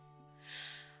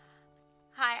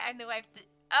 Hi, I'm the wife.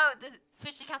 The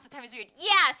switch to council time is weird.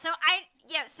 Yeah,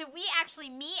 so we actually,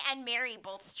 me and Mary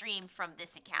both stream from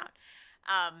this account.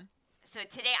 So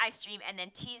today I stream, and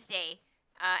then Tuesday,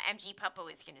 MG Puppo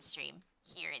is gonna stream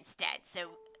here instead.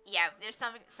 So yeah,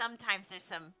 sometimes there's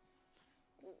some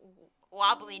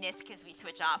wobbliness because we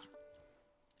switch off.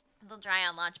 A little dry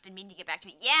on launch, been meaning to get back to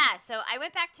it. Yeah, so I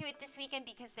went back to it this weekend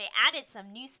because they added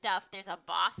some new stuff. There's a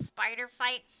boss spider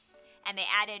fight, and they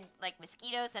added like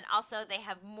mosquitoes, and also they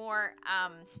have more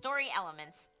story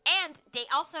elements, and they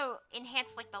also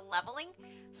enhanced like the leveling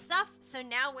stuff. So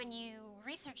now when you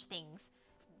research things,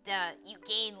 you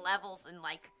gain levels in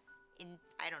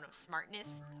I don't know,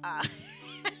 smartness. I'm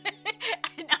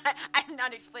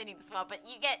not explaining this well, but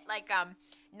you get like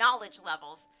knowledge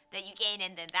levels that you gain,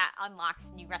 and then that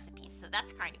unlocks new recipes. So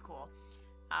that's kind of cool.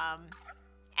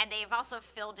 And they've also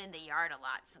filled in the yard a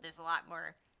lot, so there's a lot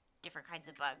more different kinds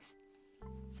of bugs.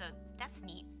 So that's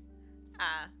neat.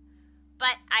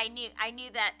 But I knew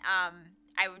that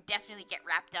I would definitely get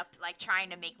wrapped up like trying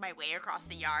to make my way across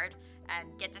the yard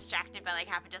and get distracted by like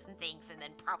half a dozen things and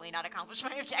then probably not accomplish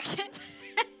my objective.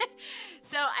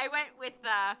 So I went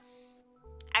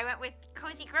with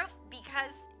Cozy Grove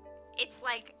because it's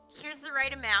like, here's the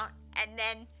right amount, and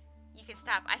then you can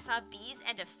stop. I saw bees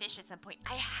and a fish at some point.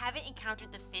 I haven't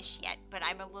encountered the fish yet, but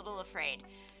I'm a little afraid.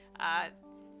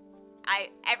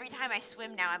 Every time I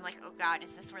swim now, I'm like, oh god,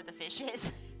 is this where the fish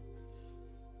is?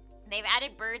 They've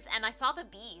added birds, and I saw the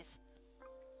bees.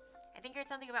 I think I heard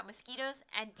something about mosquitoes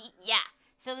and yeah.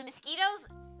 So the mosquitoes,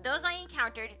 those I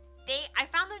encountered, I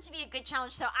found them to be a good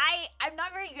challenge. So I'm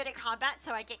not very good at combat,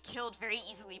 so I get killed very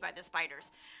easily by the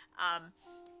spiders.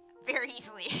 Very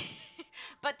easily.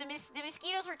 But the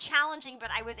mosquitoes were challenging, but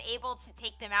I was able to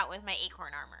take them out with my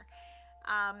acorn armor.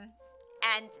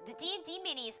 And the D&D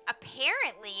minis,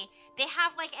 apparently, they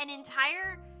have like an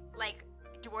entire like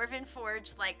Dwarven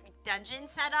Forge, like, dungeon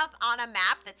setup on a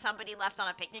map that somebody left on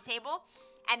a picnic table.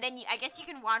 And then I guess you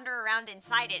can wander around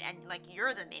inside it and, like,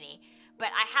 you're the mini. But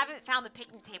I haven't found the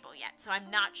picnic table yet, so I'm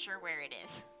not sure where it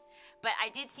is. But I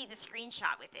did see the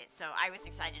screenshot with it, so I was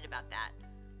excited about that.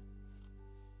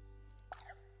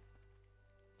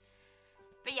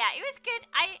 But yeah, it was good.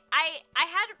 I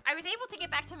was able to get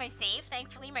back to my save.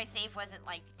 Thankfully, my save wasn't,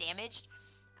 like, damaged.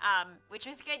 Which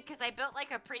was good, because I built,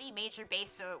 like, a pretty major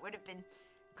base, so it would have been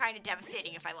kind of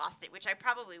devastating if I lost it, which I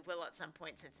probably will at some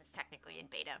point since it's technically in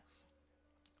beta.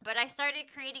 But I started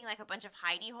creating, like, a bunch of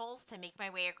hidey holes to make my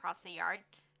way across the yard,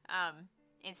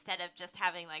 instead of just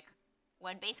having, like,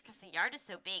 one base, because the yard is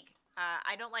so big.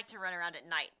 I don't like to run around at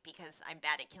night, because I'm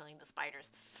bad at killing the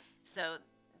spiders. So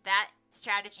that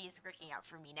strategy is working out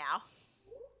for me now.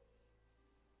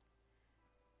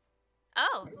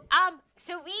 Oh,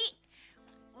 so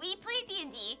we play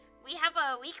D&D. We have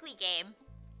a weekly game.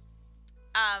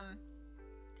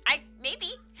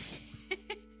 Maybe.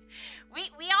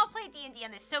 we all play D&D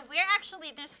on this. So we're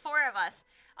actually, there's 4 of us.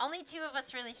 Only 2 of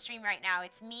us really stream right now.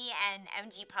 It's me and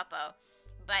MG Puppo.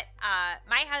 But,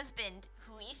 my husband,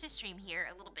 who used to stream here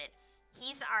a little bit,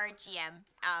 he's our GM,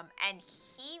 and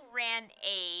he ran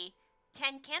a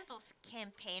 10 Candles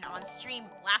campaign on stream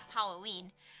last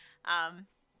Halloween,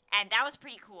 and that was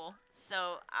pretty cool.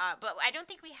 So, but I don't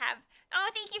think we have, oh,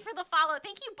 thank you for the follow,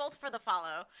 thank you both for the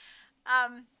follow.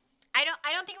 I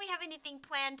don't think we have anything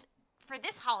planned for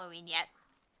this Halloween yet,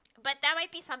 but that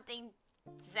might be something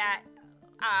that,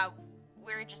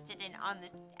 we're interested in on the,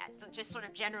 just sort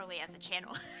of generally as a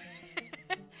channel.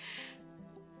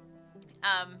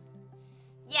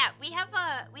 Yeah, we have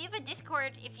a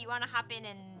Discord if you want to hop in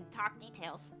and talk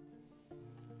details.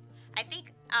 I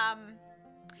think,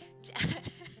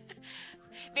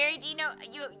 Mary, do you know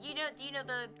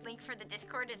the link for the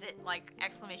Discord? Is it like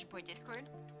 !Discord?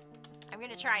 I'm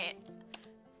gonna try it.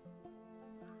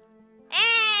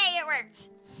 Hey, it worked!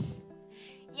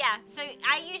 Yeah, so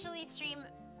I usually stream,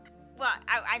 well,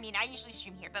 I mean, I usually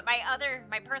stream here, but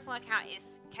my personal account is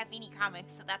Cavini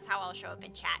Comics, so that's how I'll show up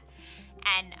in chat.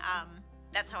 And,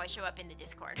 that's how I show up in the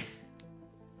Discord.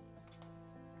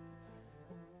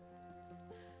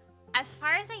 As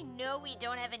far as I know, we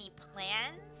don't have any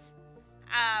plans.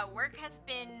 Work has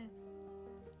been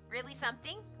really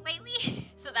something lately,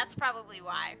 so that's probably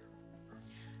why.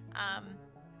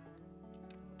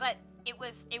 But it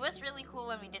was really cool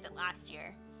when we did it last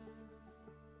year.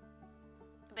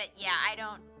 But yeah, I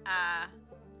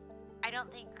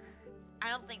don't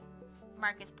think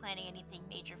Mark is planning anything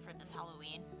major for this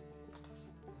Halloween.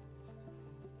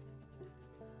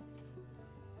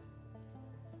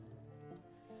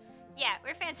 Yeah,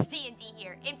 we're fans of D&D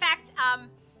here. In fact,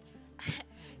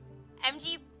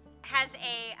 MG has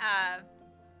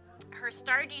her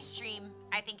Stardew stream,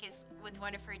 I think, is with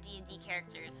one of her D&D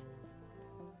characters.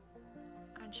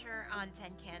 Unsure on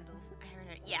 10 Candles. I heard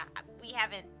it. Yeah, we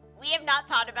have not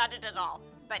thought about it at all.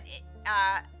 But it,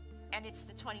 and it's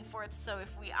the 24th, so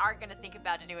if we are gonna think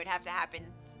about it, it would have to happen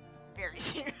very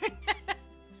soon.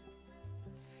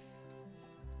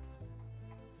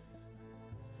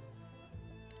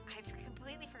 I've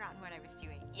completely forgotten what I was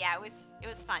doing. Yeah, it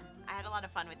was fun. I had a lot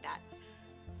of fun with that.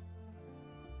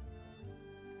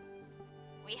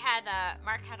 We had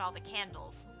Mark had all the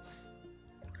candles.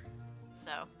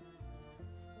 So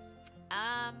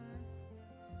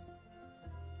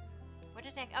what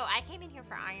did oh, I came in here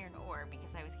for iron ore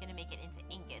because I was gonna make it into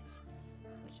ingots,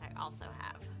 which I also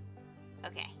have.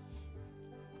 Okay.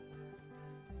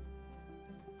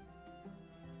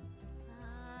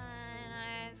 And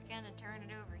I was gonna turn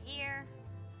it over here.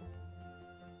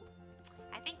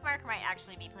 I think Mark might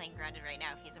actually be playing Grounded right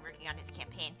now if he isn't working on his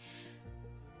campaign.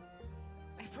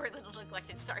 My poor little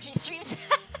neglected Stardew streams.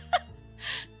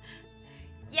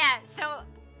 Yeah, so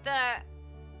the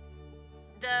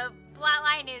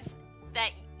plotline is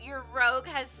that your rogue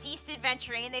has ceased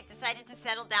adventuring and they've decided to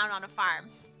settle down on a farm.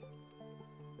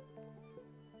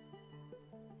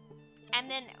 And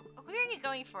then, who are you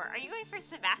going for? Are you going for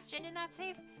Sebastian in that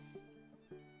save?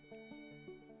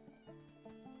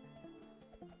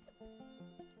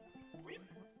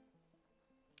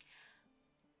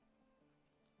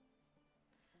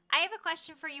 I have a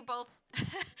question for you both,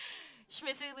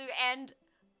 Schmithulu and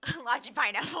Logic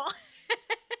Pineapple.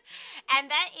 And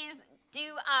that is,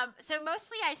 so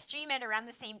mostly I stream at around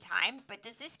the same time, but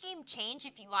does this game change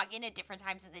if you log in at different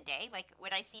times of the day? Like,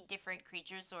 would I see different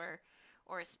creatures or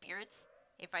spirits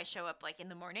if I show up, like, in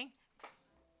the morning?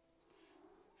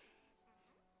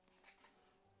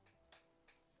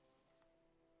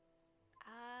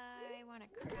 I want to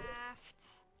craft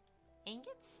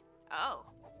ingots? Oh,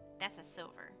 that's a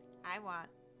silver. I want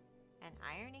An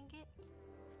iron ingot?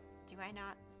 Do I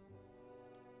not?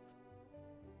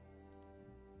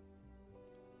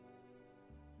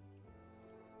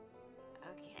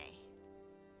 Okay.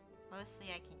 Mostly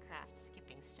I can craft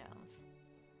skipping stones.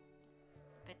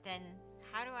 But then,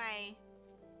 how do I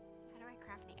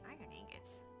craft the iron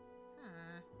ingots?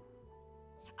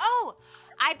 Oh!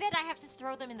 I bet I have to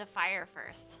throw them in the fire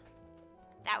first.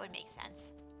 That would make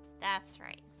sense. That's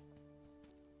right.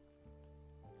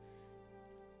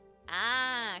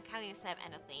 Ah, Kaliuseb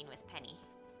and Athene with Penny.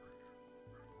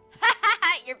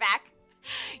 You're back.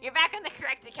 You're back on the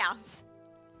correct accounts.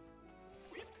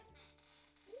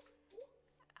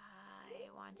 I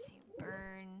want to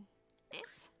burn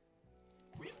this.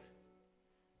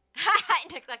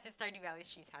 Neglected Stardew Valley's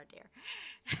shoes, how dare.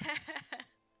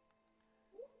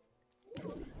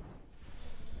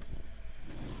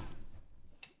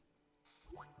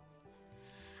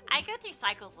 I go through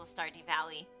cycles with Stardew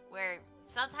Valley where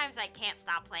sometimes I can't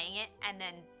stop playing it and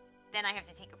then I have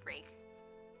to take a break.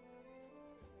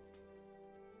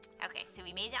 Okay, so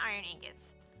we made the iron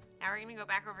ingots. Now we're gonna go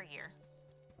back over here.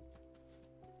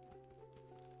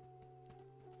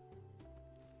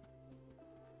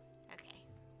 Okay.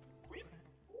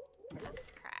 Let's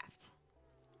craft.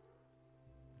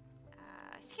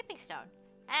 Skipping stone.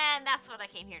 And that's what I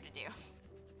came here to do.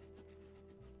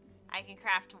 I can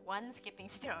craft one skipping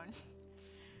stone.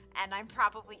 And I'm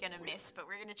probably gonna miss, but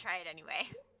we're gonna try it anyway.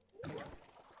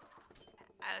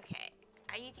 Okay.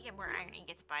 I need to get more iron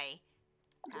ingots by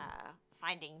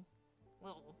finding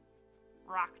little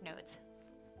rock nodes.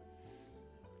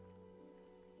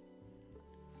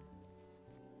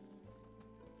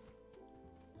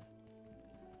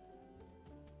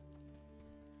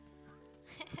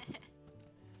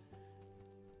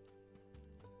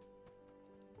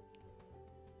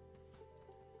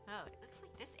 Oh, it looks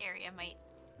like this area might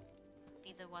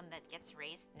be the one that gets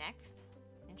raised next.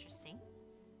 Interesting.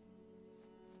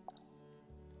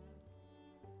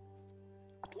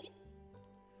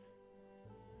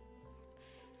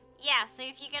 Yeah, so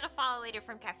if you get a follow later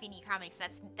from Caffeine Comics,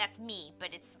 that's me,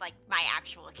 but it's like my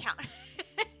actual account.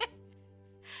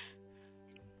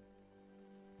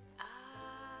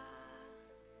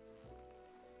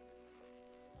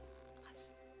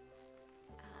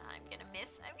 I'm gonna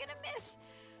miss. I'm gonna miss.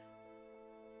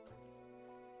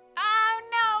 Oh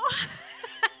no!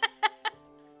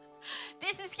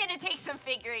 This is gonna take some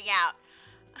figuring out.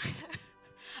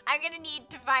 I'm gonna need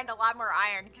to find a lot more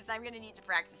iron because I'm gonna need to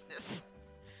practice this.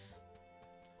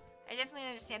 I definitely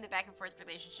understand the back and forth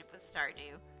relationship with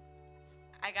Stardew.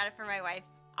 I got it from my wife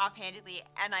offhandedly,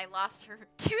 and I lost her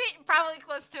to it probably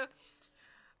close to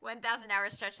 1,000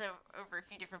 hours stretched over a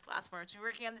few different platforms. We're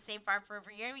working on the same farm for over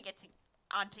a year, and we get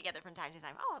on together from time to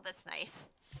time. Oh, that's nice.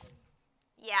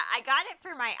 Yeah, I got it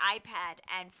for my iPad,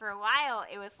 and for a while,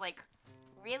 it was, like,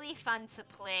 really fun to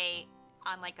play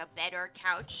on, like, a bed or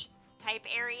couch type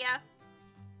area.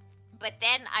 But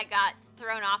then I got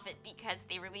thrown off it because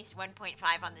they released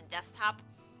 1.5 on the desktop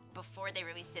before they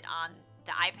released it on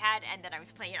the iPad, and then I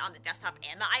was playing it on the desktop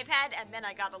and the iPad, and then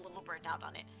I got a little burnt out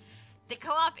on it. The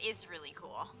co-op is really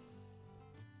cool.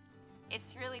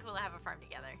 It's really cool to have a farm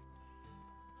together.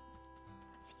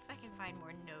 Let's see if I can find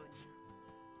more nodes.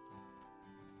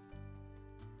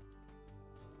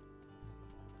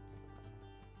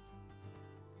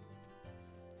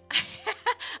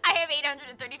 I have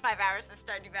 835 hours to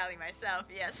Stardew Valley myself,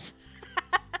 yes.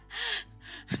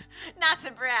 Not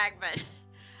to brag, but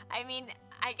I mean,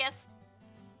 I guess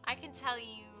I can tell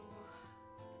you.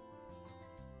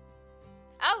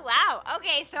 Oh wow,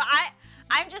 okay, so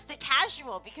I'm just a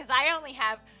casual because I only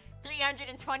have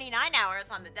 329 hours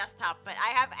on the desktop, but I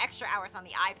have extra hours on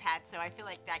the iPad, so I feel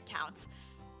like that counts.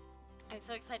 I'm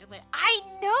so excited to learn. I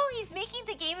know he's making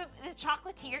the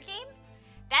Chocolatier game.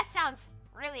 That sounds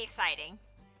really exciting.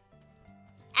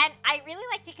 And I really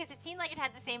liked it because it seemed like it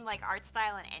had the same like art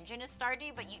style and engine as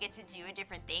Stardew, but you get to do a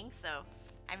different thing, so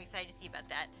I'm excited to see about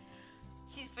that.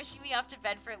 She's pushing me off to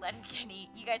bed for Letterkenny.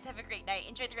 You guys have a great night.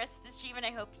 Enjoy the rest of the stream, and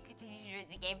I hope you continue to enjoy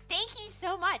the game. Thank you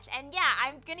so much. And yeah,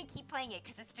 I'm going to keep playing it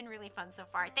because it's been really fun so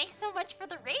far. Thanks so much for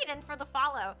the raid and for the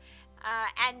follow.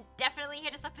 And definitely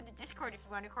hit us up in the Discord if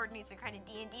you want to coordinate some kind of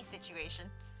D&D situation.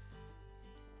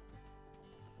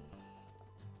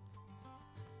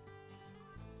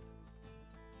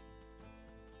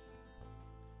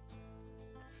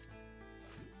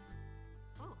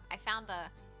 Ooh, I found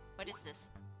a... What is this?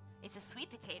 It's a sweet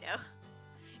potato.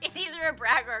 It's either a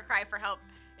brag or a cry for help,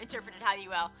 interpreted how you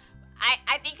will.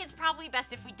 I think it's probably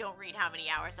best if we don't read how many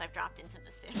hours I've dropped into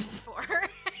The Sims for.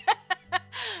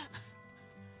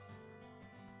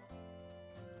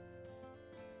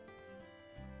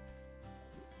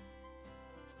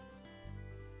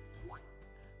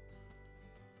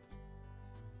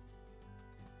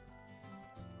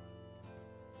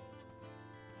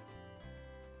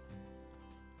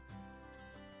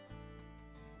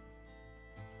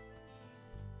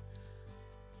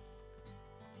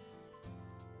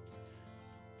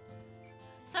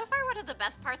 one of the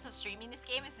best parts of streaming this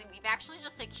game is that we've actually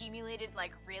just accumulated,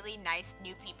 like, really nice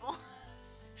new people.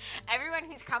 Everyone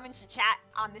who's come into chat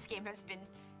on this game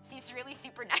seems really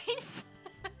super nice.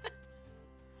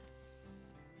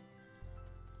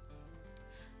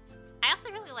 I also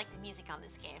really like the music on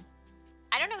this game.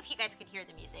 I don't know if you guys could hear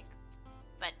the music,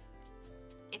 but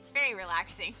it's very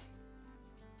relaxing.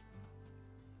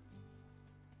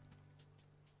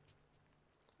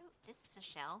 Ooh, this is a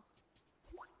shell.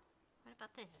 What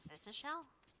about this? Is this a shell?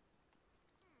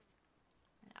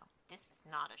 No, this is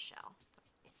not a shell.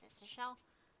 Is this a shell?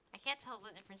 I can't tell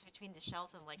the difference between the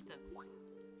shells and, like, the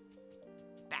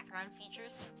background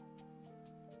features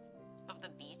of the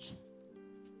beach.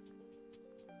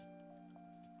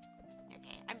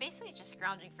 Okay, I'm basically just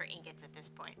scrounging for ingots at this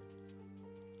point.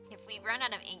 If we run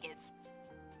out of ingots,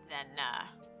 then,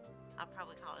 I'll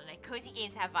probably call it a night. Cozy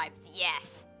games have vibes,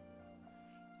 yes!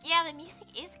 Yeah, the music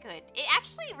is good. It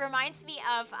actually reminds me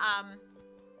of, I'm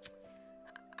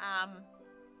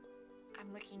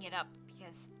looking it up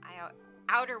because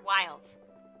Outer Wilds.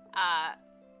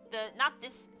 Not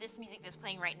this music that's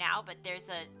playing right now, but there's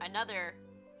another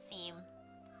theme.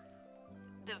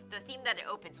 The theme that it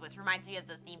opens with reminds me of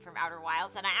the theme from Outer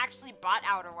Wilds, and I actually bought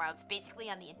Outer Wilds basically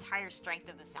on the entire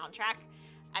strength of the soundtrack,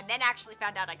 and then actually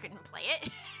found out I couldn't play it.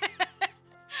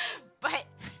 But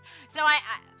so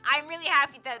I'm really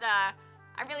happy that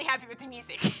I'm really happy with the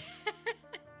music.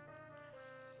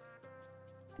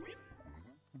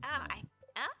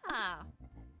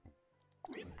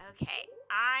 Okay,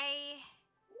 I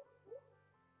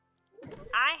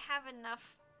have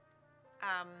enough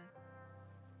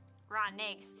rotten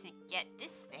eggs to get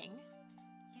this thing.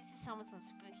 Use to summon some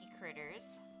spooky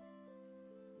critters.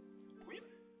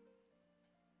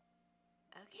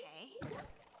 Okay.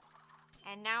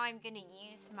 And now I'm gonna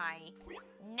use my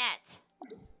net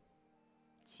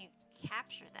to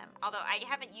capture them. Although I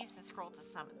haven't used the scroll to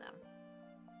summon them.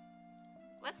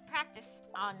 Let's practice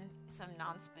on some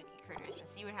non-spooky critters and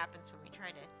see what happens when we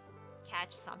try to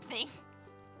catch something.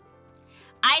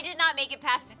 I did not make it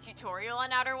past the tutorial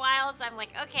on Outer Wilds. I'm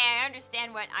like, okay, I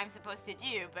understand what I'm supposed to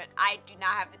do, but I do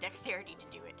not have the dexterity to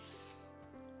do it.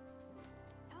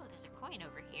 Oh, there's a coin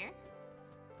over here.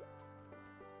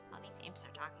 All these imps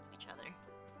are talking to each other.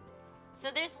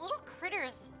 So there's little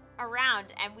critters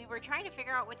around, and we were trying to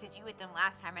figure out what to do with them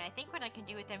last time, and I think what I can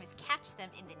do with them is catch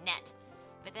them in the net.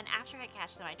 But then after I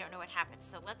catch them, I don't know what happens,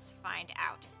 so let's find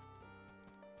out.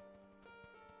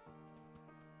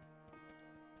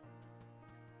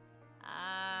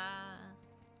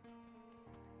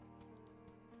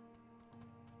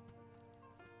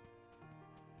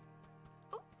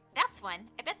 Oh, that's one.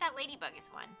 I bet that ladybug is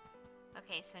one.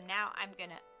 Okay, so now I'm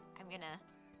gonna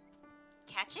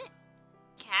catch it.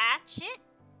 Catch it.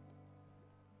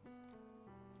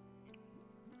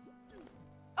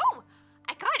 Oh,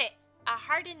 I got it. A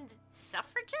hardened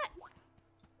suffragette?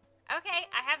 Okay,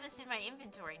 I have this in my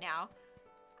inventory now.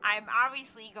 I'm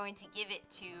obviously going to give it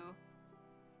to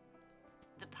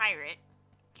the pirate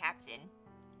captain.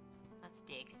 Let's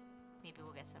dig. Maybe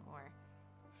we'll get some more.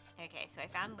 Okay, so I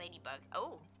found ladybug.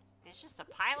 Oh, there's just a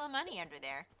pile of money under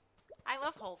there. I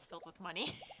love holes filled with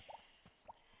money.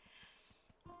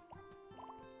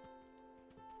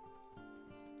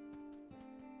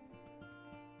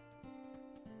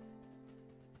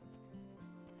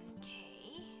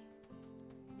 Okay.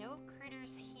 No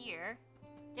critters here.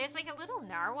 There's like a little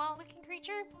narwhal looking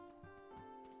creature.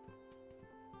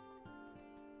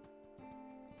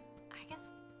 I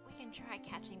guess we can try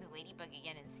catching the ladybug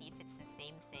again and see if it's the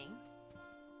same thing.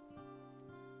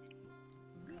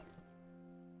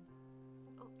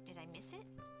 Oh, did I miss it?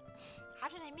 How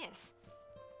did I miss?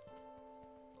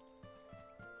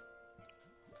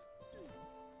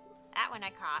 That one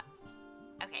I caught.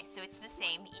 Okay, so it's the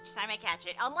same each time I catch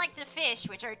it. Unlike the fish,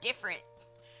 which are different.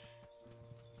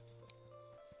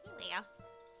 Leo.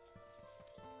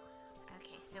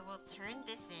 Okay, so we'll turn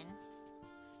this in.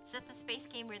 Is that the space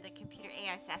game where the computer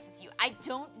AI sasses you? I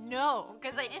don't know,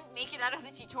 because I didn't make it out of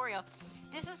the tutorial.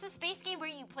 This is the space game where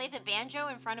you play the banjo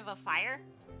in front of a fire.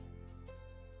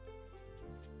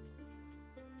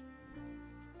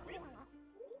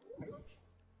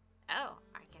 Oh,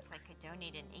 I guess I could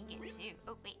donate an ingot too.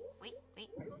 Oh, wait.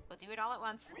 We'll do it all at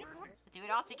once. We'll do it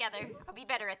all together. I'll be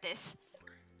better at this.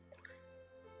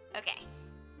 Okay.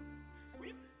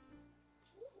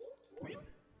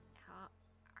 I'll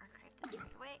archive this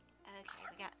right away. Okay,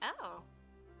 we got... Oh.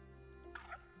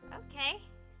 Okay.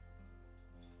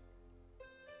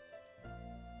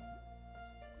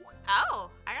 Oh,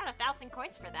 I got 1,000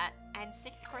 coins for that. And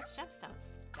 6 quartz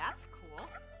gemstones. That's cool.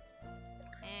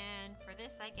 And for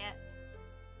this, I get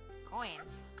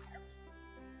coins.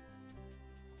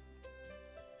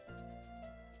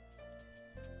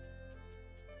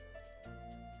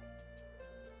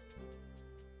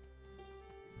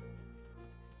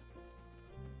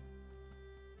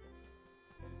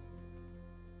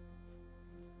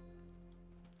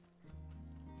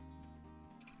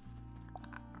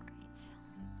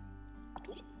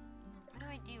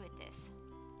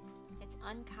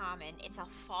 uncommon. It's a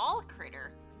fall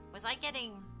critter. Was I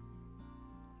getting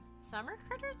summer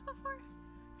critters before?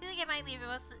 I feel like it might leave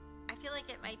it I feel like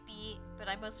it might be, but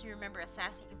I mostly remember a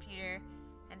sassy computer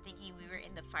and thinking we were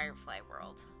in the Firefly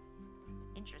world.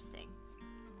 Interesting.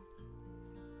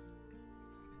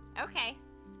 Okay.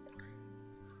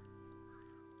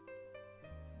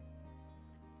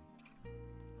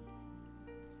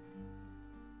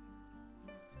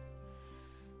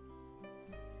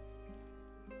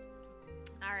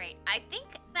 Alright, I think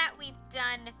that we've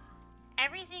done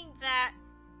everything that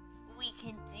we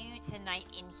can do tonight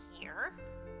in here.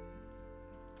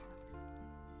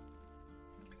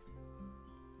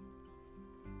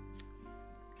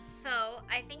 So,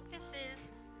 I think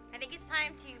it's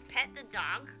time to pet the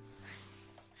dog.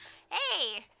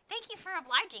 Hey, thank you for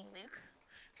obliging, Luke.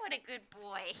 What a good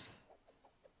boy.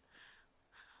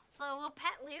 So we'll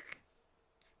pet Luke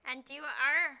and do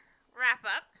our wrap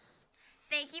up.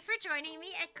 Thank you for joining me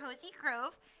at Cozy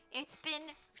Grove. It's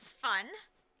been fun,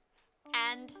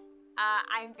 and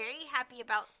I'm very happy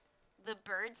about the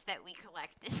birds that we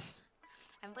collected.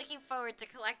 I'm looking forward to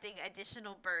collecting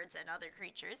additional birds and other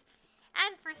creatures,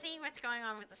 and for seeing what's going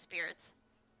on with the spirits,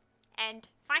 and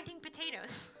finding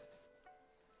potatoes.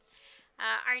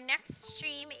 Our next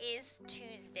stream is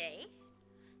Tuesday,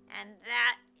 and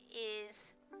that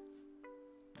is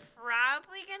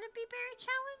probably gonna be Berry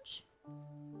Challenge.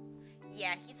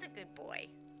 Yeah, he's a good boy.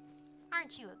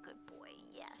 Aren't you a good boy?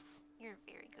 Yes, you're a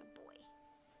very good boy.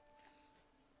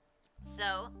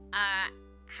 So,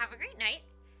 have a great night,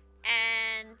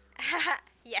 and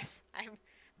yes, I'm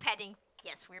petting.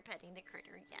 Yes, we're petting the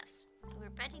critter. Yes, we're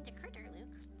petting the critter,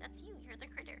 Luke. That's you. You're the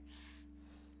critter.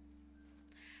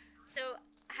 So,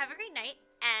 have a great night,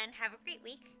 and have a great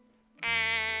week.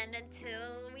 And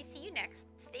until we see you next,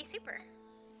 stay super.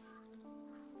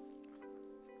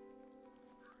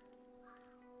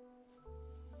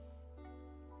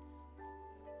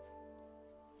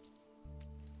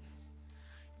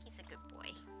 He's a good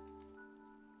boy.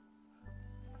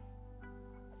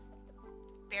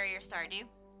 Barrier Stardew.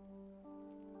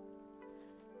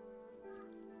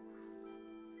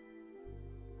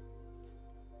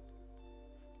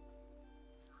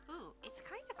 Ooh, it's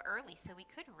kind of early, so we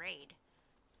could raid.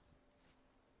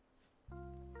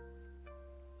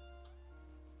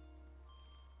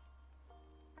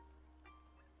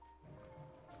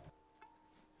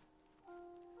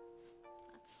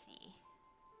 Let's see.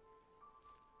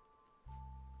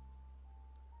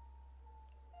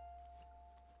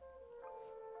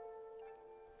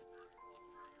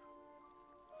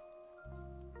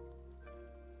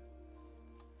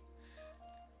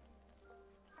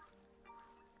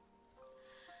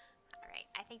 Alright,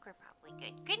 I think we're probably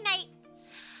good. Good night!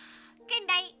 Good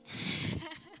night!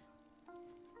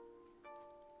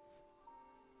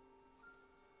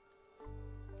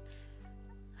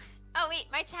 Oh wait,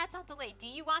 my chat's on delay. Do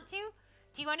you want to?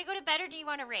 Do you want to go to bed or do you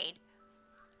want to raid?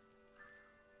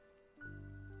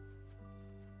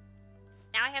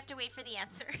 Now I have to wait for the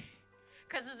answer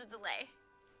because of the delay.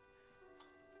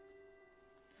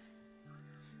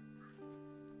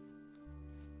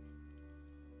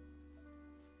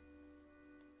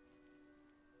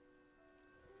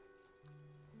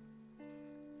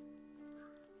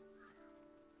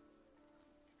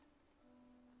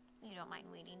 You don't mind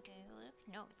waiting, do you, Luke?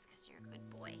 No, it's because you're a good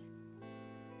boy.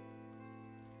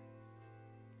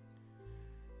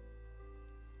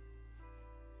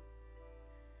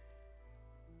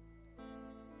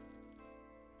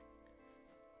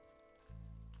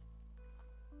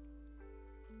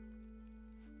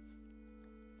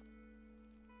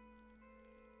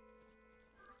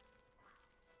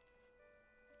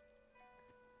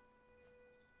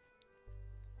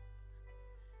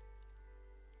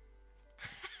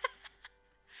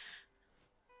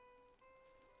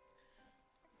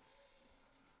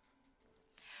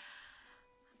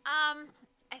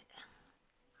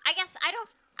 I guess I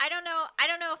don't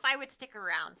know if I would stick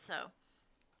around, so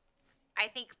I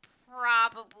think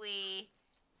probably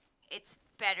it's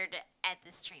better to end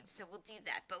the stream. So we'll do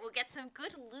that, but we'll get some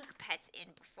good Luke pets in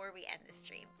before we end the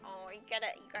stream. Oh, you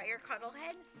got your cuddle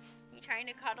head? You trying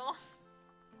to cuddle?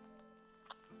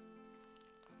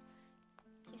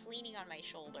 He's leaning on my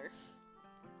shoulder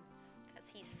because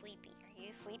he's sleepy. Are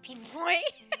you sleepy, boy?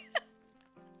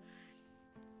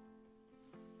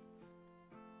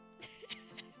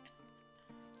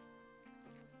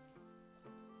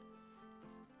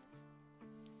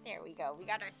 There we go. We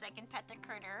got our second pet, the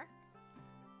critter.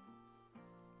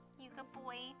 You good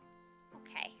boy.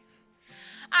 Okay.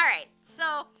 All right.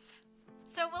 So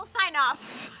we'll sign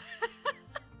off.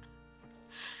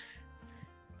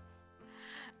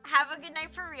 have a good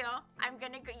night for real. I'm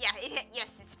gonna go. Yeah,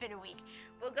 yes, it's been a week.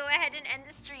 We'll go ahead and end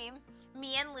the stream.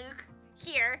 Me and Luke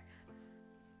here.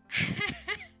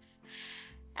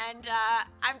 And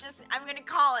I'm gonna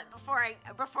call it before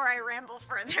I ramble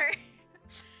further.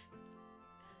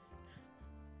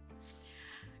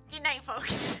 Good night,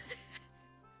 folks.